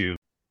next to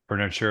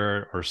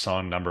Furniture or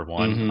song number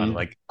 1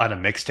 on a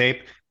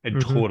mixtape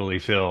and totally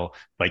feel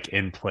like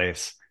in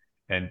place.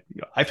 And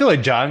I feel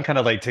like John kind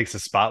of like takes the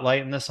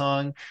spotlight in the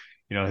song.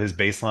 His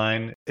bass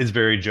line is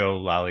very Joe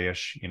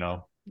Lally-ish,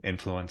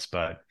 influence,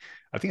 but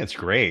I think it's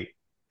great.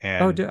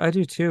 And I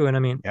do too. And I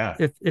mean, yeah,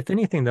 if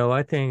anything though,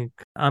 I think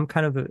I'm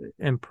kind of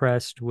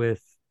impressed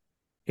with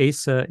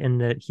Asa in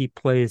that he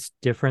plays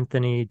different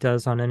than he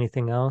does on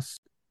anything else.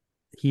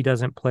 He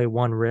doesn't play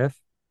one riff.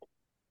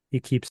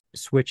 He keeps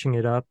switching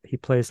it up. He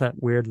plays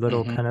that weird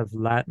little kind of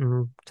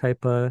Latin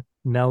type of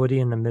melody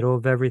in the middle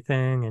of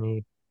everything. And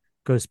he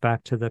goes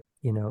back to the,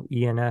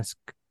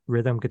 Ian-esque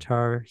rhythm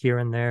guitar here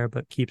and there,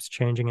 but keeps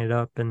changing it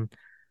up and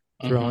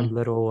throwing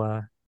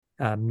little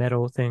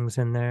metal things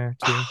in there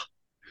too.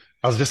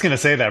 I was just gonna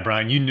say that,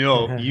 Brian.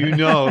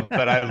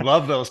 But I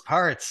love those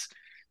parts.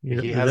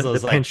 He has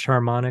those the like pinched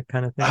harmonic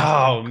kind of thing.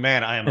 Oh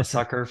man, I am a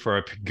sucker for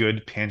a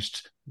good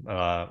pinched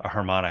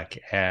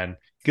harmonic, and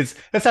because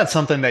that's not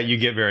something that you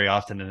get very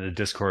often in the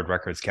Discord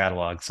Records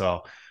catalog.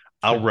 So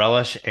I'll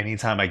relish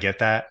anytime I get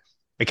that.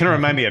 It kind of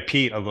remind me of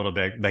Pete a little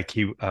bit, like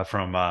he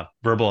from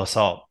Verbal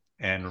Assault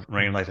and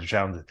Rain Like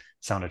the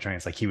Sound of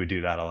Trains. Like he would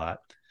do that a lot.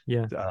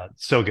 Yeah,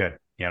 so good,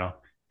 And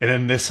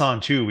then this song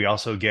too, we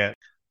also get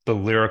the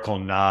lyrical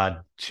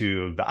nod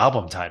to the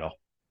album title.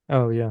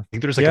 Oh yeah. I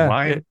think there's like a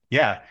line.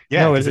 Yeah.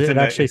 No, it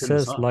actually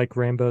says like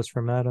rainbows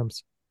from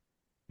atoms.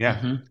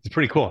 Yeah. It's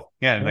pretty cool.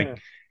 Yeah. And like,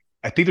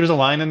 I think there's a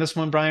line in this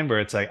one, Brian, where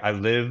it's like, I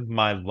live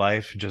my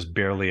life just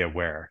barely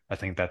aware. I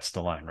think that's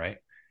the line, right?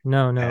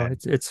 No, and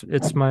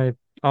it's my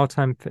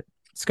all-time.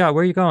 Scott,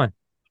 where are you going?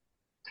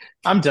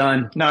 I'm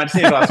done. No, I just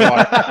need a glass of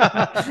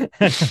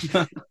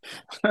water.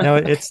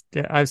 No,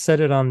 I've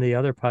said it on the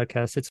other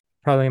podcast. It's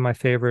probably my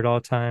favorite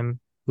all-time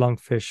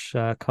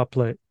LUNGFISH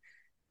couplet.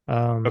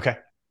 Okay.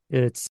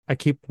 I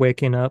keep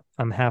waking up.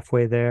 I'm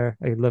halfway there.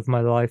 I live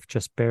my life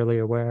just barely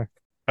aware.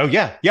 Oh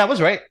yeah. Yeah, I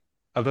was right.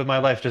 I live my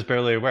life just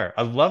barely aware.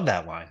 I love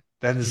that line.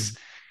 That is,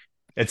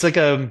 it's like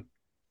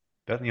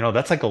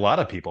that's like a lot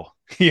of people,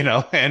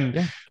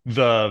 and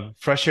the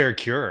fresh air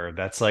cure,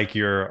 that's like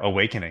your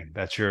awakening.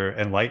 That's your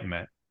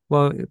enlightenment.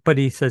 Well, but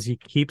he says he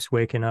keeps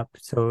waking up.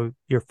 So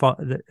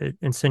it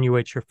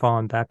insinuates you're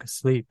falling back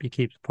asleep. You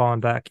keep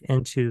falling back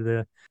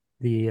into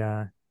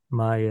the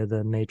Maya,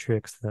 the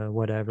Matrix, the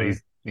whatever. I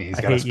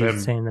hate you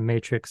saying the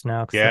Matrix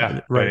now because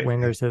the right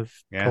wingers have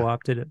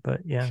co-opted it,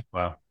 but yeah.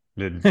 Wow.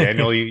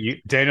 Daniel,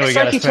 Daniel, it's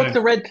like he took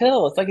the red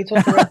pill. It's like he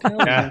took the red pill.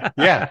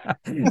 Yeah.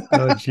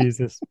 Oh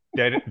Jesus.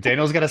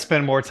 Daniel's got to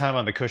spend more time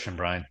on the cushion,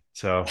 Brian.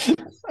 So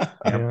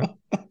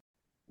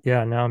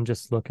yeah. Now I'm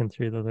just looking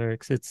through the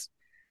lyrics.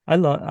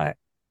 I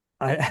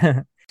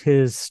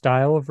his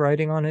style of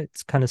writing on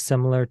it's kind of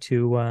similar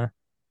to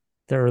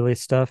the early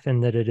stuff in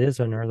that it is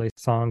an early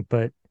song,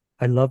 but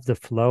I love the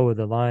flow of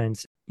the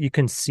lines. You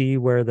can see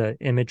where the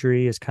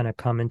imagery is kind of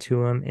coming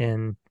to him,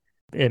 and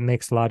it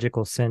makes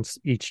logical sense.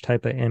 Each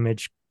type of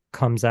image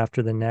comes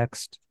after the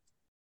next.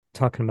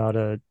 Talking about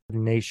a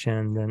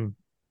nation, then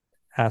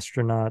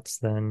astronauts,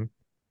 then,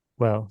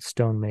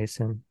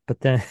 stonemason. But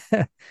then,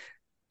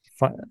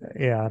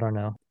 I don't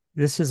know.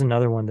 This is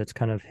another one that's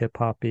kind of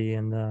hip-hoppy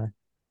in the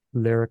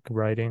lyric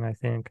writing, I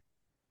think.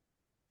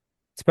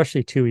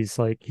 Especially, too, he's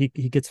like, he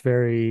gets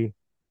very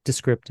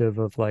descriptive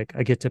of like,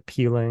 I get to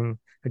peeling,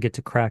 I get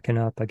to cracking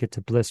up, I get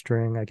to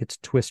blistering, I get to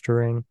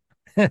twistering,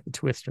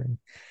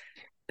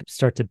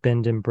 start to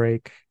bend and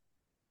break.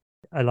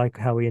 I like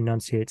how he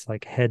enunciates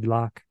like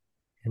headlock,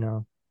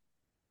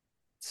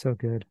 so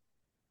good.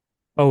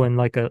 Oh, and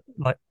like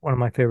one of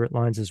my favorite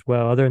lines as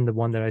well, other than the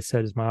one that I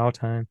said is my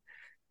all-time,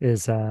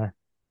 is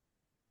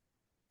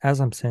as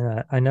I'm saying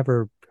that, I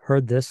never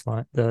heard this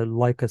line, the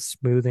like a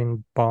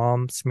smoothing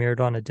balm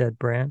smeared on a dead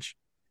branch.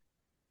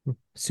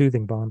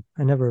 Soothing balm.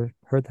 I never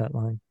heard that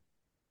line.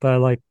 But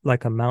I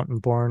like a mountain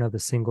born of a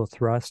single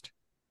thrust.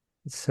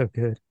 It's so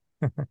good.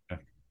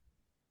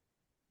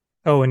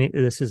 Oh, and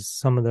this is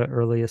some of the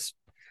earliest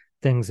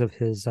things of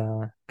his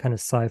kind of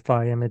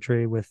sci-fi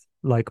imagery with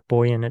like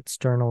buoyant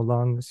external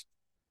lungs.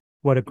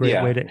 What a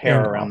great way to hair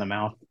end around all. the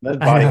mouth. The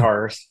body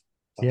horror.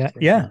 Yeah.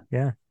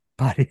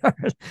 Body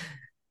horror.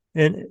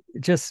 And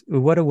just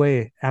what a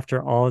way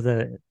after all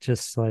the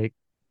just like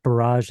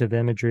barrage of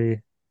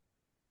imagery.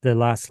 The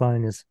last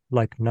line is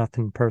like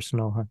nothing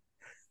personal,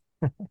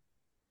 huh?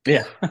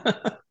 Yeah.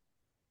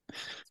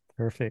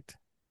 Perfect.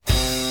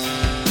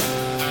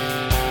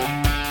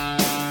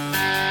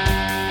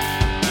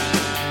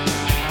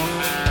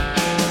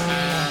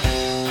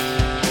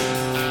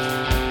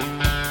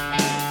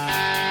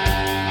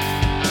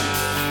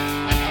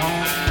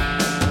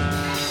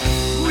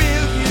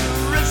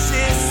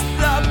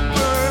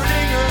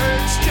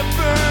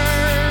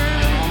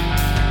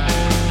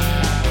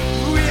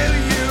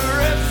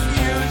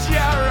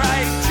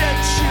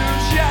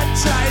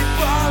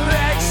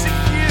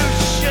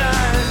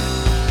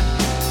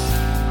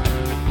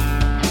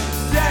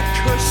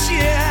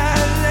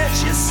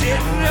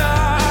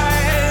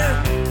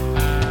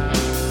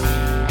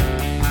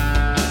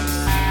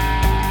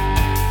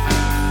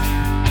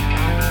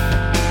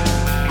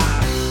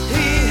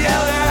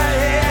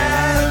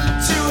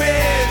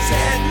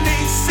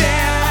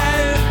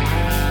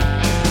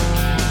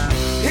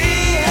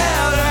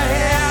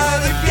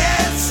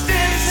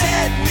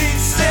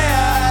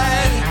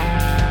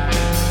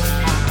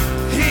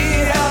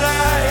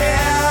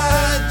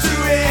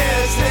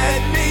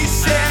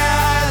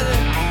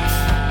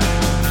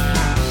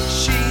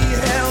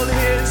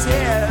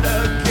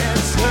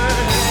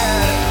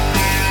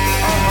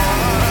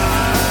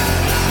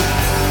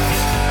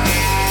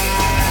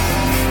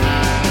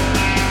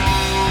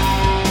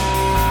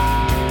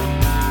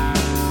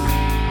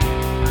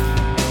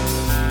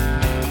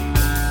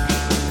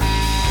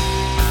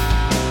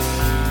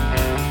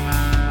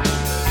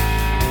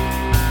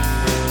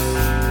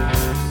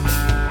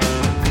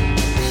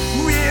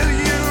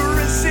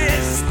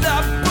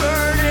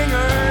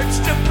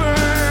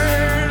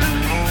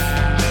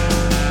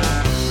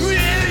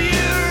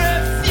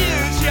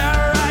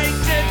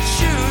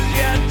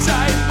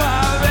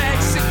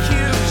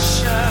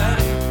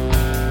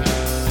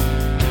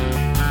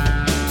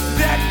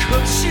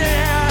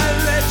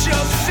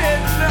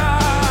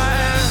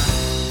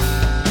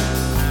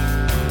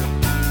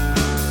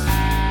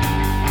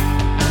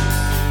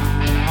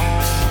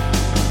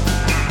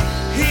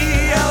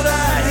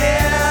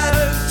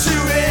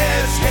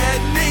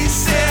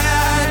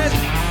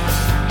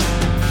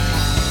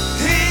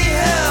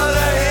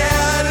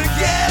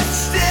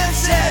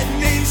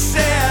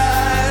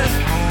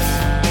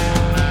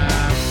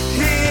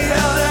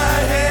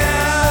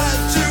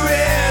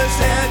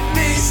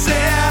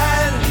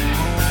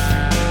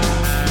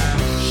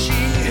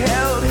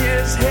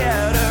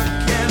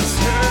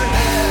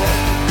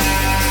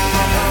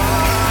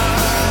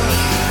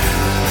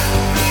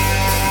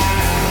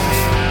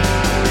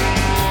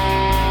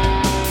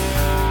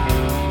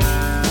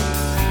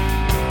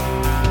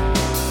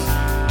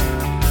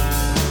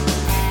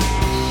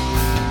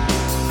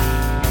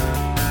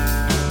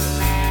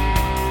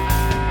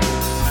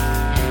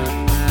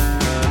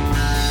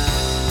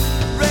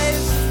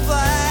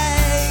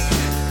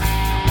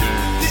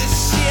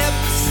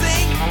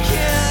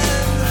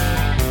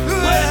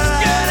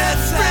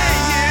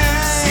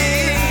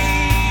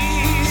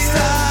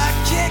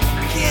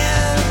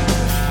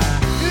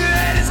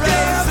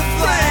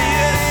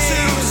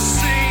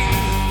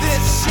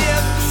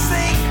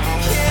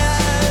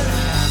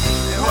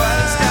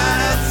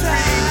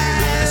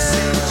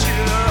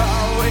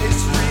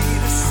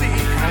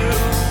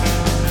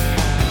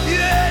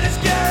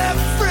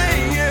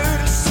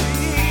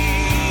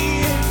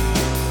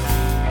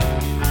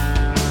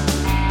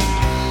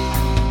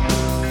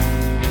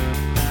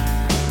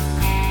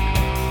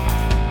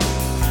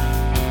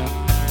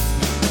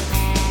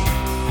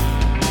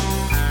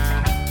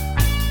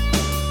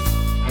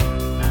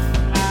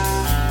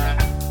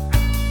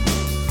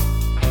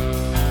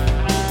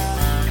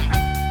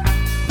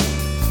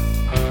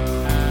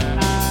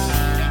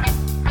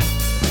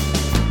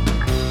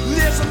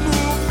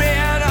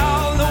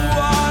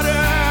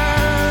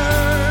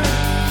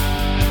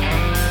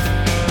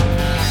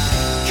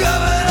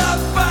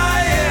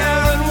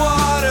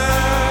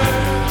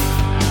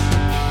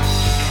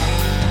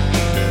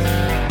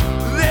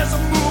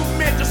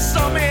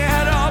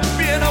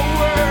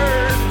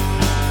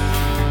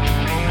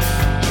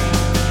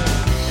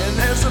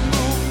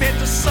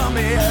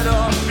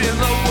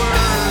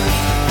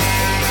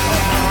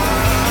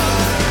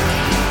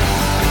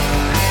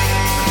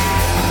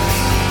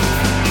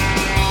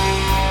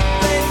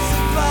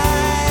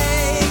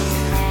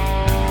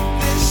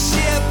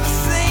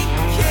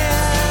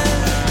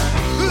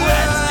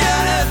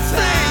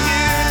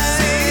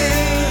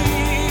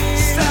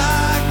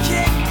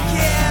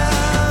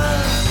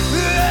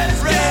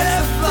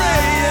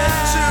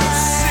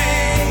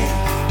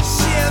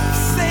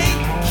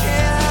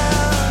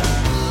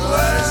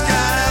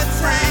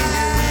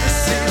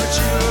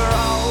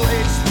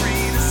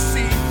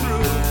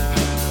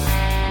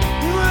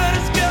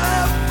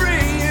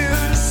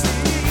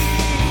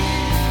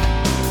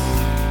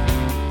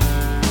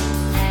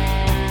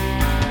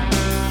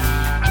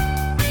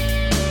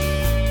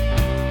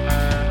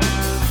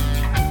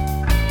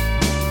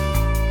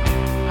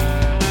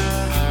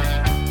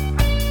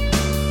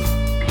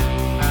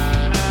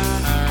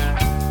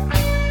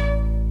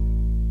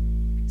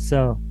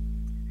 So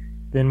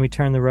then we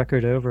turned the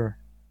record over,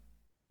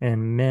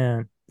 and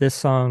man, this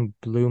song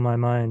blew my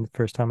mind the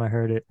first time I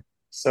heard it.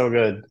 So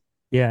good.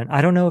 Yeah, and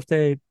I don't know if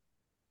it'd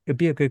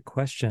be a good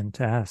question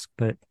to ask,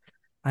 but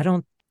I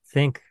don't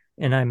think,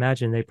 and I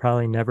imagine they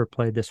probably never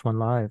played this one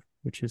live,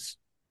 which is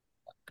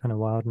kind of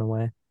wild in a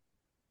way.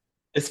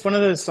 It's one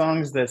of those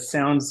songs that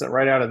sounds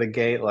right out of the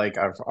gate like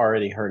I've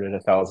already heard it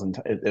 1,000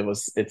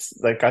 times. It's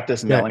like got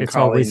this Yeah, it's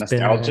melancholy always been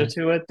nostalgia there.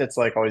 to it that's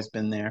like always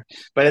been there.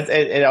 But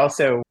it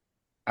also,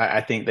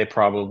 I think they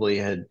probably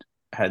had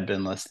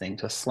been listening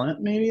to Slint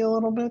maybe a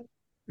little bit.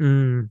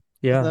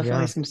 Yeah,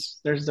 yeah,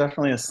 There's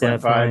definitely a Slint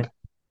vibe definitely.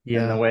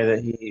 in the Yeah, way that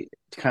he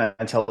kind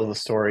of tells the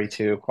story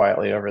too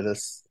quietly over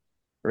this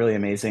really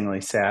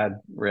amazingly sad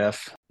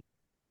riff.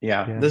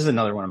 Yeah, yeah. this is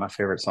another one of my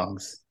favorite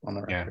songs on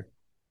the Yeah. record.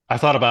 I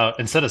thought about,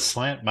 instead of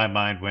Slant, my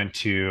mind went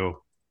to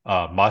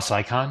Moss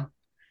Icon,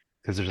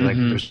 because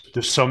Hmm.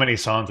 there's so many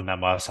songs in that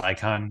Moss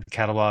Icon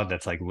catalog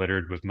that's like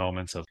littered with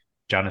moments of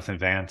Jonathan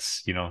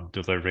Vance,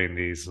 delivering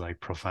these like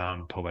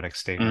profound poetic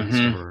statements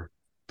Hmm. over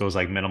those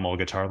like minimal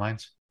guitar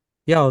lines.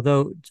 Yeah,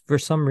 although for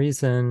some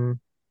reason,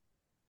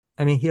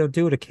 I mean, he'll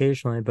do it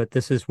occasionally, but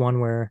this is one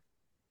where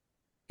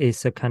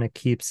Asa kind of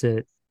keeps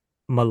it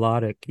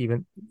melodic,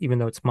 even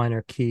though it's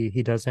minor key.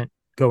 He doesn't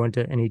go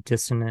into any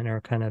dissonant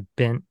or kind of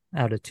bent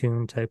out of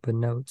tune type of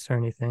notes or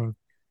anything.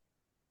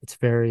 It's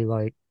very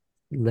like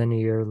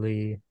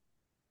linearly,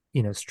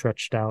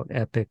 stretched out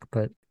epic,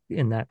 but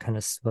in that kind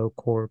of slow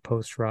core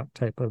post rock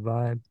type of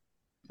vibe.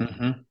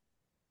 Hmm.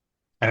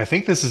 And I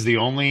think this is the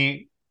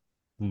only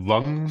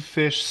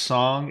Lungfish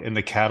song in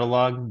the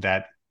catalog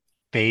that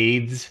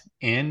fades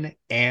in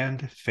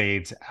and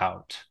fades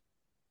out.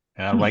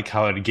 And I like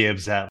how it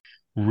gives that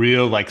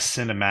real like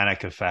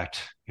cinematic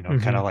effect,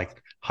 kind Hmm. of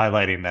like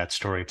highlighting that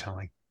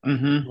storytelling.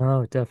 Hmm.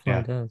 No, it definitely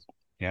Yeah. does.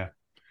 Yeah.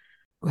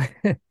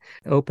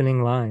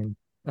 Opening line,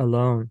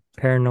 alone,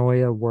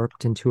 paranoia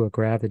warped into a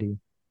gravity.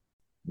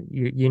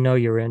 You know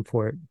you're in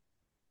for it.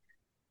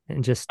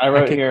 And just I I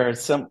wrote could here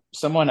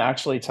someone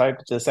actually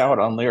typed this out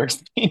on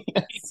Lyrics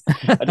Genius.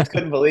 I just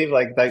couldn't believe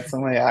like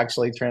somebody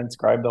actually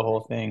transcribed the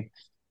whole thing.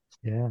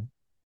 yeah.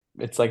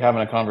 It's like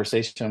having a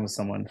conversation with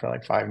someone for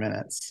like 5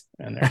 minutes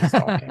and they're just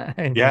talking.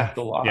 I know. Yeah. It's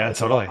a lot. Yeah,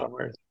 It's a lot totally. of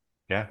words.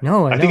 Yeah.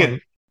 No, I I think know. it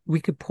And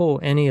we could pull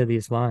any of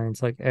these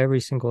lines, like every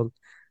single,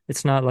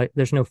 it's not like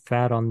there's no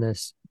fat on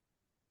this.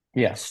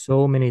 Yeah.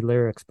 So many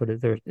lyrics, but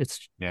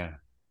yeah.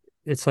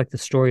 it's like the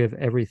story of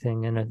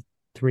everything in a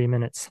 3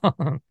 minute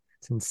song.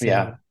 It's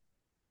Yeah. insane.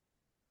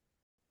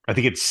 I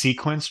think it's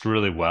sequenced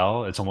really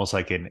well. It's almost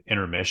like an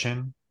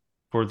intermission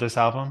for this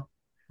album.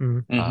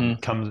 Mm. Hmm.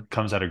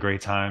 Comes at a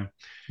great time.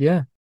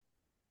 Yeah.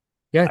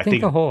 Yeah, I I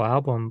think the think whole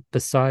album,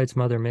 besides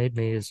Mother Made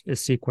Me, is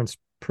sequenced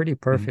pretty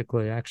mhm,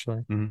 perfectly,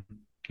 actually. mhm,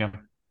 yeah,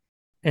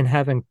 And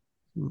having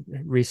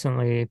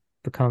recently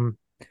become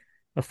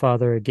a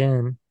father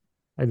again,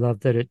 I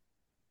love that it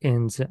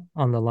ends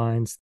on the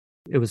lines,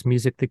 it was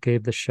music that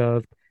gave the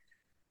shove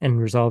and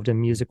resolved in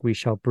music we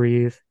shall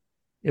breathe.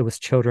 It was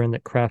children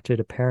that crafted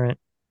a parent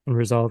and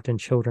resolved in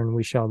children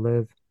we shall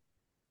live.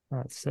 Oh,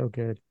 it's so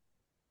good.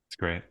 it's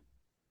great.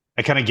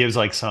 It kind of gives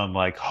like some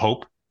like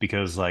hope,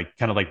 because like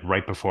kind of like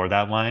right before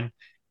that line,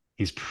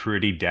 he's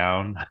pretty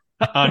down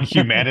on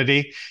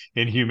humanity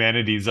and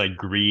humanity's like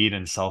greed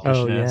and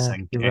Oh selfishness yeah,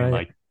 and you're and right.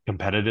 like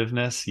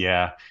competitiveness.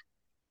 Yeah.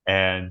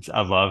 And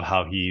I love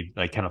how he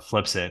like kind of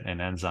flips it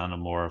and ends on a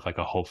more of like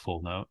a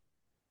hopeful note.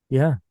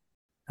 Yeah,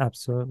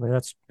 absolutely.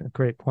 That's a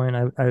great point.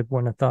 I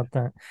wouldn't have thought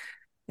that.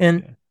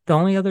 And Yeah. the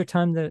only other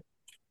time that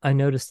I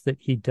noticed that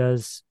he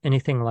does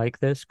anything like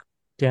this,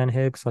 Dan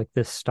Hicks, like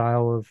this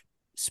style of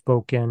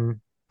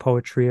spoken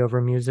poetry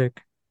over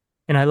music.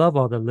 And I love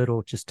all the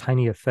little, just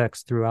tiny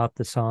effects throughout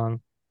the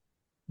song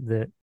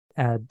that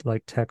add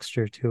like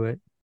texture to it.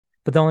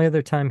 But the only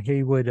other time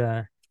he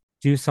would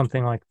do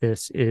something like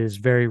this is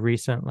very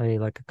recently,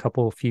 like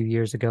few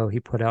years ago, he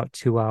put out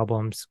two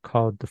albums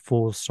called The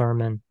Fool's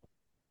Sermon,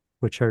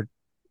 which are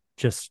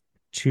just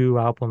two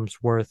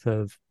albums worth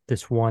of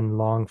this one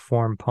long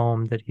form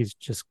poem that he's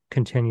just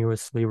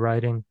continuously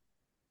writing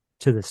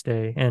to this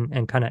day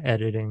and kind of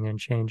editing and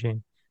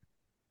changing.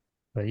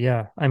 But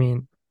yeah, I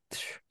mean,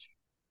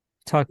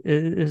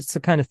 it's the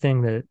kind of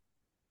thing that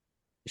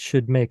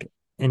should make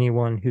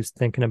anyone who's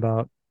thinking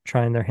about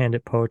trying their hand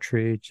at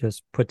poetry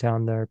just put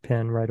down their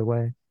pen right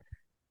away.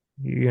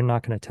 You're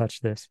not going to touch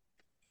this.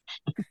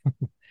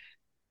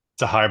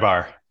 It's a high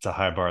bar. It's a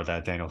high bar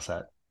that Daniel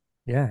set.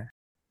 Yeah.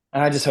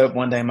 And I just hope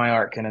one day my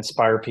art can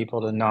inspire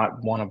people to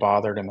not want to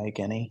bother to make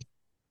any.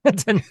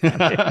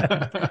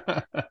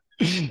 Yeah.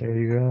 There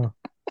you go.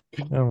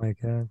 Oh my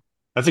God.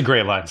 That's a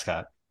great line,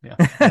 Scott. Yeah.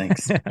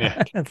 Thanks.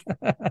 Yeah.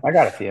 I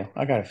got a few.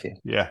 I got a few.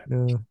 Yeah.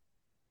 Yeah.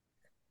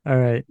 All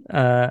right.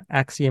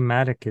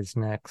 Axiomatic is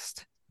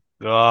next.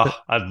 Oh,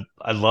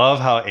 I love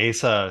how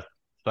Asa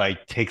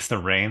like takes the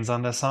reins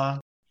on this song.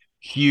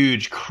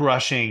 Huge,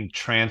 crushing,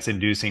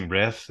 trance-inducing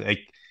riff. Like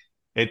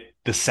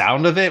the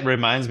sound of it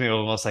reminds me of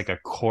almost like a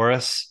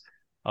chorus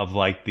of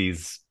like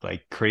these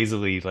like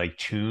crazily like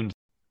tuned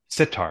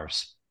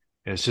sitars.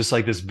 It's just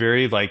like this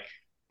very like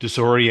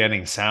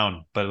disorienting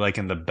sound, but like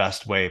in the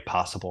best way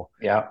possible.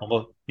 Yeah.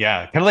 Almost,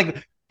 yeah, kind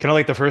of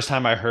like the first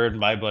time I heard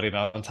My Bloody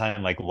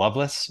Valentine, like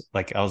Loveless,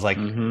 like I was like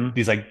Mm-hmm.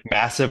 these like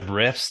massive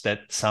riffs that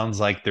sounds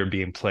like they're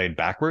being played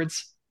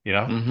backwards, you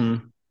know? Mm-hmm.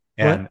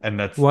 What And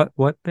that's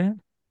what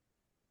band?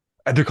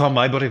 they're called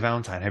My Bloody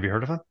Valentine. Have you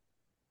heard of them?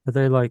 Are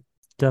they like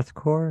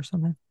deathcore or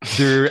something?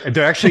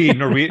 They're actually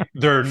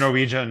they're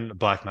Norwegian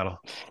black metal.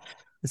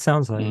 It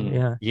sounds like it. Mm. Yeah,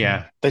 yeah,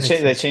 Yeah, makes They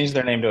sense. changed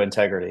their name to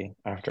Integrity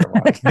after a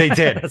while. they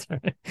did. That's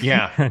right.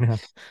 Yeah, I know.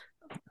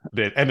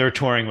 and they're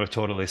touring with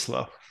Totally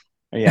Slow.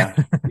 Yeah,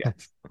 Yeah.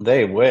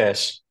 they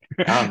wish.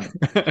 Um,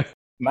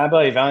 My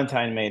Bloody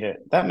Valentine made it.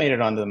 That made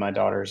it onto my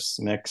daughter's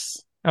mix.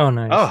 Oh,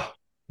 nice. Oh,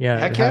 Yeah, it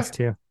heck yeah. has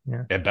to.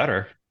 Yeah. It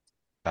better.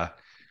 Uh,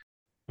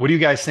 what do you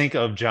guys think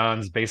of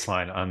John's bass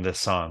line on this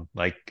song?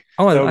 Like,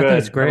 Oh, So I think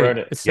it's good. I great. wrote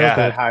it. It's so yeah,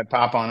 That good. high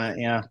pop on it.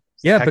 Yeah,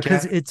 Yeah, heck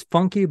because yeah. it's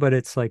funky, but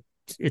it's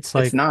it's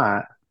like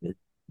not.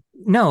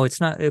 no,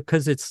 it's not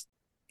because it's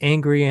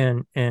angry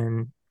and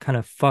kind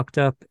of fucked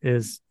up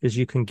as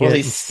you can Well, get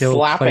he's and still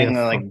play slapping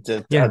funk.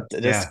 a Yeah,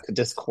 Yeah,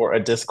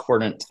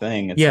 discordant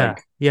thing. It's yeah,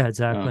 like, yeah,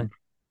 exactly.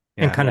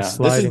 And yeah. kind of yeah. This is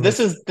sliding. this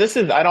is this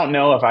is. I don't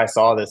know if I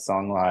saw this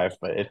song live,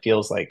 but it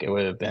feels like it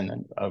would have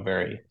been a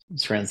very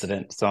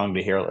transcendent song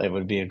to hear. It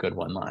would be a good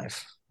one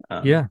live.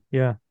 Yeah,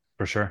 yeah,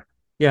 For sure.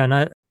 yeah.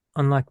 And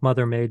unlike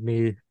Mother Made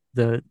Me,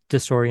 the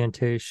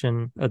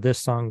disorientation of this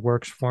song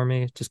works for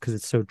me just because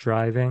it's so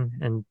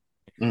driving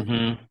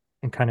Mm-hmm.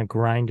 and kind of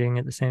grinding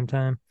at the same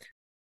time.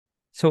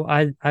 So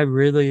I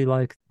really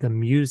like the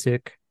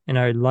music and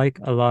I like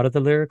a lot of the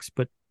lyrics,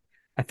 but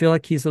I feel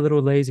like he's a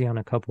little lazy on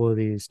a couple of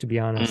these, to be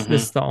honest.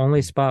 This is Mm-hmm. the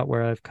only spot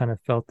where I've kind of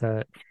felt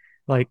that,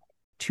 like,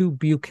 to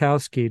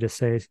Bukowski to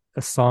say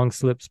a song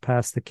slips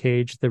past the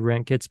cage, the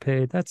rent gets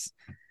paid.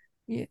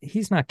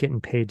 He's not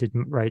getting paid to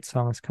write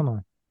songs. Come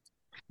on.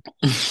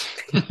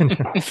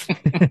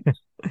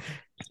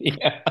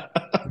 Yeah.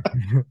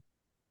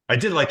 I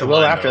did like the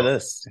Well, line though.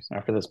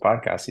 after this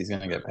podcast, he's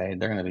going to get paid.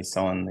 They're going to be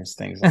selling these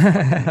things like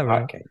fucking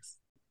Right. hotcakes.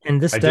 And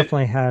this I did.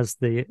 definitely has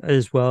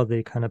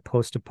the kind of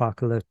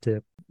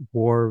post-apocalyptic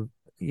war,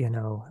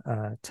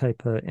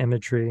 type of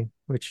imagery,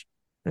 which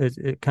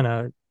it kind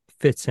of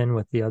fits in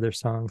with the other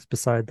songs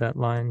beside that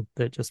line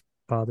that just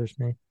bothers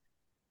me.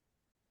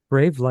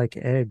 Brave like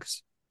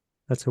eggs.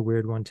 That's a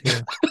weird one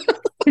too.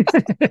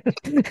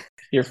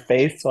 Your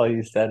face while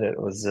you said it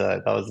was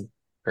that was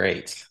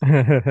great.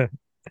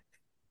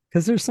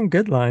 Because there's some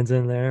good lines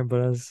in there,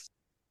 but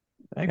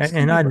Eggs can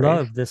and be I brave.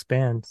 love this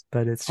band,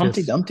 but it's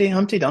Humpty just Dumpty,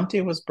 Humpty Dumpty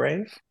was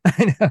brave.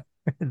 I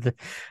know.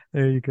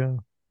 There you go.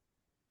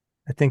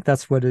 I think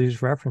that's what he's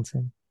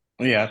referencing.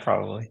 Yeah,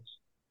 probably.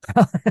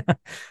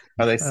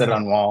 Or they sit Uh,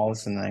 on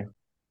walls and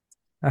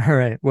they. all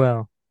right.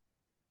 Well,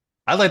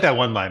 I like that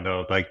one line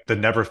though, like the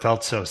never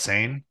felt so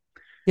sane.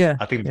 yeah,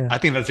 I think yeah. I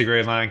think that's a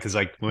great line because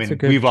like It's a when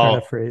good turn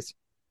of phrase.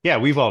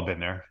 we've all been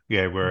there.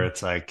 Yeah, where Yeah.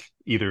 it's like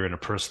either in a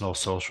personal,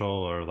 social,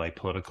 or like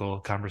political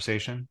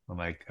conversation. I'm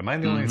like, am I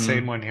the only sane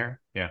Mm-hmm. one here?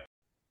 Yeah.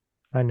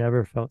 I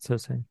never felt so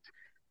sane.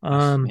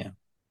 Um,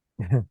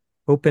 Yeah.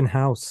 Open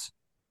House.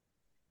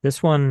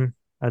 This one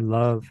I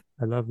love.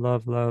 I love,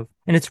 love, love.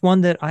 And it's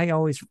one that I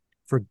always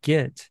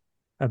forget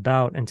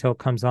about until it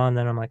comes on.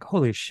 Then I'm like,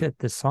 holy shit,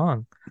 this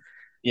song.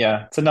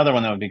 Yeah, it's another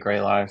one that would be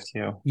great live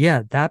too.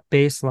 Yeah, that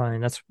bass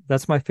line.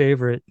 That's my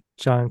favorite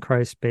John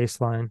Christ bass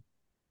line.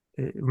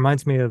 It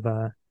reminds me of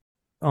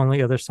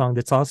only other song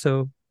that's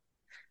also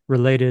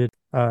related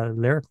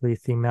lyrically,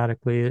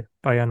 thematically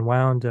by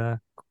Unwound,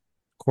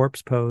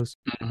 Corpse Pose.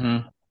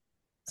 Mm-hmm.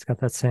 It's got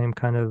that same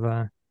kind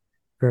of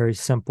very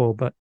simple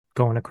but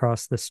going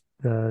across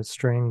the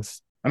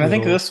strings. And I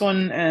think Little, this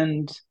one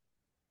and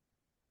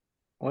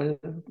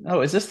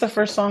is this the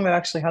first song that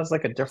actually has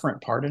like a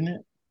different part in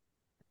it?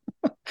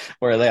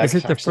 Where they is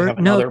it the actually first?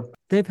 have No, another.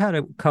 they've had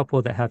a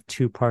couple that have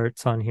two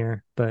parts on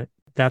here, but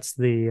that's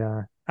the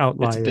It's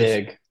outliers.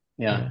 big.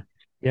 Yeah.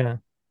 Yeah, yeah,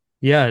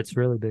 yeah. It's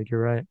really big.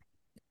 You're right.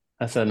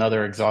 That's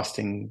another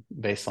exhausting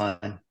bass line.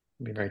 It'd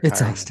be very It's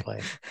tiring to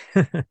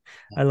exhausting. play.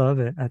 I love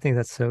it. I think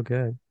that's so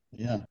good.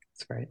 Yeah,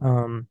 it's great.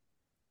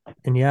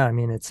 And yeah, I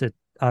mean, it's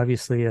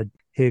obviously a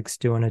Hicks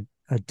doing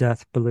a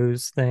death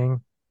blues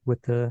thing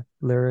with the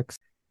lyrics.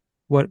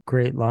 What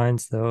great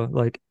lines though!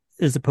 Like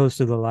as opposed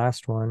to the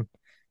last one,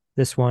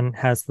 this one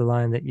has the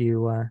line that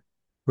you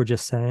were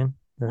just saying,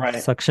 the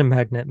Right. suction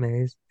magnet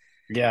maze,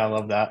 Yeah, I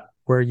love that.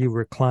 where you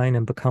recline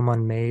and become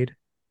unmade.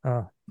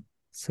 Oh,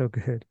 so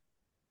good.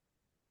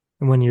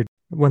 And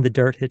when the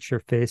dirt hits your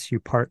face, you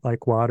part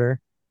like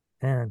water.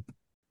 Man, I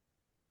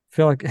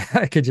feel like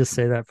I could just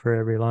say that for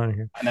every line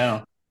here. I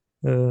know.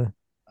 Uh,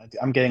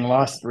 I'm getting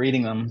lost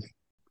reading them.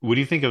 What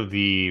do you think of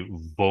the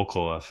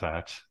vocal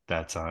effect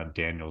that's on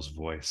Daniel's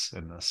voice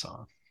in this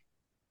song?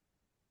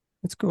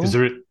 it's Is cool.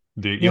 there,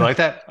 do you Yeah, like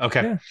that?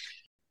 Okay. yeah.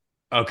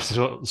 Okay.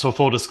 So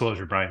full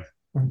disclosure, Brian,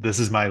 Mm. this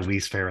is my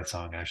least favorite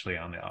song actually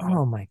on the album.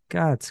 Oh my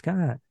God,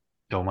 Scott.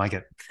 Don't like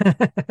it.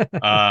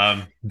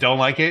 Don't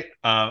like it.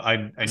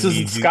 I This is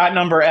need you. Scott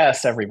number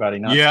S, everybody,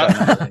 not Yeah.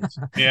 Scott number H.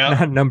 Yeah.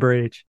 Not number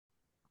H.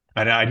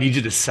 I need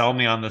you to sell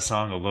me on the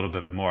song a little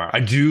bit more. I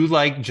do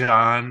like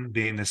John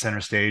being the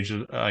center stage,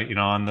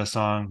 on the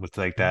song with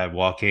like that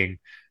walking,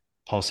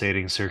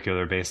 pulsating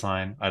circular bass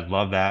line. I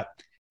love that.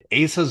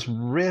 Asa's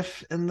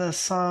riff in the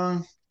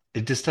song,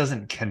 it just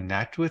doesn't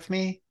connect with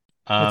me.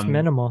 It's Um,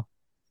 minimal.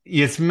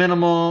 it's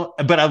minimal,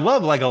 but I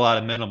love like a lot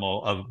of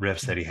minimal of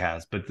riffs that he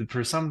has. But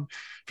for some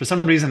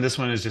reason, this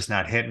one is just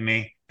not hitting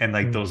me. And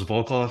like Mm. those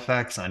vocal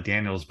effects on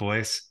Daniel's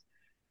voice,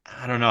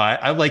 I don't know.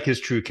 I like his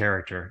true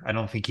character. I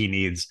don't think he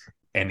needs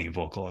any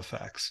vocal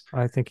effects.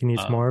 I think he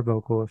needs Um, more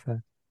vocal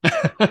effect.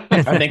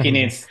 I think he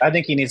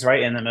needs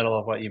right in the middle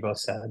of what you both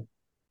said.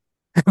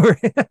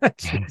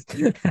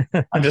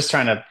 Jeez. I'm just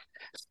trying to.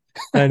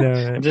 I know,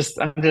 I'm right? just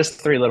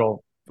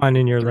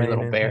Finding your three lane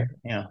little in bear.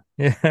 here.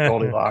 Yeah, Yeah,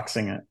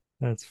 Goldilocksing it.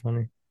 that's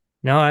funny.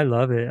 No, I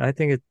love it. I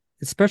think it,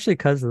 especially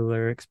because of the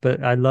lyrics,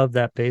 but I love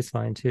that bass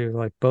line too.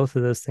 Like both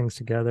of those things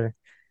together.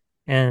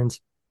 And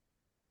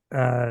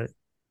uh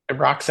It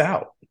rocks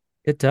out.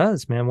 it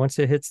does, man, once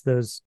it hits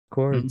those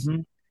chords.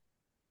 Hmm.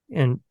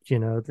 And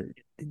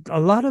a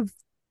lot of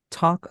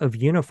talk of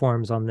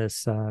uniforms on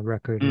this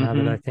record now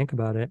that I Hmm. think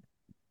about it.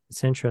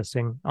 It's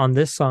interesting. On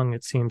this song,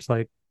 it seems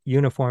like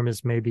uniform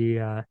is maybe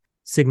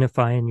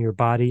signifying your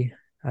body.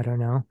 I don't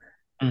know,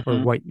 or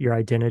Hmm. what your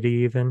identity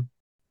even.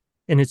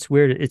 And it's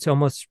weird. It's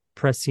almost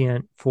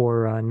prescient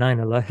for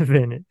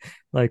 9/11.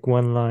 Like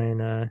one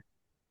line,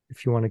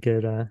 if you want to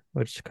get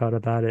what's it called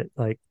about it,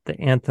 like the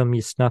anthem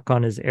you snuck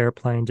on his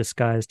airplane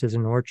disguised as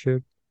an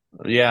orchard.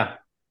 Yeah,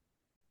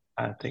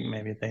 I think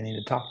maybe they need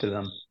to talk to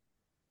them.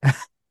 I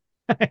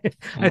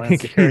Homeland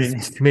think Security he's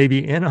needs to.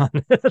 maybe in on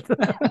it.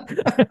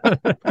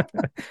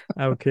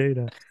 Al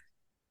Qaeda.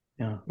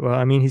 Yeah, Well,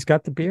 I mean, he's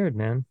got the beard,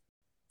 man.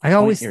 I point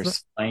always, your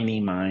spiny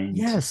mind.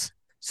 yes.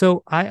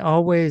 So I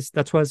always,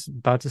 that's what I was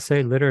about to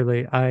say,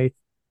 literally. I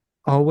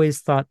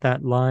always thought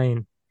that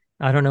line,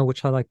 I don't know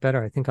which I like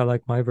better. I think I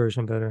like my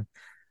version better.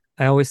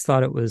 I always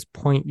thought it was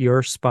point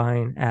your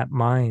spine at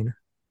mine.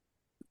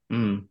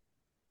 Mm.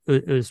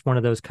 It was one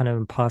of those kind of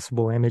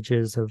impossible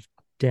images of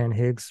Dan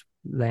Higgs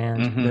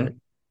land that, Hmm.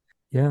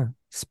 yeah,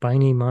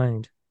 spiny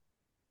mind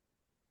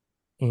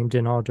aimed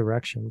in all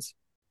directions.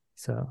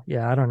 So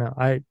yeah, I don't know.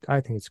 I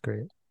think it's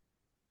great.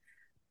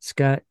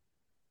 Scott,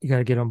 you got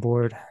to get on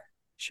board. I'll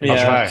Show.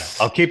 Yeah, try.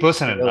 I'll it's keep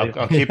listening. I'll, really.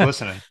 I'll keep Yeah.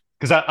 listening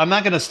because I'm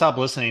not gonna stop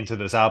listening to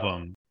this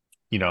album,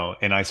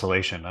 in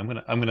isolation. I'm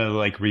gonna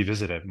like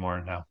revisit it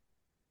more now.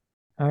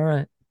 All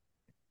right.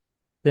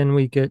 Then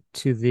we get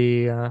to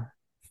the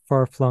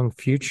far-flung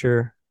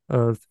future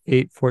of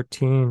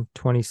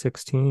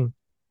 8/14/2016.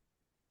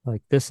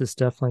 Like this has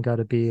definitely got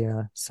to be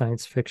a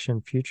science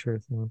fiction future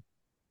thing.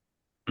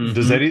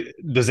 Does Hmm. any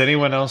does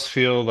anyone else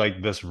feel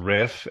like this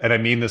riff? And I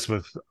mean this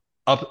with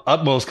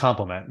utmost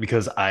compliment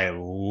because I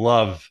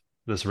love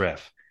this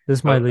riff. This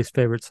is my But least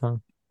favorite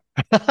song.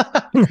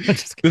 No,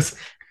 just kidding. this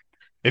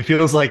it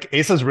feels like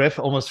Asa's riff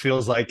almost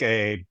feels like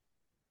a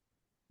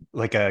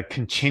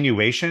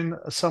continuation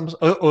of some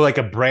or like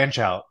a branch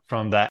out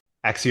from that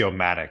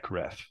axiomatic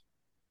riff.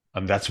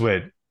 That's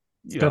what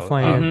It's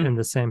definitely um Hmm. in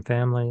the same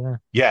family. Yeah.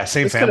 yeah,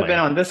 same This could have been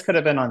family. on. This could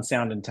have been on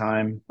Sound and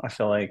Time. I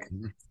feel like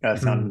Mhm. it's got a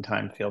Sound Mm. and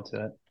Time feel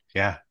to it.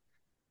 Yeah.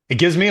 It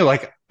gives me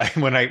like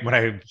when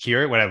I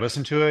hear it, when I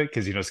listen to it,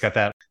 because it's got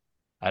that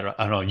I don't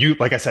know. You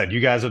like I said, you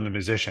guys are the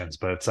musicians,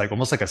 but it's like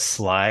almost like a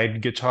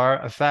slide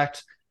guitar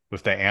effect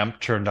with the amp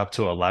turned up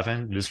to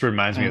 11. This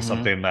reminds me of Hmm.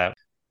 something that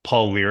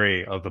Paul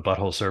Leary of the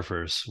Butthole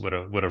Surfers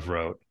would have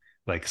wrote,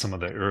 like some of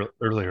the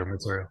earlier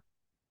material.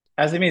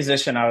 As a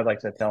musician, I would like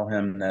to tell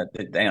him that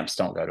the amps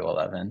don't go to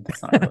 11.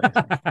 That's not really a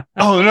thing.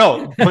 Oh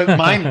no, but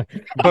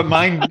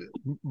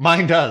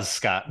mine does,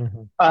 Scott.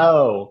 Mhm.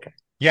 Oh, okay.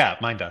 Yeah,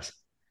 mine does.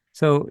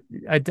 So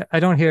I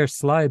don't hear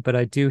slide, but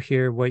I do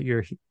hear what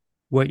you're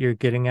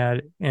getting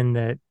at in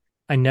that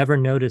I never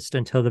noticed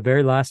until the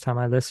very last time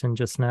I listened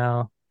just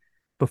now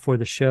before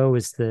the show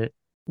is that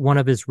one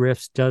of his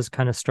riffs does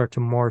kind of start to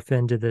morph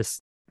into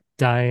this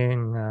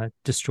dying,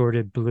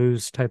 distorted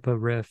blues type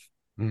of riff,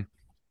 Mm.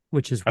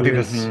 which is I think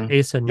weird. this, Hmm.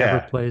 Asa never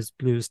yeah, plays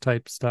blues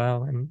type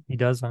style, and he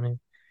does on it.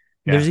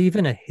 There's yeah.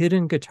 even a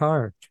hidden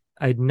guitar.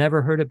 I'd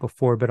never heard it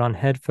before, but on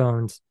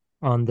headphones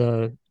on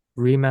the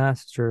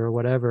remaster or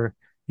whatever,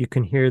 you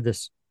can hear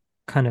this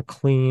kind of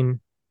clean,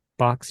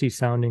 boxy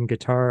sounding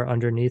guitar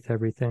underneath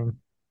everything.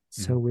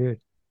 So Mhm.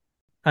 weird.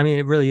 I mean,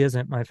 it really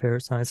isn't my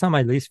favorite song. It's not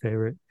my least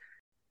favorite.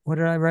 What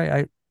did I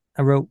write?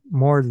 I wrote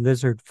more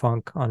lizard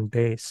funk on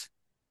bass.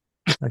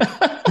 Like,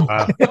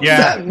 What does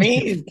Yeah, that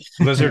mean?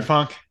 lizard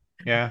funk.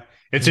 Yeah,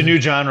 it's a yeah.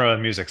 new genre of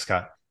music,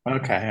 Scott.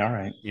 Okay, all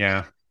right.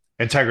 Yeah,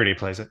 Integrity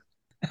plays it.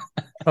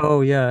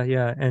 Oh yeah,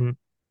 yeah. And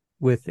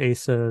with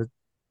Asa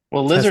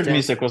Well, test Lizard amp,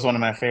 Music was one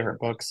of my favorite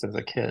books as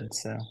a kid.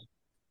 So,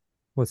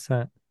 what's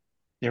that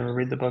you ever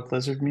read the book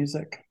Lizard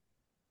Music?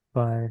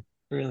 by?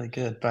 Really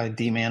good by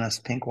D. Manis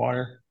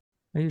Pinkwater.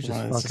 Are you just It's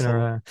fucking just a.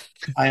 around?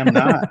 I am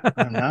not.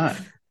 I'm not.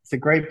 It's a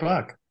great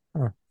book.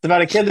 Huh. It's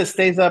about a kid that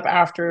stays up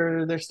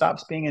after there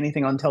stops being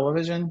anything on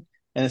television,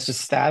 and it's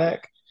just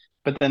static.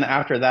 But then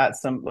after that,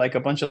 a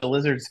bunch of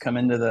lizards come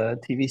into the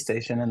TV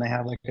station, and they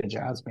have like a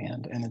jazz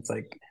band, and it's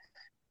like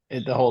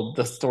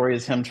the story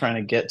is him trying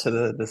to get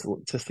to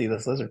to see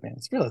this lizard man.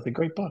 It's really a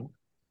great book.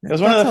 It was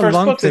That's one of the a first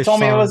books that LUNGFISH told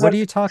me it song. was What a. are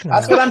you talking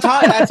That's about? what I'm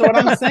talking. That's what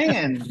I'm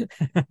saying.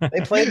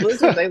 They played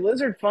lizard. They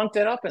lizard funked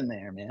it up in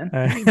there, man.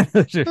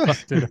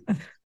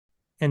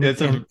 And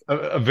It's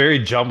a very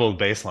jumbled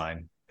bass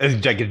line.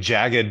 It's like a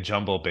jagged,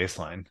 jumbled bass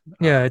line.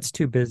 yeah, it's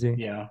too busy.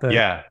 Yeah.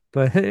 Yeah.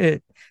 But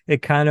it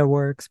kind of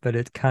works, but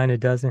it kind of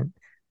doesn't.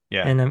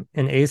 Yeah.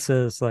 And Asa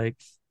is like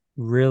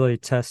really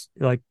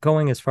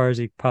going as far as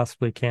he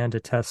possibly can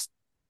to test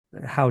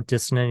how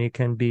dissonant he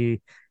can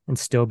be and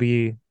still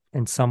be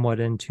and somewhat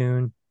in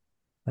tune.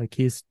 Like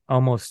he's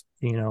almost,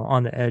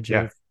 on the edge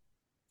Yeah. of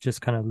just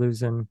kind of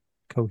losing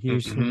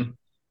cohesion. Mm-hmm.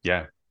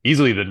 Yeah.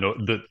 Easily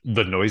the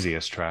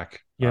noisiest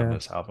track on Yeah.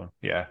 this album.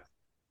 Yeah.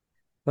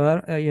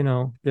 But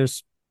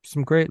there's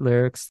some great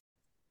lyrics.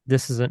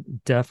 This is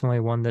definitely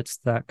one that's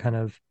that kind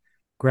of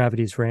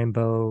Gravity's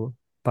Rainbow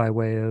by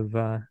way of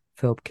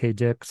Philip K.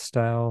 Dick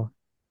style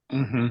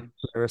Mm-hmm.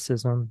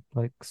 lyricism,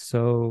 like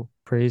so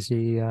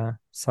crazy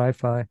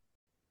sci-fi.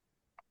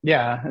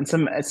 Yeah, and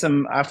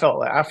some. I felt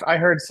like I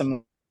heard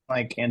some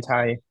like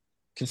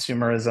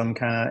anti-consumerism,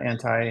 kind of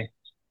anti,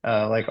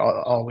 like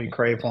all we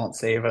crave won't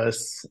save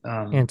us.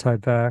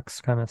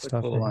 Anti-vax kind of That's a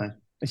stuff. cool line.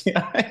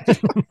 Yeah,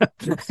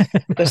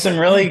 there's some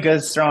really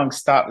good, strong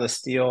 "Stop the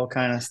Steal"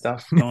 kind of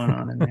stuff going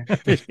on in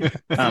there.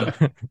 Um,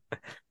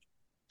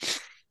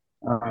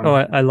 Oh,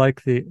 I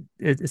like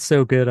it's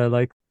so good. I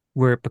like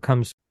where it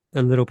becomes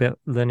a little bit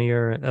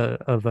linear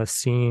of a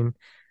scene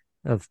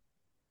of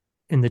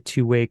in the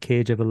two-way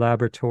cage of a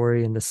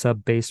laboratory in the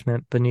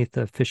sub-basement beneath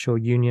the official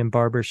union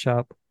barber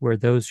shop where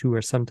those who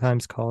are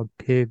sometimes called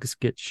pigs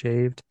get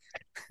shaved.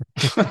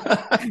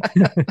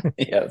 Yeah,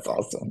 it's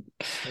awesome.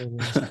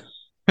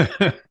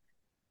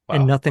 And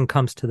Wow. nothing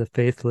comes to the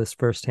faithless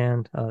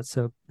firsthand.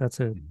 So that's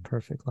a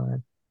perfect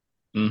line.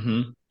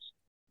 Mm-hmm.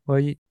 Well,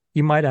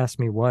 you might ask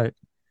me what,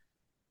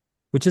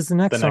 which is the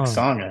next The next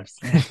song.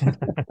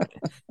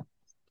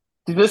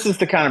 This is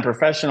the kind of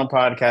professional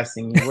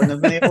podcasting you wouldn't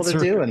have been able to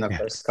That's do right. in the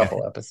first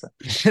couple episodes.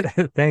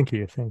 Thank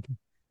you.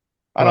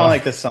 I don't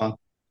like this song.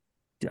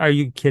 Are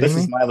you kidding This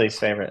me? is my least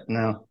favorite.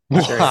 No.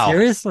 Wow.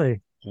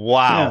 Seriously?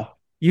 Wow. Yeah.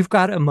 You've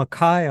got a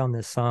Mackay on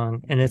this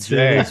song, and it's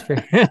your Dang. least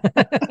favorite.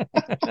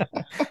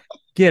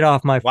 Get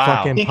off my Wow.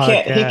 fucking He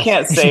podcast.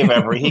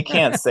 he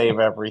can't save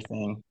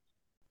everything.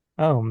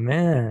 Oh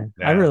man,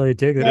 I Yeah. really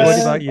dig it. Yeah,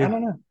 What about you? I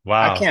don't know.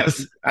 Wow.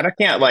 I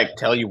can't like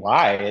tell you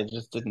why. It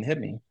just didn't hit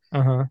me.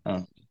 Uh-huh.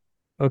 Oh.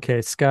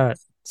 Okay, Scott,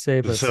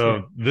 save us.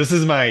 So this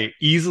is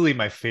easily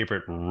my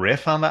favorite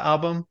riff on the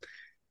album.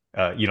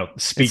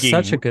 It's Speaking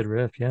such a good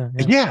riff. Yeah.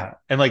 yeah,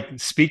 and like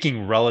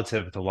speaking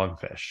relative to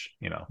Lungfish,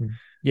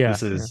 Yeah.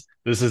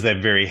 this is a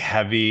very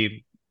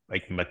heavy,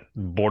 like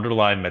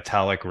borderline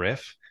metallic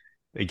riff.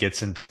 It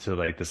gets into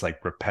like this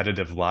like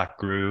repetitive lock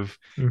groove.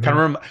 Mhm.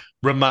 Kind of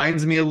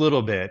reminds me a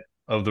little bit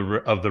of the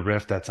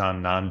riff that's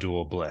on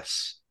Non-Dual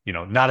Bliss.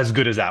 Not as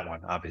good as that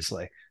one,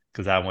 obviously,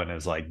 because that one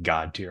is like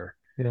god tier.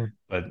 Yeah.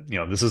 But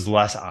this is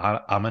less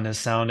ominous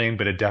sounding,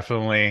 but it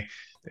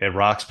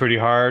rocks pretty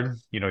hard.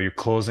 You're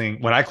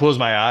closing when I close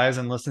my eyes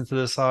and listen to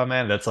this song,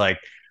 man, that's like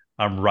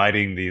I'm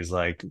riding these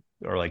like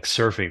or like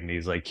surfing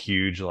these like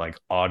huge like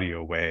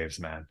audio waves,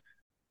 man.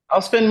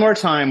 I'll spend more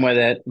time with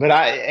it, but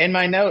in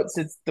my notes,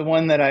 it's the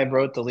one that I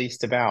wrote the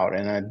least about,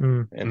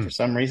 and for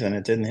some reason,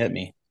 it didn't hit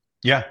me.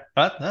 Yeah,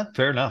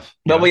 fair enough.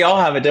 But we all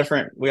have a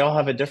different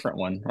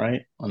one,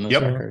 right? On this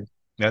record.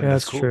 Yeah,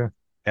 that's cool. true.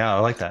 Yeah, I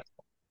like that.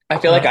 I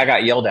feel like I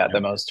got yelled at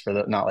the most for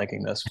not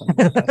liking this one.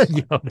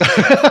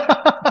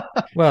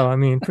 Well, I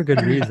mean, for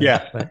good reason.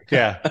 Yeah, but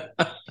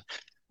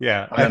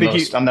yeah.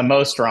 I'm the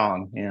most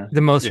wrong. Yeah,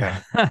 the most.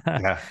 Yeah.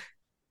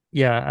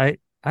 Yeah,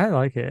 I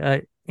like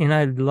it.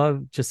 I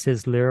love just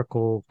his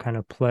lyrical kind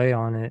of play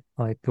on it,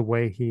 like the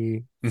way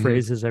he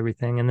phrases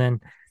everything, and then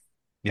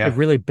it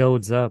really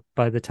builds up.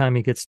 By the time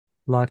he gets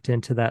locked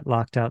into that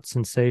locked out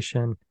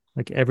sensation,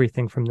 like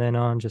everything from then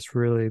on just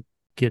really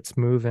gets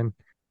moving.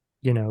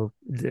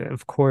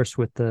 Of course,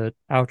 with the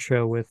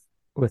outro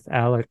with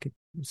Alec,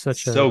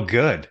 so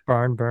good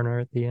barn burner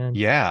at the end.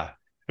 Yeah,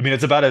 I mean,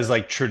 it's about as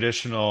like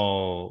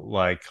traditional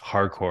like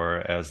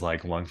hardcore as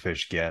like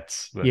Lungfish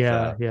gets. With,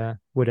 yeah.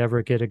 Would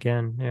ever get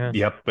again. Yeah.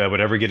 Yep. Would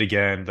ever get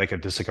again.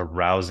 Just like a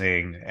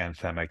rousing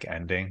anthemic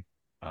ending.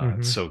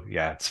 So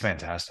yeah, it's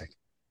fantastic.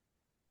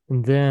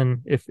 And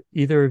then if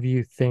either of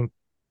you think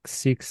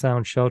Seek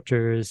Sound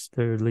Shelter is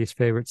their least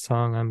favorite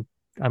song,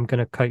 I'm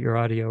gonna cut your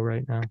audio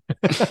right now.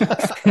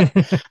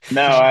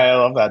 No, I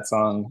love that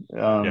song.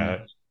 Yeah.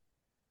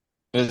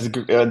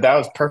 That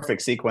was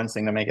perfect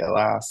sequencing to make it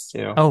last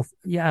too. Oh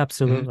yeah,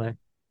 absolutely.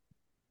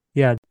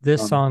 Yeah,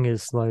 this song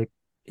is like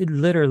it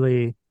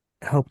literally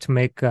helped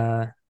make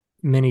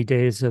many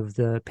days of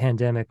the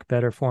pandemic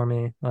better for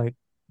me. Like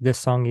this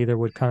song either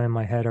would come in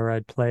my head or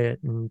I'd play it,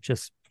 and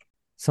just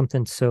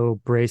something so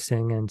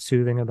bracing and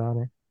soothing about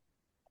it.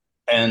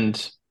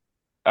 And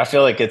I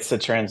feel like it's a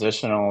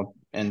transitional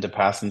into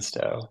Pass and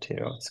Stow too.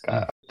 It's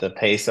got the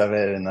pace of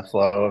it and the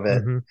flow of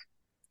it.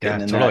 Yeah,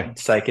 getting in totally.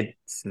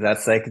 that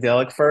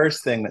psychedelic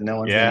first thing that no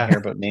one's Yeah. gonna hear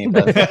but me.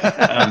 But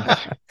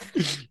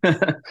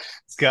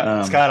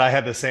Scott, I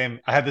had the same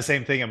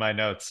thing in my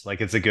notes. Like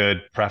it's a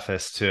good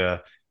preface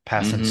to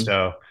Pass and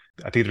Stowe.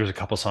 I think there's a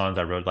couple songs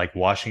I wrote, like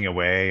Washing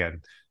Away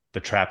and The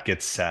Trap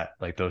Gets Set,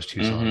 like those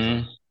two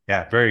songs.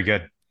 Yeah, very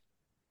good.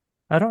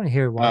 I don't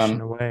hear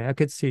Washing Away. I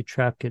could see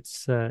Trap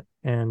Gets Set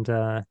and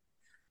the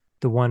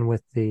one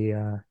with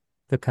the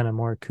kind of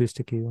more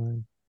acousticy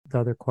one, the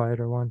other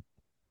quieter one.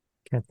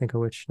 Can't think of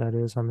which that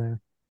is on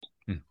there.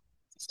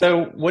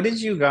 So what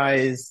did you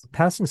guys?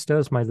 Pass and Stowe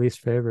is my least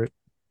favorite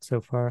so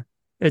far,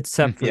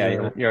 except for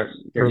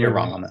you're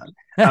wrong on that.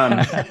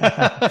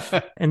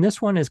 And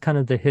this one is kind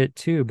of the hit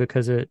too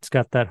because it's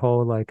got that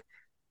whole like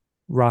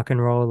rock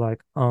and roll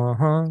like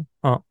Well,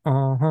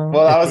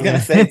 I was gonna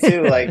say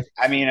too, like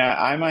I mean,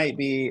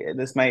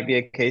 this might be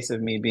a case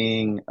of me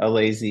being a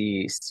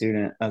lazy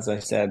student, as I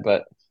said,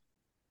 but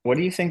what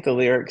do you think the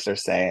lyrics are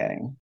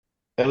saying?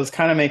 It was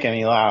kind of making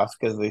me laugh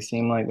because they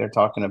seem like they're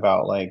talking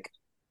about like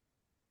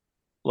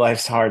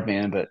life's hard,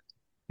 man, but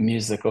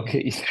music will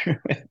get you through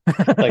it,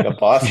 like a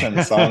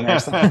Boston song or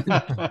something.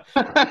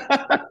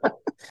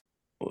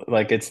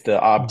 Like it's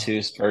the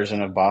obtuse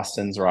version of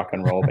Boston's rock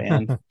and roll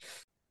band.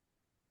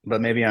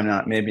 But maybe I'm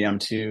not. Maybe I'm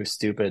too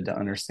stupid to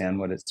understand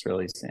what it's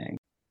really saying.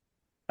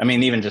 I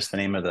mean, even just the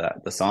name of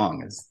the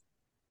song is,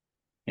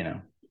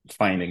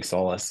 finding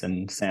solace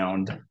in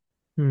sound.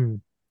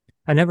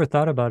 I never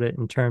thought about it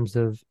in terms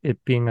of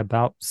it being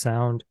about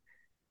sound.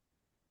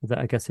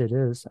 I guess it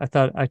is. I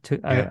thought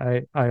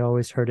I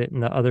always heard it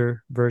in the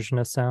other version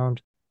of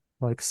sound,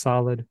 like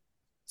solid.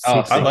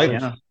 I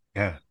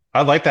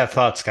like that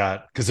thought,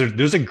 Scott, because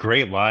there's a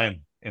great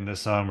line in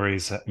this song where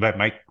he's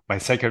my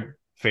second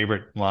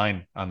favorite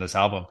line on this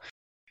album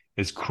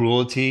is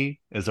cruelty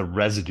is a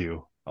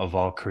residue of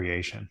all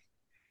creation.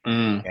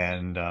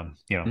 And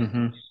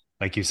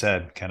like you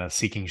said, kind of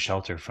seeking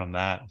shelter from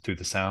that through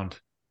the sound.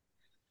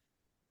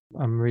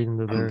 I'm reading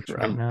the lyrics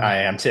right now. I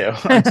am too.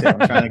 I'm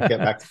trying to get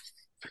back.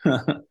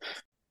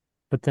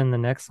 But then the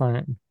next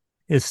line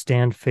is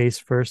stand face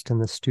first in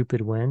the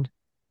stupid wind.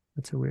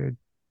 It's weird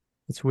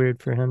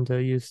for him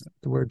to use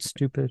the word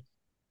stupid.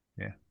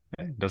 Yeah.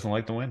 He doesn't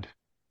like the wind.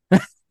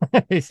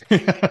 he's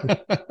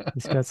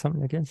got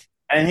something against.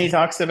 And he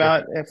talks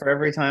about it for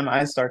every time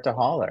I start to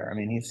holler. I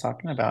mean, he's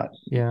talking about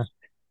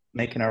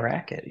making a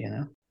racket,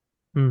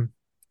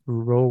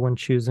 Roll when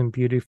choosing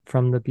beauty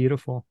from the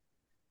beautiful.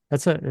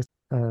 That's a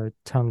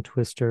tongue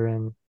twister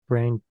and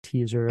brain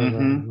teaser of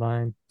a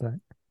line, but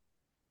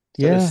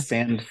to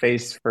stand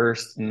face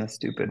first in the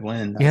stupid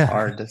wind. That's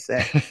hard to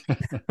say.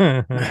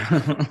 I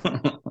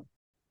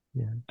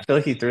feel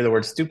like he threw the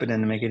word stupid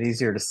in to make it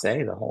easier to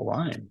say the whole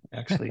line.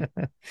 Actually,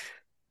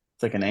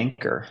 it's like an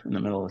anchor in the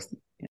middle of.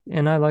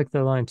 And I like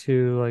the line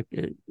too. Like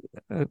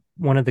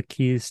one of the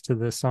keys to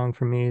the song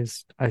for me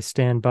is I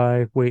stand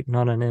by waiting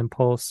on an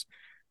impulse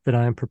that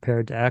I am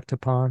prepared to act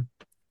upon.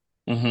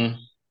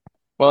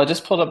 Well, I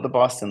just pulled up the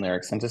Boston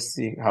lyrics and just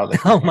see how they.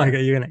 Oh my God,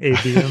 you're gonna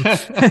A/B them.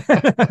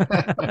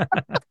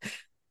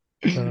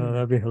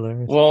 That'd be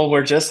hilarious. Well,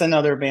 we're just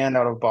another band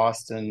out of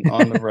Boston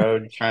on the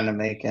road trying to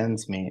make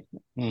ends meet.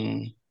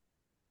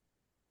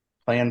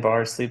 Playing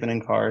bars, sleeping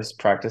in cars,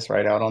 practice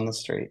right out on the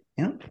street.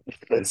 Yeah,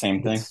 the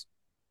same thing.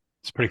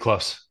 It's pretty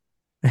close.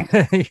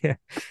 They're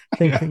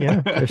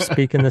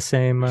speaking the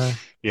same.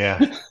 Yeah.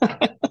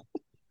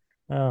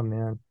 Oh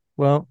man.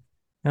 Well,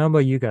 how about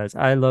you guys?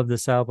 I love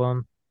this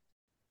album.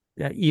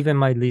 Even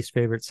my least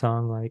favorite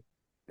song, like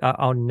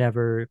I'll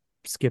never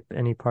skip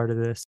any part of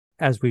this.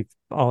 As we've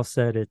all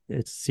said,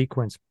 it's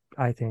sequence.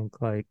 I think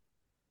I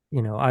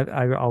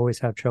always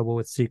have trouble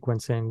with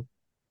sequencing,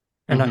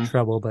 or not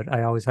trouble, but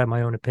I always have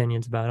my own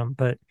opinions about them.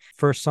 But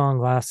first song,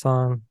 last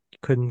song,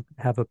 couldn't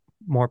have a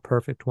more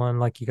perfect one.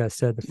 Like you guys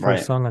said, the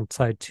first song on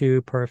side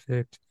 2,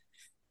 perfect,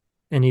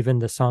 and even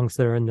the songs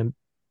that are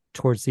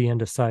towards the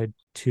end of side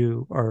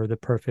 2 are the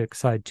perfect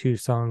side 2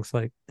 songs.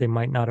 Like they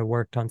might not have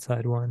worked on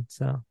side 1.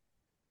 So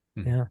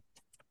yeah.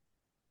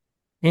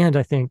 And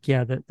I think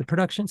the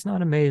production's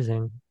not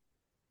amazing.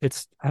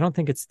 I don't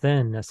think it's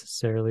thin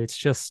necessarily. It's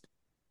just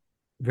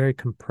very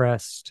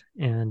compressed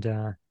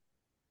and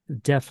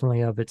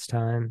definitely of its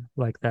time.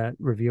 Like that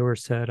reviewer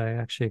said, I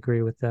actually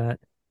agree with that.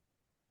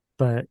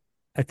 But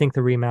I think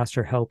the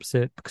remaster helps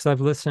it because I've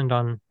listened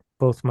on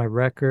both my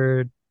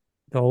record,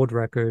 the old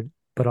record,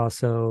 but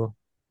also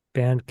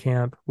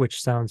Bandcamp,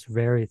 which sounds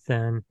very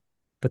thin.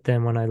 But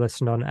then when I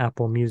listened on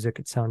Apple Music,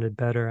 it sounded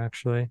better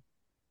actually.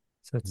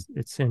 So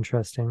it's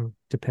interesting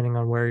depending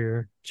on where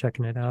you're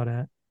checking it out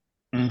at.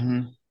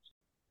 I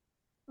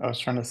was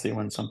trying to see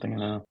when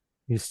something.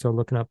 You still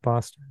looking up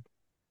Boston?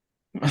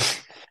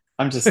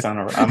 I'm just on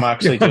I'm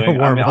actually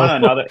doing. I'm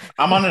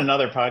on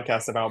another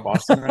podcast about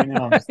Boston right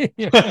now.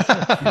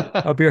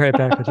 I'll be right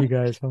back with you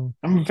guys. I'm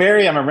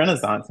a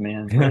Renaissance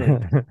man. Really.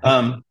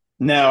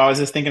 No, I was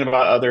just thinking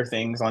about other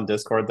things on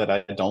Discord that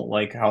I don't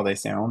like how they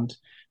sound,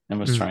 and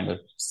was trying to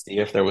see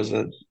if there was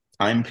a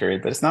time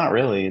period, but it's not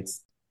really. It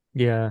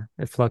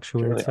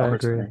fluctuates. Really I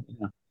agree.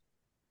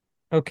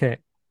 Okay,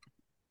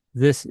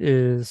 this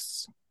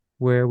is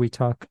where we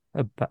talk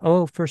about,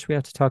 oh, first we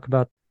have to talk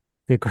about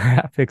the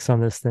graphics on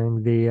this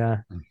thing,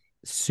 the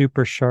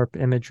super sharp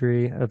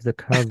imagery of the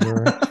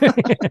cover.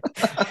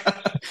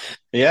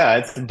 Yeah,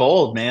 it's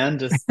bold, man.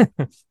 Just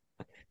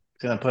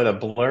gonna put a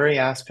blurry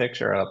ass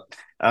picture up.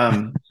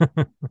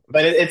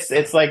 But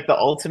it's like the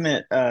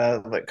ultimate,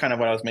 like kind of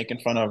what I was making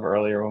fun of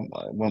earlier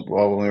when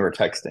we were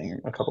texting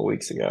a couple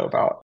weeks ago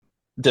about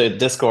the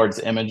Discord's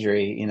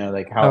imagery. You know,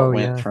 like how Oh it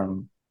went yeah.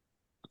 from,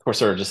 of course,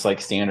 sort of just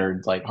like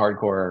standard like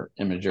hardcore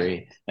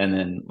imagery, and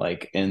then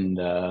like in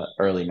the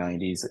early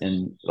 '90s,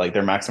 in like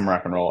their Maximum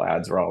Rock and Roll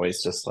ads were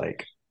always just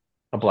like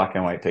a black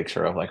and white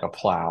picture of like a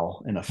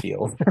plow in a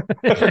field.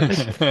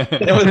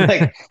 It was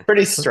like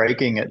pretty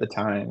striking at the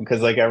time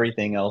because like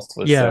everything else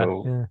was Yeah,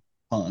 so yeah.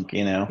 punk,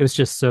 you know. It was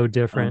just so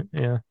Um, different.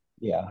 Yeah.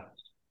 yeah,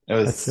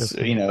 it That's so was, you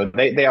funny. know,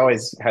 they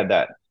always had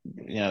that,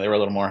 you know, they were a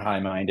little more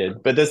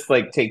high-minded, but this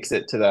like takes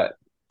it to that,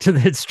 To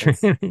the extreme.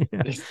 it's,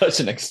 Yeah. it's such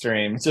an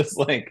extreme. It's just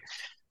like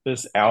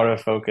this out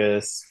of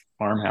focus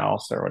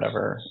farmhouse or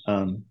whatever.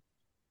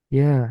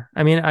 Yeah.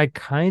 I mean, I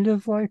kind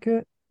of like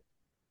it,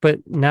 but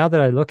now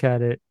that I look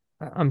at it,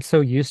 I'm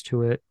so used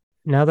to it.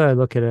 Now that I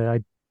look at it,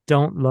 I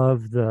don't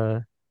love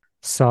the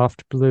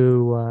soft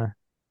blue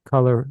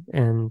color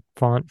and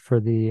font for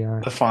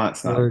the The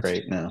font's not words.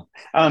 great, no.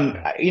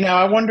 Yeah. You know,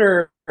 I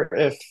wonder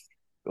if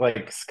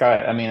like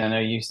Scott, I mean, I know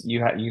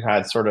you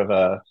had sort of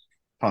a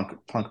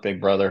punk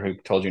big brother who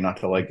told you not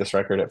to like this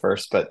record at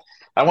first, but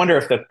I wonder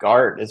if the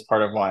art is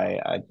part of why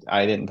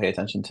I didn't pay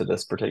attention to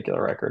this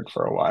particular record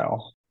for a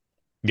while.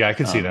 Yeah, I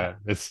can see Um, that.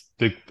 It's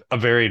a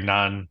very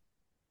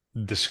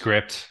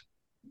nondescript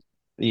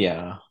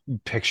yeah.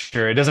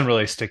 picture. It doesn't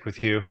really stick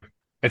with you.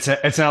 It's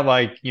not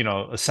like,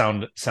 a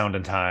sound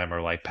in time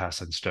or like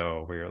Pass and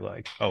Stowe where you're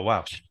like, oh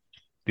wow,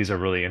 these are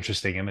really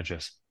interesting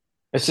images.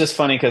 It's just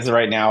funny because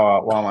right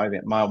now,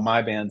 while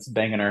my band's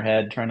banging her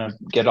head trying to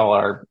get all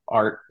our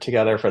art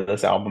together for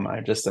this album,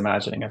 I'm just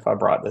imagining if I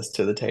brought this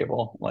to the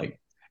table, like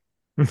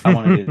I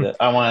want to do this.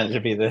 I want it to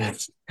be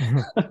this.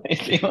 I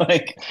feel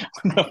like,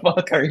 what the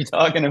fuck are you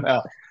talking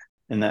about?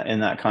 In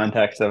that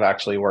context of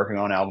actually working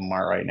on album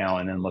art right now,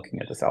 and then looking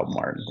at this album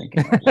art and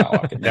thinking like, wow,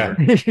 I could Yeah.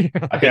 never,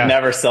 I could Yeah.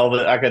 never sell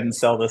that. I couldn't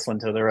sell this one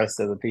to the rest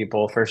of the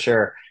people for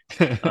sure.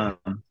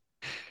 Um,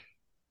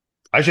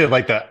 I actually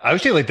like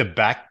the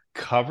back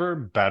cover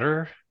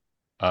better.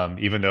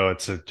 Even though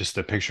it's just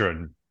a picture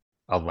of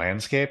a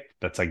landscape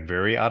that's like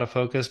very out of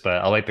focus,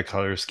 but I like the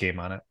color scheme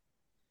on it.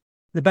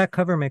 The back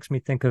cover makes me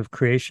think of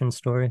Creation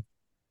Story.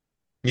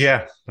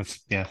 Yeah,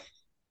 yeah.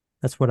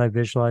 That's what I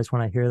visualize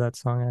when I hear that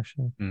song,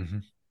 actually. Hmm.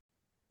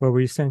 What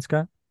were you saying,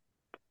 Scott?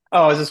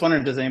 oh, I was just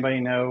wondering, does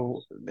anybody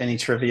know any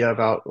trivia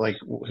about like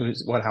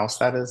what house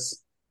that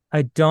is?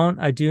 I don't.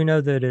 I do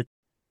know that it,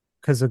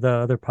 because of the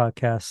other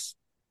podcasts,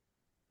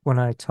 when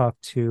I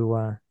talked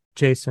to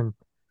Jason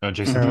Oh,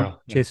 Jason Hmm.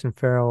 Farrell. Yeah. Jason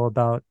Farrell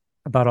about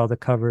all the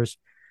covers,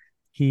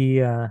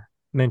 he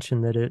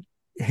mentioned that it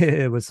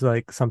it was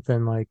like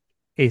something like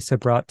Asa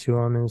brought to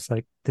him and was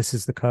like, "This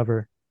is the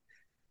cover."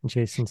 And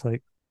Jason's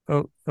like,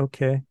 "Oh,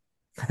 okay.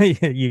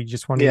 You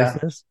just want to use Yeah,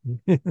 this?"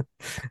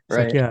 It's like,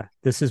 right. "Yeah,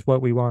 this is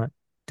what we want.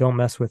 Don't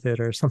mess with it,"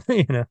 or something,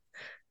 you know.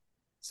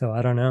 So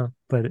I don't know,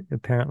 but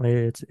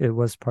apparently it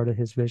was part of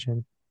his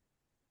vision.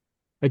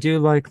 I do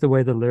like the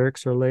way the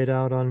lyrics are laid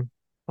out on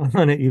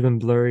on an even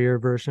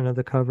blurrier version of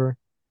the cover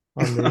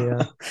on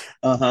the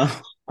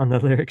Uh-huh. on the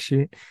lyric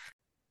sheet.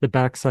 The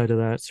backside of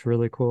that's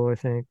really cool, I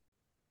think.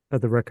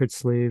 The record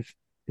sleeve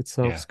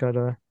itself's Yeah. got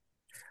a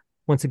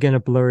once again a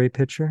blurry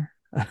picture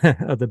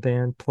of the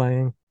band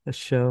playing a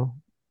show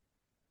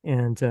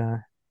and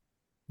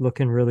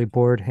looking really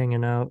bored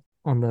hanging out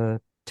on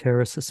the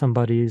terrace of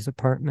somebody's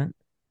apartment.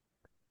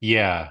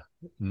 Yeah.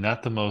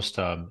 Not the most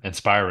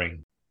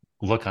inspiring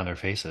look on their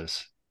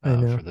faces I for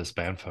know. this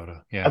band photo.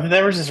 I Yeah. think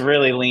they were just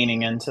really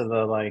leaning into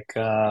the like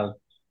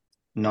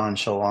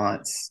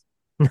nonchalance,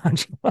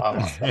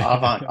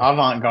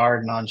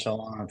 avant-garde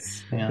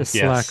nonchalance. The Yeah, Yes.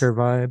 slacker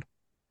vibe.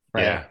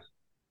 right. Yeah.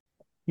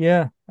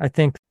 Yeah, I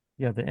think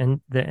yeah,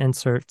 the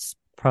inserts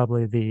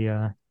probably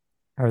the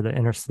or the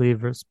inner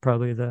sleeve is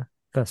probably the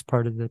best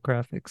part of the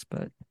graphics,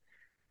 but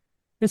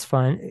it's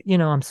fine. You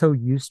know, I'm so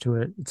used to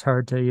it. It's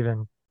hard to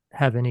even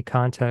have any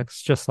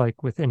context, just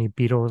like with any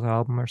Beatles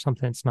album or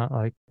something. It's not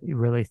like you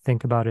really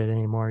think about it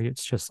anymore.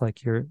 It's just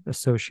like your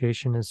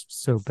association is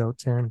so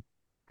built in.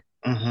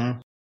 Hmm.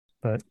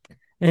 But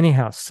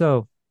anyhow,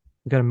 so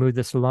we got to move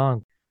this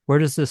along. Where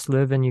does this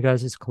live in you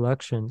guys'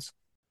 collections?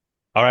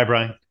 All right,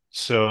 Brian.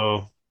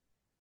 So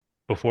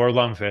before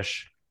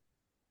Lungfish,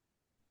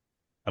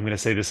 I'm going to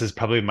say this is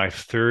probably my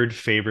third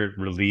favorite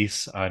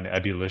release on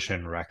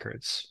Ebullition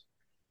Records.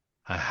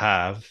 I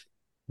have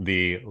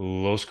the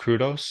Los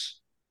Crudos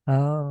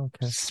Oh,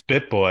 okay.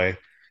 Spit Boy,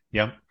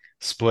 yep,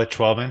 split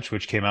 12-inch,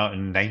 which came out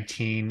in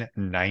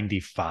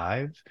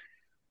 1995.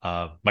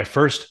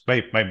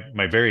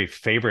 My very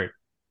favorite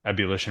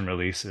Ebullition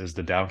release is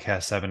the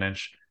Downcast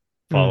 7-inch,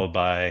 Mm, followed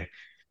by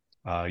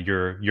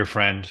your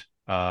friend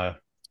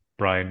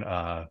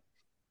Brian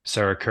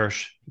Sarah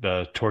Kirsch,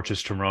 the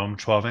Torches to Rome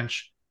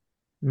 12-inch.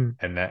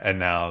 and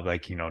now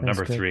like, That's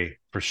number good. 3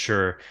 for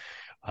sure,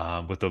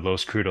 with the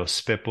Los Crudos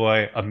Spit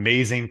Boy,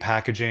 amazing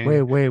packaging.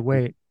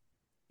 Wait.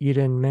 You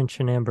didn't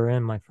mention Amber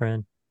M, my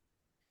friend.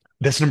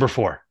 That's number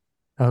 4.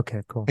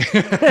 Okay, cool.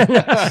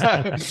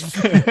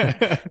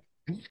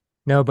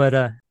 No,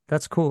 but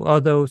that's cool.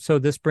 Although, so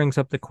this brings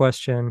up the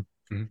question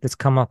Mhm. that's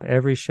come up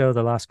every show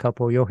the last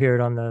couple. You'll hear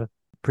it on the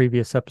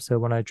previous episode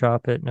when I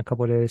drop it in a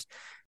couple of days.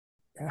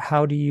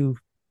 How do you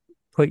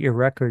put your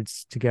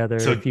records together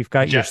So if you've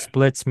got your Jeff,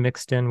 splits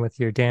mixed in with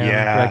your damn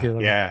yeah,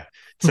 regular? yeah.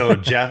 So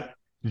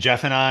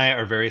Jeff and I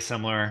are very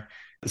similar.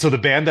 So the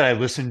band that I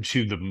listened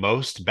to the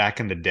most back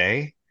in the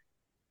day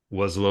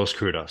was Los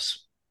Crudos.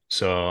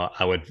 So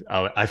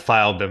I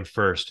filed them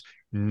first.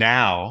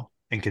 Now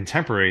in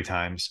contemporary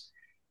times,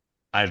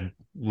 I've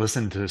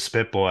listened to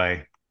Spit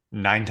Boy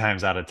 9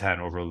 times out of 10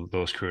 over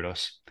Los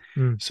Crudos.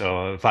 Mm,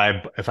 So if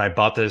I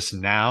bought this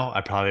now,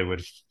 I probably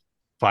would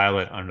file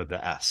it under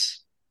the S.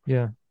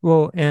 yeah.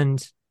 Well,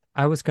 and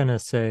I was gonna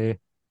say,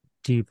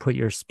 do you put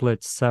your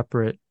splits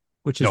separate?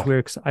 Which is No,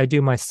 weird 'cause I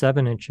do my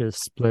 7 inches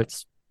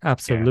splits yeah,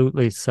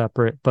 absolutely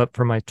separate, but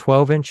for my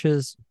 12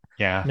 inches,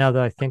 yeah. now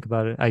that I think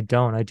about it, I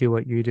don't. I do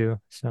what you do.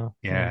 So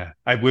yeah.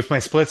 Yeah, with my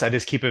splits, I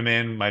just keep them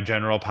in my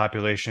general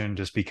population,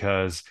 just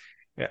because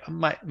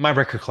my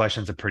record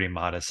collection's a pretty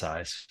modest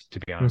size, to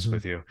be honest Hmm.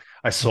 with you.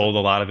 I sold a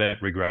lot of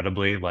it,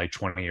 regrettably, like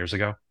 20 years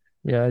ago.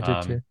 Yeah, I did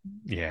Um, too.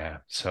 yeah,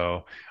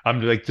 so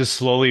I'm like just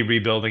slowly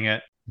rebuilding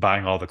it,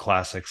 buying all the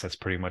classics. That's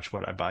pretty much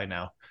what I buy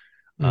now.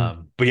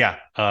 Mm, But yeah,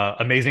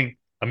 amazing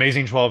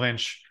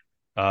 12-inch,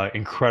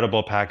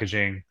 incredible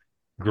packaging,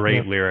 great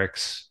yep.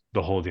 lyrics,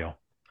 the whole deal.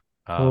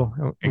 Cool.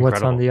 What's on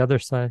Incredible. the other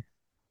side?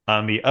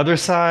 On the other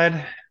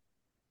side,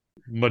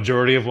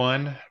 majority of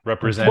one Okay.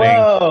 representing,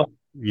 Whoa,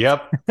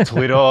 yep,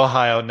 Toledo,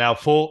 Ohio. Now,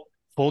 full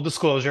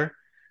disclosure,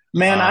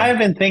 man, um, I've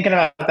been thinking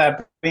about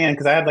that band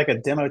because I had like a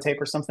demo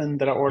tape or something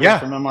that I ordered yeah,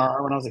 from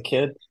MRR when I was a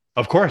kid,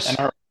 of and course.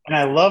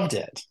 I loved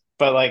it.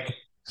 But like,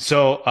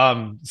 So,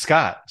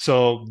 Scott,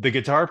 so the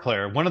guitar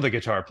player, one of the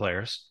guitar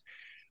players,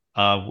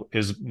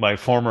 is my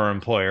former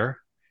employer,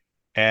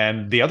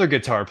 and the other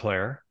guitar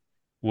player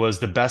was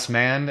the best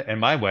man in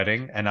my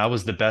wedding, and I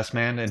was the best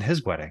man in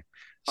his wedding.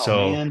 oh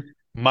So, man,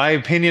 my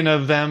opinion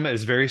of them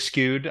is very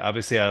skewed.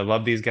 Obviously, I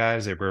love these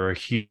guys. They were a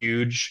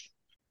huge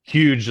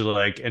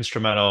like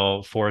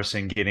instrumental force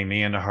in getting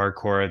me into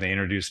hardcore. They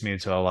introduced me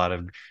to a lot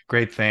of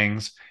great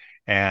things.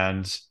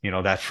 And,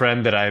 that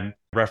friend that I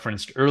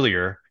referenced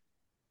earlier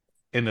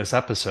in this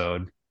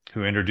episode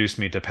who introduced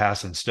me to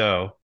Pass and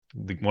Stowe,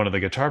 one of the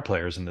guitar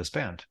players in this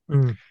band.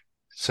 Mm,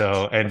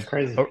 So, that's and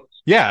crazy.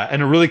 yeah,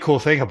 and a really cool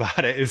thing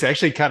about it is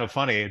actually kind of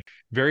funny,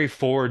 very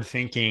forward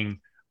thinking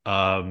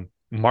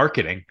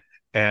marketing.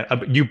 And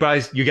you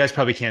guys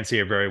probably can't see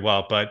it very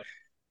well, but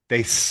they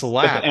With the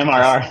slapped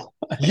MRR.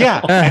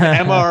 yeah,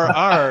 an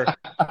MRR.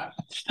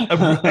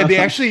 And they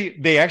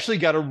Uh actually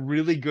got a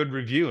really good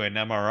review in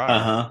MRR.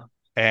 huh.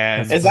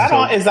 that's And Is that fun.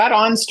 on? so Is that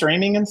on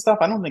streaming and stuff?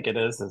 I don't think it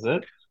is. Is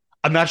it?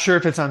 I'm not sure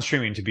if it's on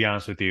streaming, to be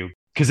honest with you,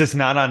 because it's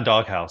not on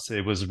Doghouse.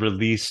 It was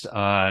released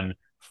on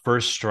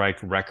First Strike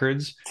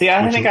Records, See,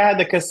 I which think I had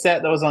the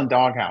cassette that was on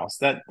Doghouse.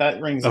 That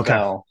rings a okay.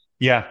 bell.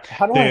 Yeah.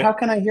 How The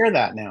can I hear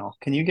that now?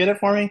 Can you get it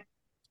for me?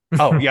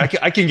 Oh, yeah,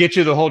 I can get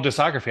you the whole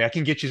discography. I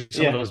can get you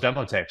some of Yeah. those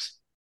demo tapes.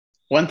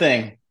 One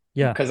thing,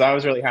 Yeah. because I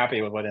was really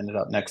happy with what ended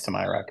up next to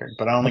my record,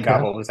 but I only got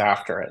Okay. what was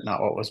after it,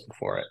 not what was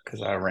before it,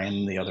 because I ran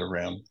in the other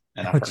room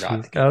and I Oh, forgot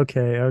geez. to get it.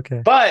 Okay.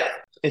 Okay. But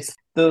it's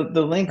the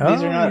Link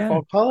These Are Oh, Not yeah.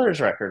 Fall Colors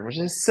record, which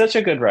is such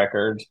a good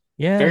record.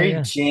 Yeah. Very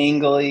Yeah.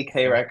 jingly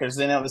K records.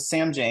 And it was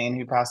Sam Jane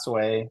who passed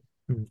away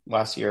Mm,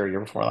 last year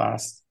before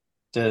last.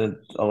 Did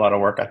a lot of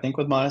work, I think,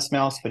 with Modest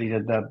Mouse, but he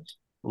did the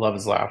Love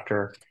Is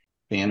Laughter.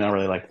 And I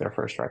really liked their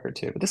first record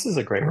too. But this is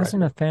a I great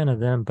wasn't a record. fan of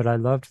them, but I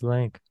loved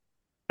Link.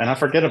 And I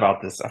forget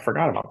about this. I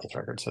forgot about this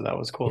record, so that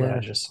was cool that I Yeah.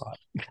 just saw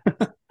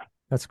it.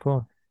 That's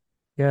cool.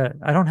 Yeah.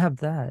 I don't have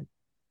that.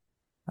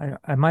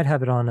 I might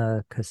have it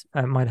on because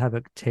I might have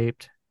it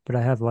taped, but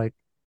I have like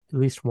at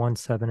least one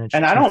 7 inch,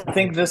 And I two don't think 7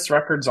 inches. this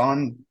record's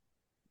on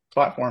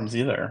platforms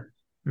either.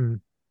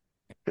 Mm.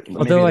 Maybe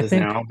Although it is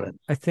now, but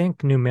I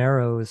think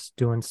Numero is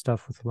doing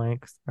stuff with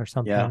Link or yeah.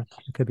 something.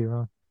 I could be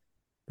wrong.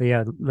 But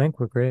yeah, Link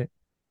were great.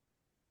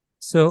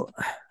 So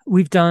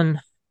we've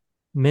done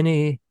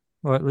many,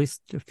 or at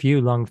least a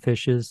few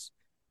Lungfishes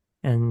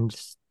and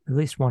at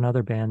least one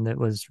other band that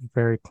was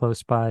very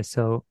close by.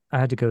 So I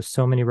had to go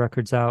so many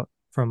records out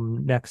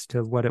from next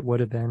to what it would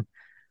have been.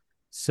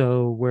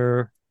 So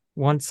where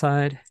one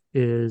side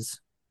is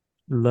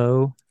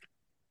Low,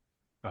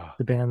 Oh,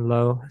 the band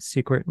Low,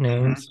 Secret Mhm.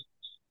 Names.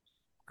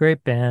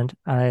 Great band.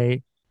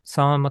 I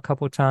saw them a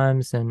couple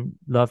times and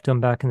loved them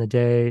back in the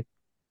day.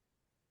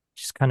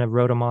 Just kind of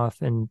wrote them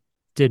off and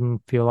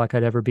didn't feel like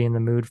I'd ever be in the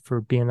mood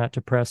for being that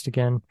depressed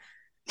again.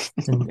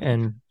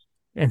 And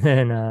and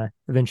then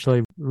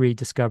eventually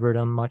rediscovered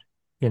them much,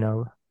 you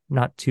know,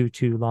 not too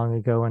long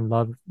ago and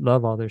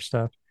love all their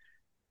stuff.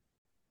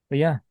 But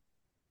yeah,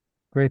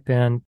 great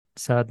band.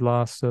 Sad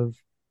loss of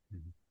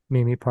mhm.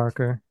 Mimi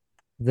Parker.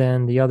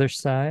 Then the other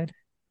side,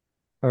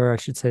 or I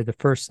should say the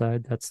first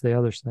side, that's the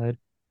other side.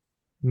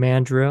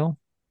 Mandrill,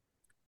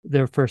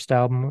 their first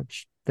album,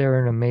 which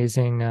they're an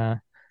amazing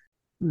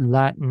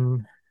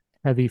Latin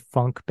heavy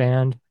funk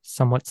band,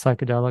 somewhat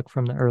psychedelic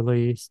from the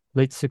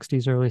late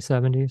 60s, early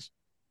 70s.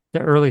 The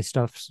early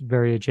stuff's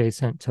very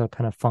adjacent to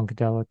kind of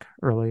funkadelic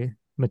early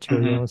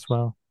material as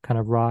well, kind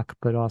of rock,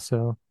 but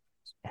also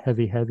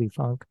heavy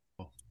funk.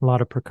 A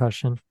lot of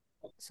percussion.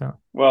 So,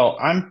 well,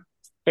 I'm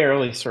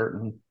fairly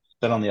certain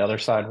that on the other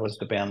side was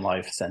the band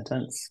Life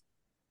Sentence.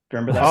 Do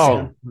you remember that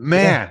band? Oh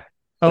man.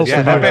 Oh,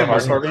 yeah, that band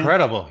was hardcore band?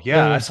 incredible.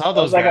 Yeah, Yeah. I saw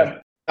those guys.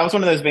 That was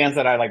one of those bands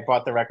that I like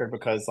bought the record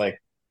because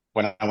like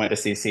when I went to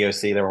see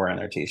COC, they were wearing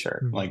their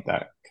T-shirt, like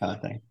that kind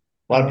of thing.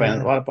 A lot of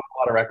bands, a lot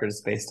of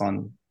records based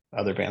on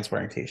other bands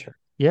wearing T-shirt.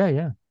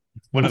 Yeah.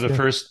 One of the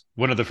first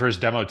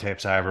demo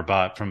tapes I ever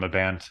bought from a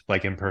band,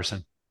 like in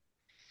person.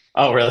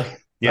 Oh, really?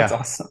 Yeah. That's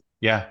awesome.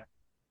 Yeah.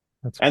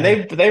 And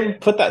they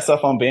put that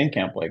stuff on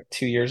Bandcamp like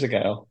 2 years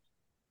ago,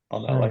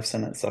 all that Life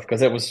Sentence stuff,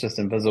 because it was just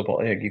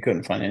invisible ig. You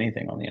couldn't find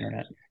anything on the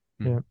internet.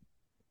 Yeah.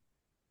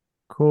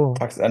 Cool.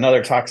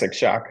 Another Toxic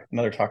Shock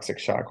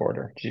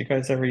order. Did you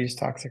guys ever use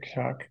Toxic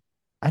Shock?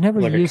 I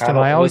never used them.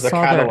 I always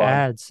saw their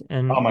ads,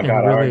 and oh my god,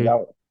 really,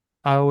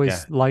 I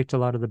always liked a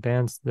lot of the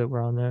bands that were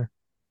on there.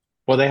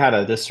 Well, they had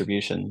a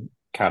distribution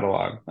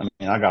catalog. I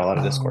mean, I got a lot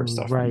of Discord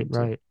stuff. Right.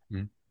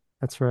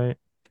 That's right.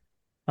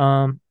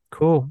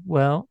 Cool.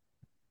 Well,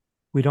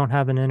 we don't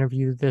have an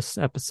interview this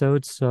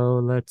episode, so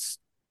let's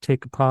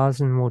take a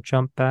pause and we'll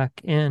jump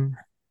back in.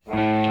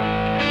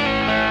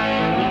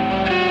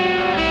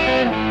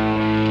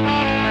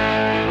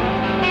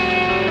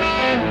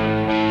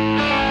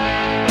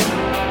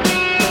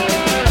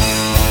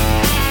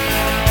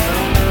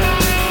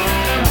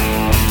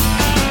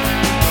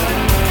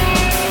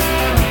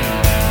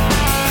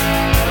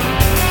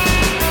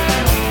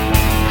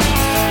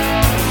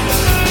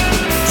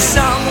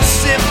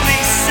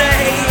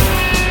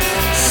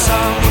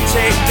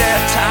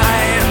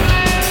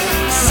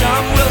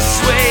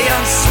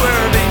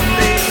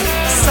 Unswervingly,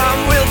 some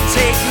will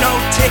take no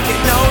ticket,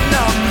 no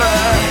number.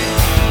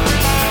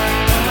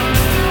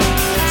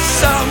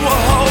 Some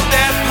will hold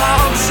their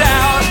palms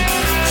out,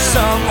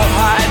 some will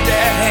hide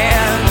their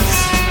hands.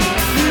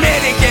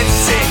 Many get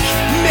sick,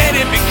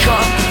 many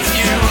become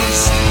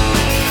confused.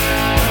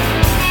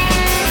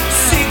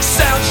 Seek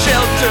sound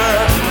shelter,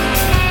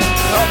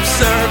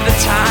 observe the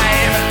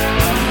time.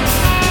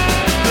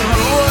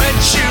 And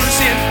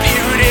choosing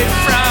beauty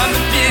from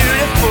the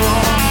beautiful.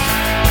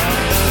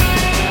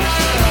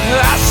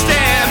 I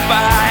stand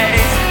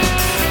by,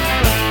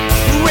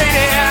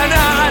 waiting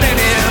on an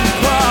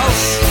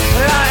impulse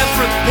I am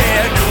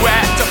prepared to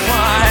act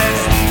upon.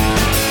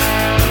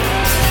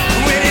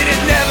 When it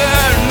had never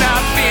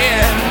not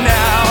been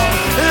now,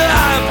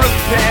 I am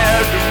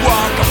prepared to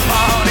walk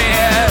upon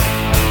it.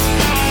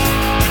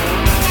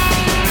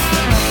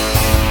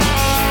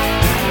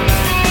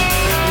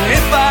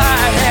 If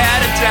I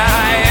had a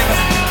dime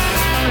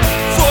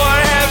for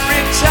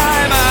every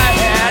time I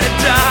had a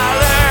dollar,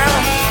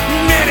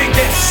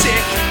 get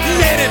sick,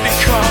 many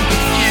become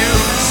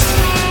confused.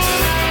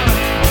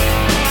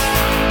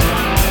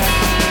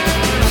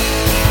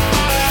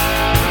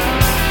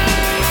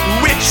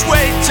 Which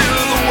way to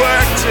the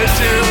work to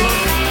do?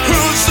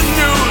 Who's the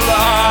new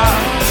law?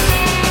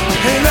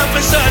 Enough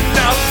is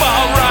enough,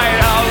 alright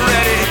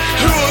already.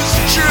 Who's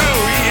the true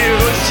you?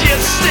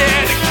 Just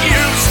stand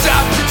accused,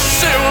 stop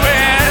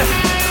consuming.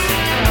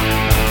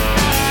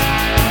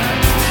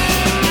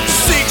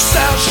 Seek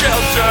sound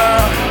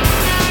shelter,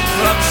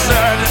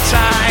 observe the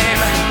time.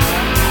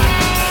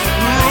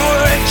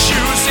 Rule and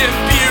choosing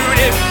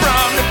beauty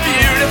from the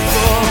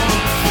beautiful.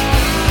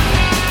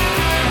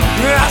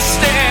 I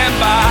stand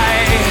by,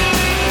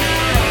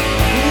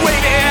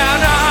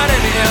 waiting on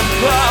an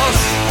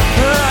impulse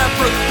I'm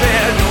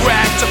prepared to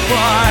act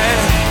upon.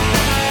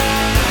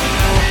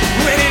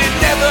 When it had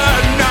never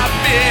not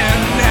been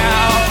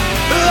now,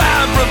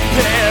 I'm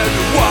prepared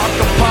to walk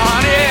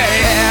upon it.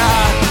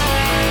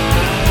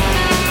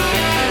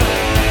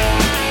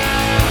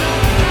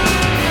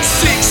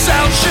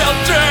 Sound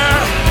shelter,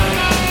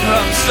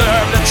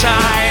 observe the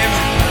time.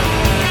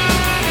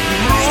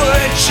 Rule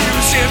and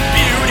choosing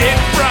beauty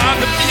from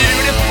the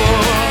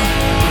beautiful.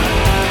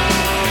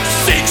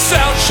 Seek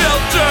sound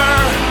shelter,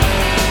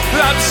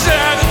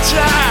 observe the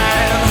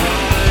time.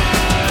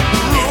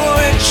 Rule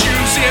and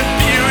choosing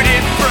beauty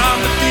from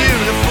the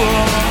beautiful.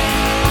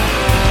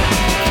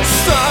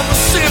 Some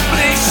will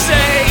simply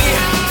say,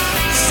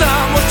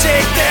 some will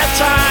take their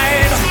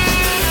time.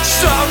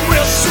 Some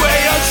will sway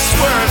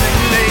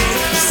unswervingly.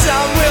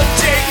 Some will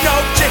take no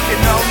ticket,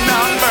 no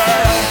number.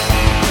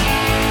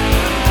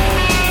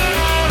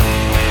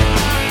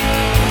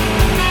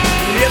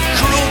 If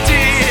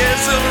cruelty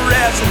is a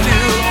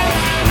residue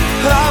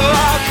of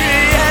our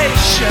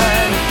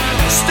creation,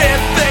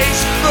 stand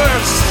face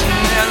first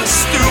in the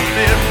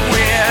stupid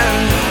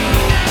wind.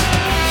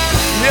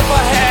 If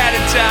I had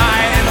a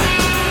dime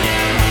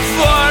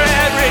for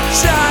every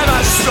time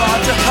I start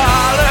to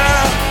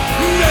holler,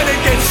 many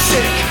get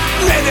sick,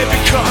 many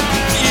become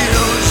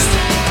confused.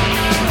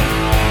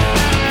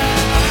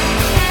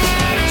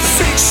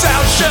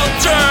 out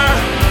shelter,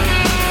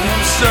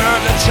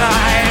 observe the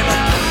time,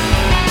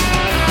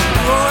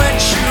 and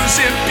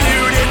choosing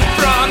beauty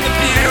from the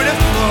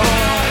beautiful.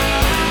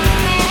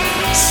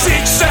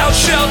 Seeks out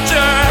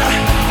shelter,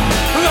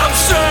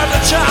 observe the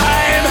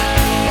time,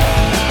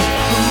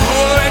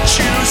 and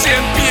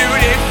choosing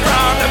beauty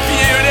from the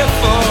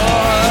beautiful.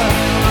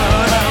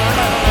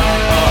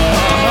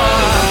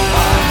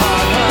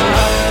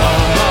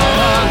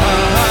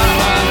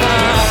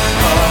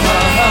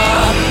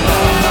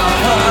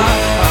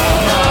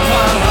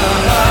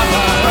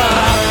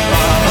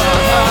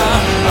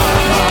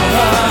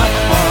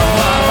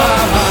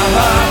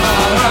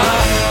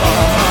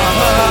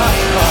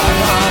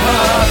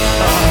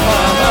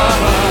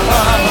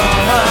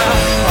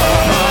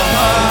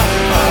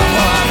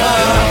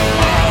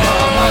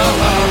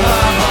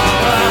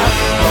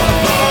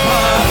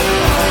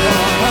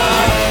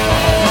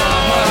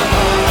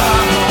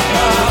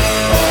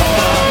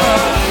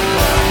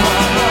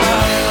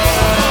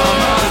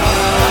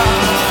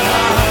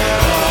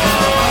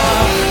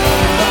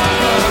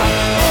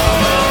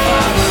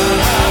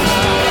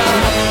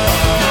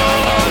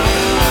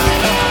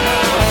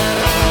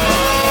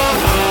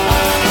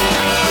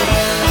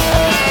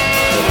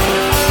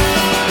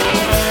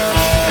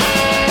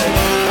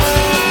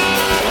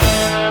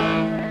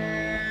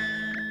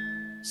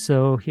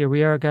 So here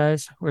we are,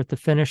 guys. We're at the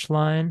finish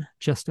line,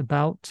 just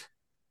about.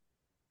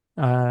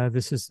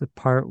 This is the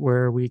part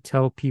where we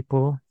tell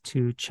people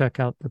to check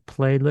out the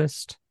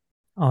playlist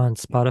on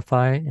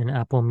Spotify and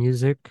Apple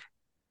Music.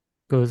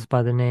 Goes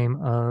by the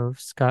name of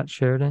Scott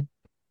Sheridan.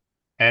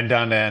 And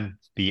down then,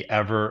 the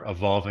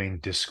ever-evolving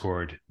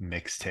Discord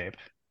mixtape.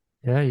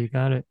 Yeah, you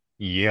got it.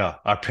 Yeah,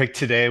 our pick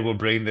today will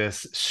bring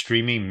this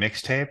streaming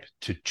mixtape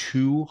to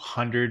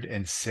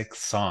 206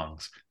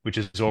 songs, which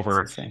is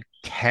over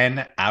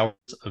 10 hours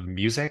of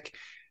music.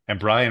 And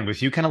Brian,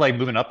 with you kind of like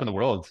moving up in the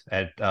world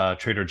at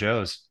Trader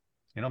Joe's,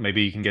 you know,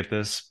 maybe you can get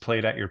this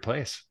played at your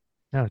place.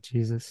 Oh,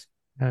 Jesus.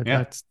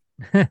 Yeah.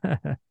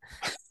 That's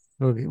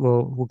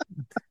we'll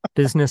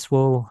business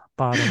will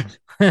bottom.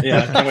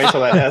 Yeah, can't wait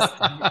till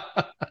that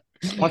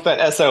once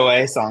that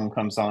SOA song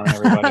comes on,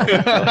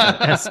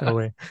 everybody.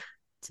 SOA.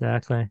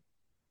 Exactly.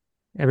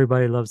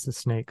 Everybody loves the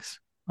snakes.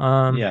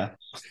 Yeah.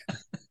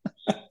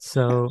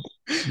 So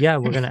yeah,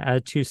 we're gonna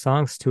add 2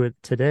 songs to it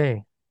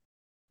today.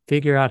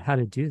 Figure out how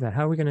to do that.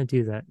 How are we gonna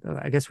do that?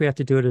 I guess we have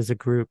to do it as a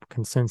group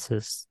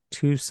consensus.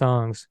 2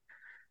 songs.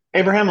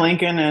 Abraham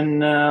Lincoln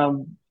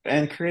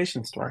and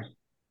Creation Story.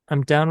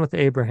 I'm down with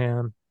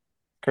Abraham.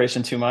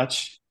 Creation too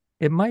much?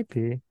 It might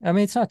be. I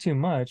mean, it's not too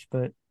much,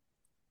 but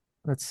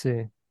let's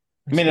see.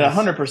 I mean,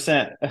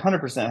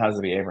 100% has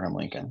to be Abraham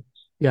Lincoln.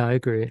 Yeah, I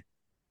agree.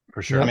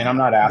 For sure. I mean, I'm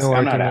not asking. No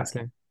I'm not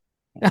argument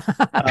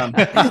asking.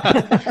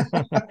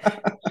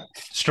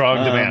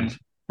 Strong demand.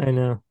 I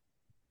know.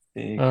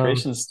 The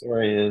Creation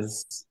Story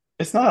it's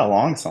not a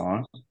long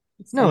song.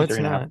 No, it's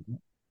not.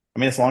 I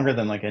mean, it's longer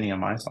than like any of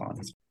my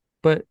songs.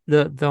 But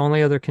the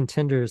only other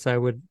contenders I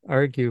would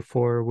argue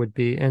for would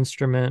be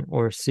Instrument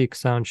or Seek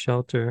Sound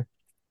Shelter.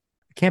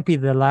 It can't be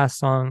the last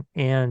song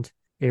and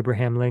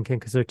Abraham Lincoln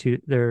because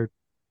they're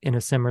in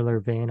a similar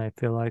vein, I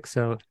feel like.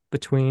 So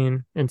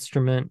between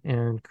Instrument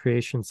and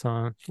Creation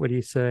Song, what do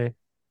you say,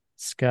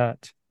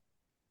 Scott?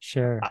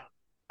 Share.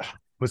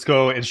 Let's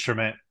go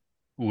Instrument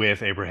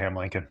with Abraham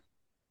Lincoln.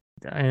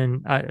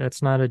 And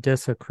that's not a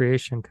diss of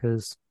Creation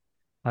because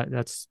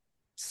that's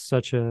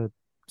such a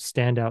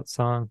standout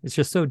song. It's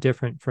just so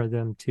different for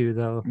them too,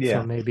 though.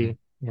 Yeah. So maybe,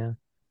 yeah.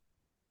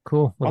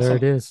 Cool. Well, Awesome. there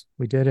it is.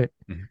 We did it.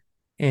 Mhm.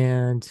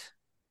 And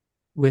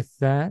with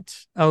that,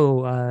 I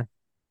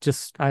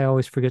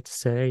always forget to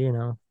say,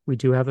 we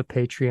do have a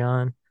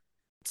Patreon.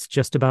 It's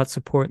just about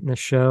supporting the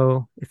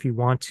show. If you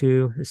want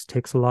to, this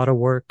takes a lot of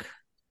work.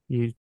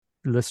 You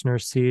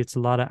listeners see it's a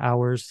lot of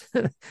hours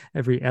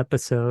every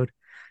episode.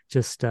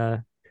 Just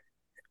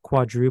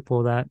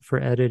quadruple that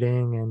for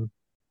editing and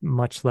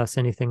much less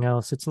anything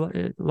else.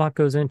 A lot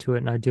goes into it,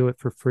 and I do it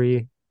for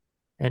free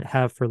and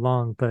have for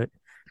long. But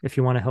if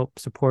you want to help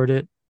support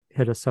it,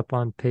 hit us up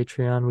on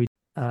Patreon. We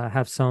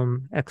have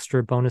some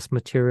extra bonus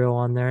material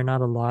on there.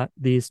 Not a lot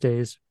these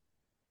days,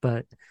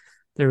 but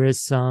there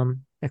is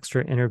some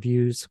extra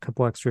interviews, a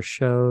couple extra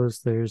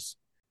shows. There's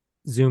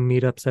Zoom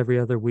meetups every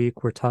other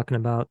week. We're talking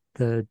about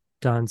the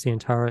Don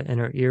Zientara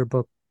Inner Ear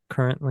book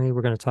currently.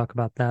 We're going to talk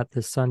about that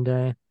this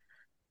Sunday.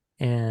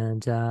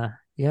 And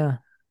yeah,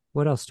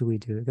 what else do we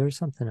do? There's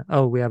something.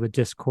 Oh, we have a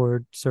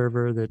Discord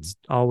server that's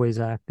always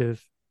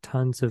active.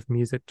 Tons of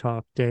music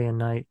talk day and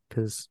night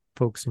because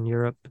folks in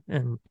Europe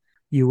and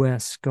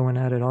US going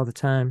at it all the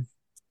time.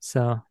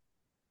 So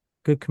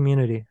good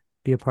community.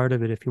 Be a part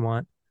of it if you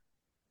want.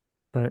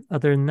 But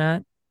other than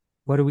that,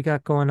 what do we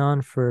got going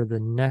on for the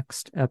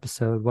next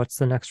episode? What's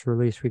the next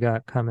release we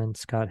got coming,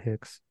 Scott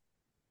Hicks?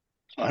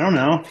 I don't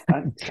know.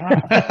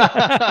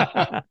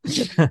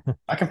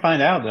 I can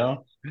find out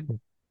though. I'm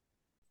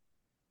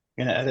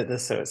gonna edit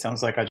this so it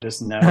sounds like I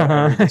just know.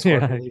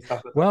 Yeah.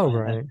 Well,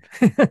 right.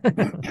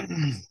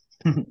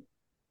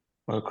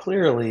 Well,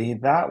 clearly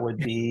that would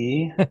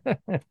be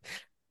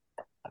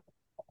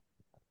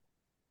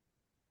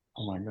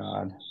Oh my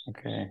God.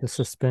 Okay. The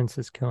suspense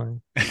is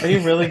killing. Are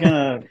you really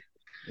gonna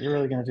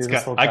do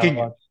this whole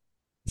catalog?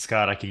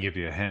 Scott, I can give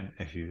you a hint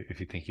if you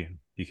think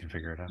you can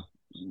figure it out.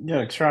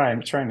 Yeah, try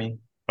me.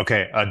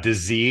 Okay, a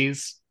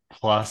disease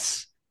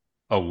plus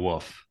a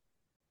wolf.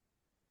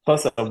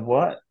 Plus a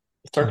what?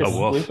 Circus A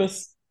wolf.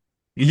 lupus?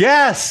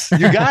 Yes,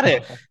 you got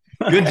it.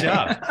 Good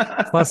job.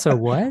 Plus a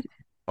what?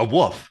 A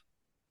wolf.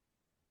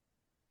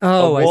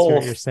 Oh, I see what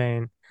wolf. you're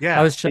saying. Yeah.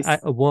 I was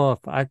a wolf.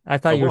 I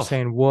thought A you were wolf.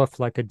 saying wolf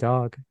like a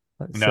dog.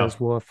 It No. says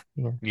wolf.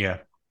 Yeah. Yeah.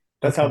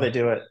 That's how they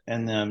do it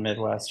in the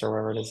Midwest or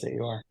wherever it is that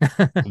you are.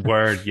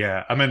 Word.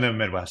 Yeah. I'm in the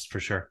Midwest for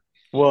sure.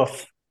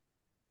 Wolf.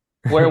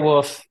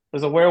 Werewolf.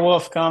 There's a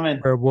werewolf coming.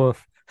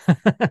 Werewolf.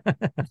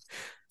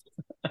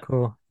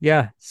 Cool.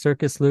 Yeah.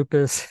 Circus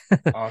lupus.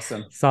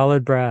 Awesome.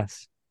 Solid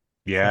brass.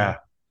 Yeah.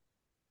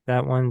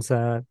 That one's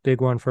a big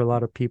one for a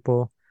lot of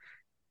people.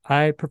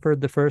 I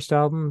preferred the first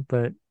album,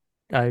 but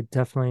I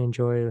definitely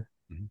enjoy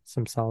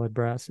some solid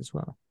brass as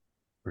well.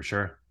 For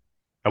sure.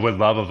 I would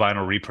love a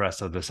vinyl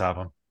repress of this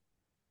album.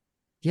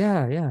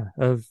 Yeah, yeah.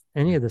 Of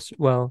any of this.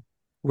 Well,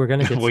 we're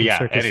gonna get Well, some yeah,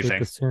 Circus anything.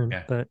 Lupus soon.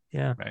 Yeah. But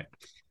yeah. Right.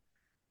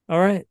 All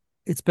right.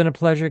 It's been a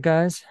pleasure,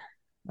 guys.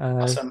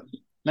 Awesome.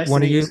 Nice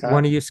one to of meet you, you, Scott.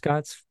 one of you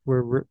Scots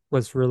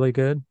was really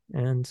good,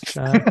 and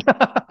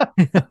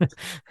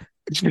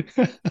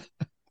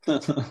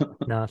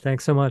no,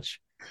 thanks so much.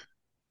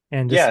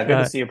 And just, yeah, good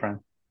to see you, Brian.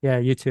 Yeah,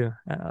 you too.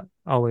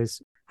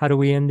 Always. How do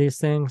we end these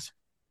things?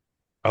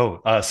 Oh,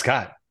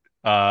 Scott.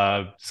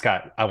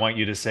 Scott, I want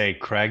you to say,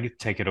 Craig,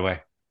 take it away.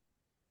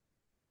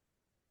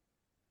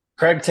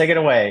 Craig, take it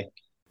away.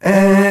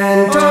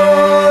 And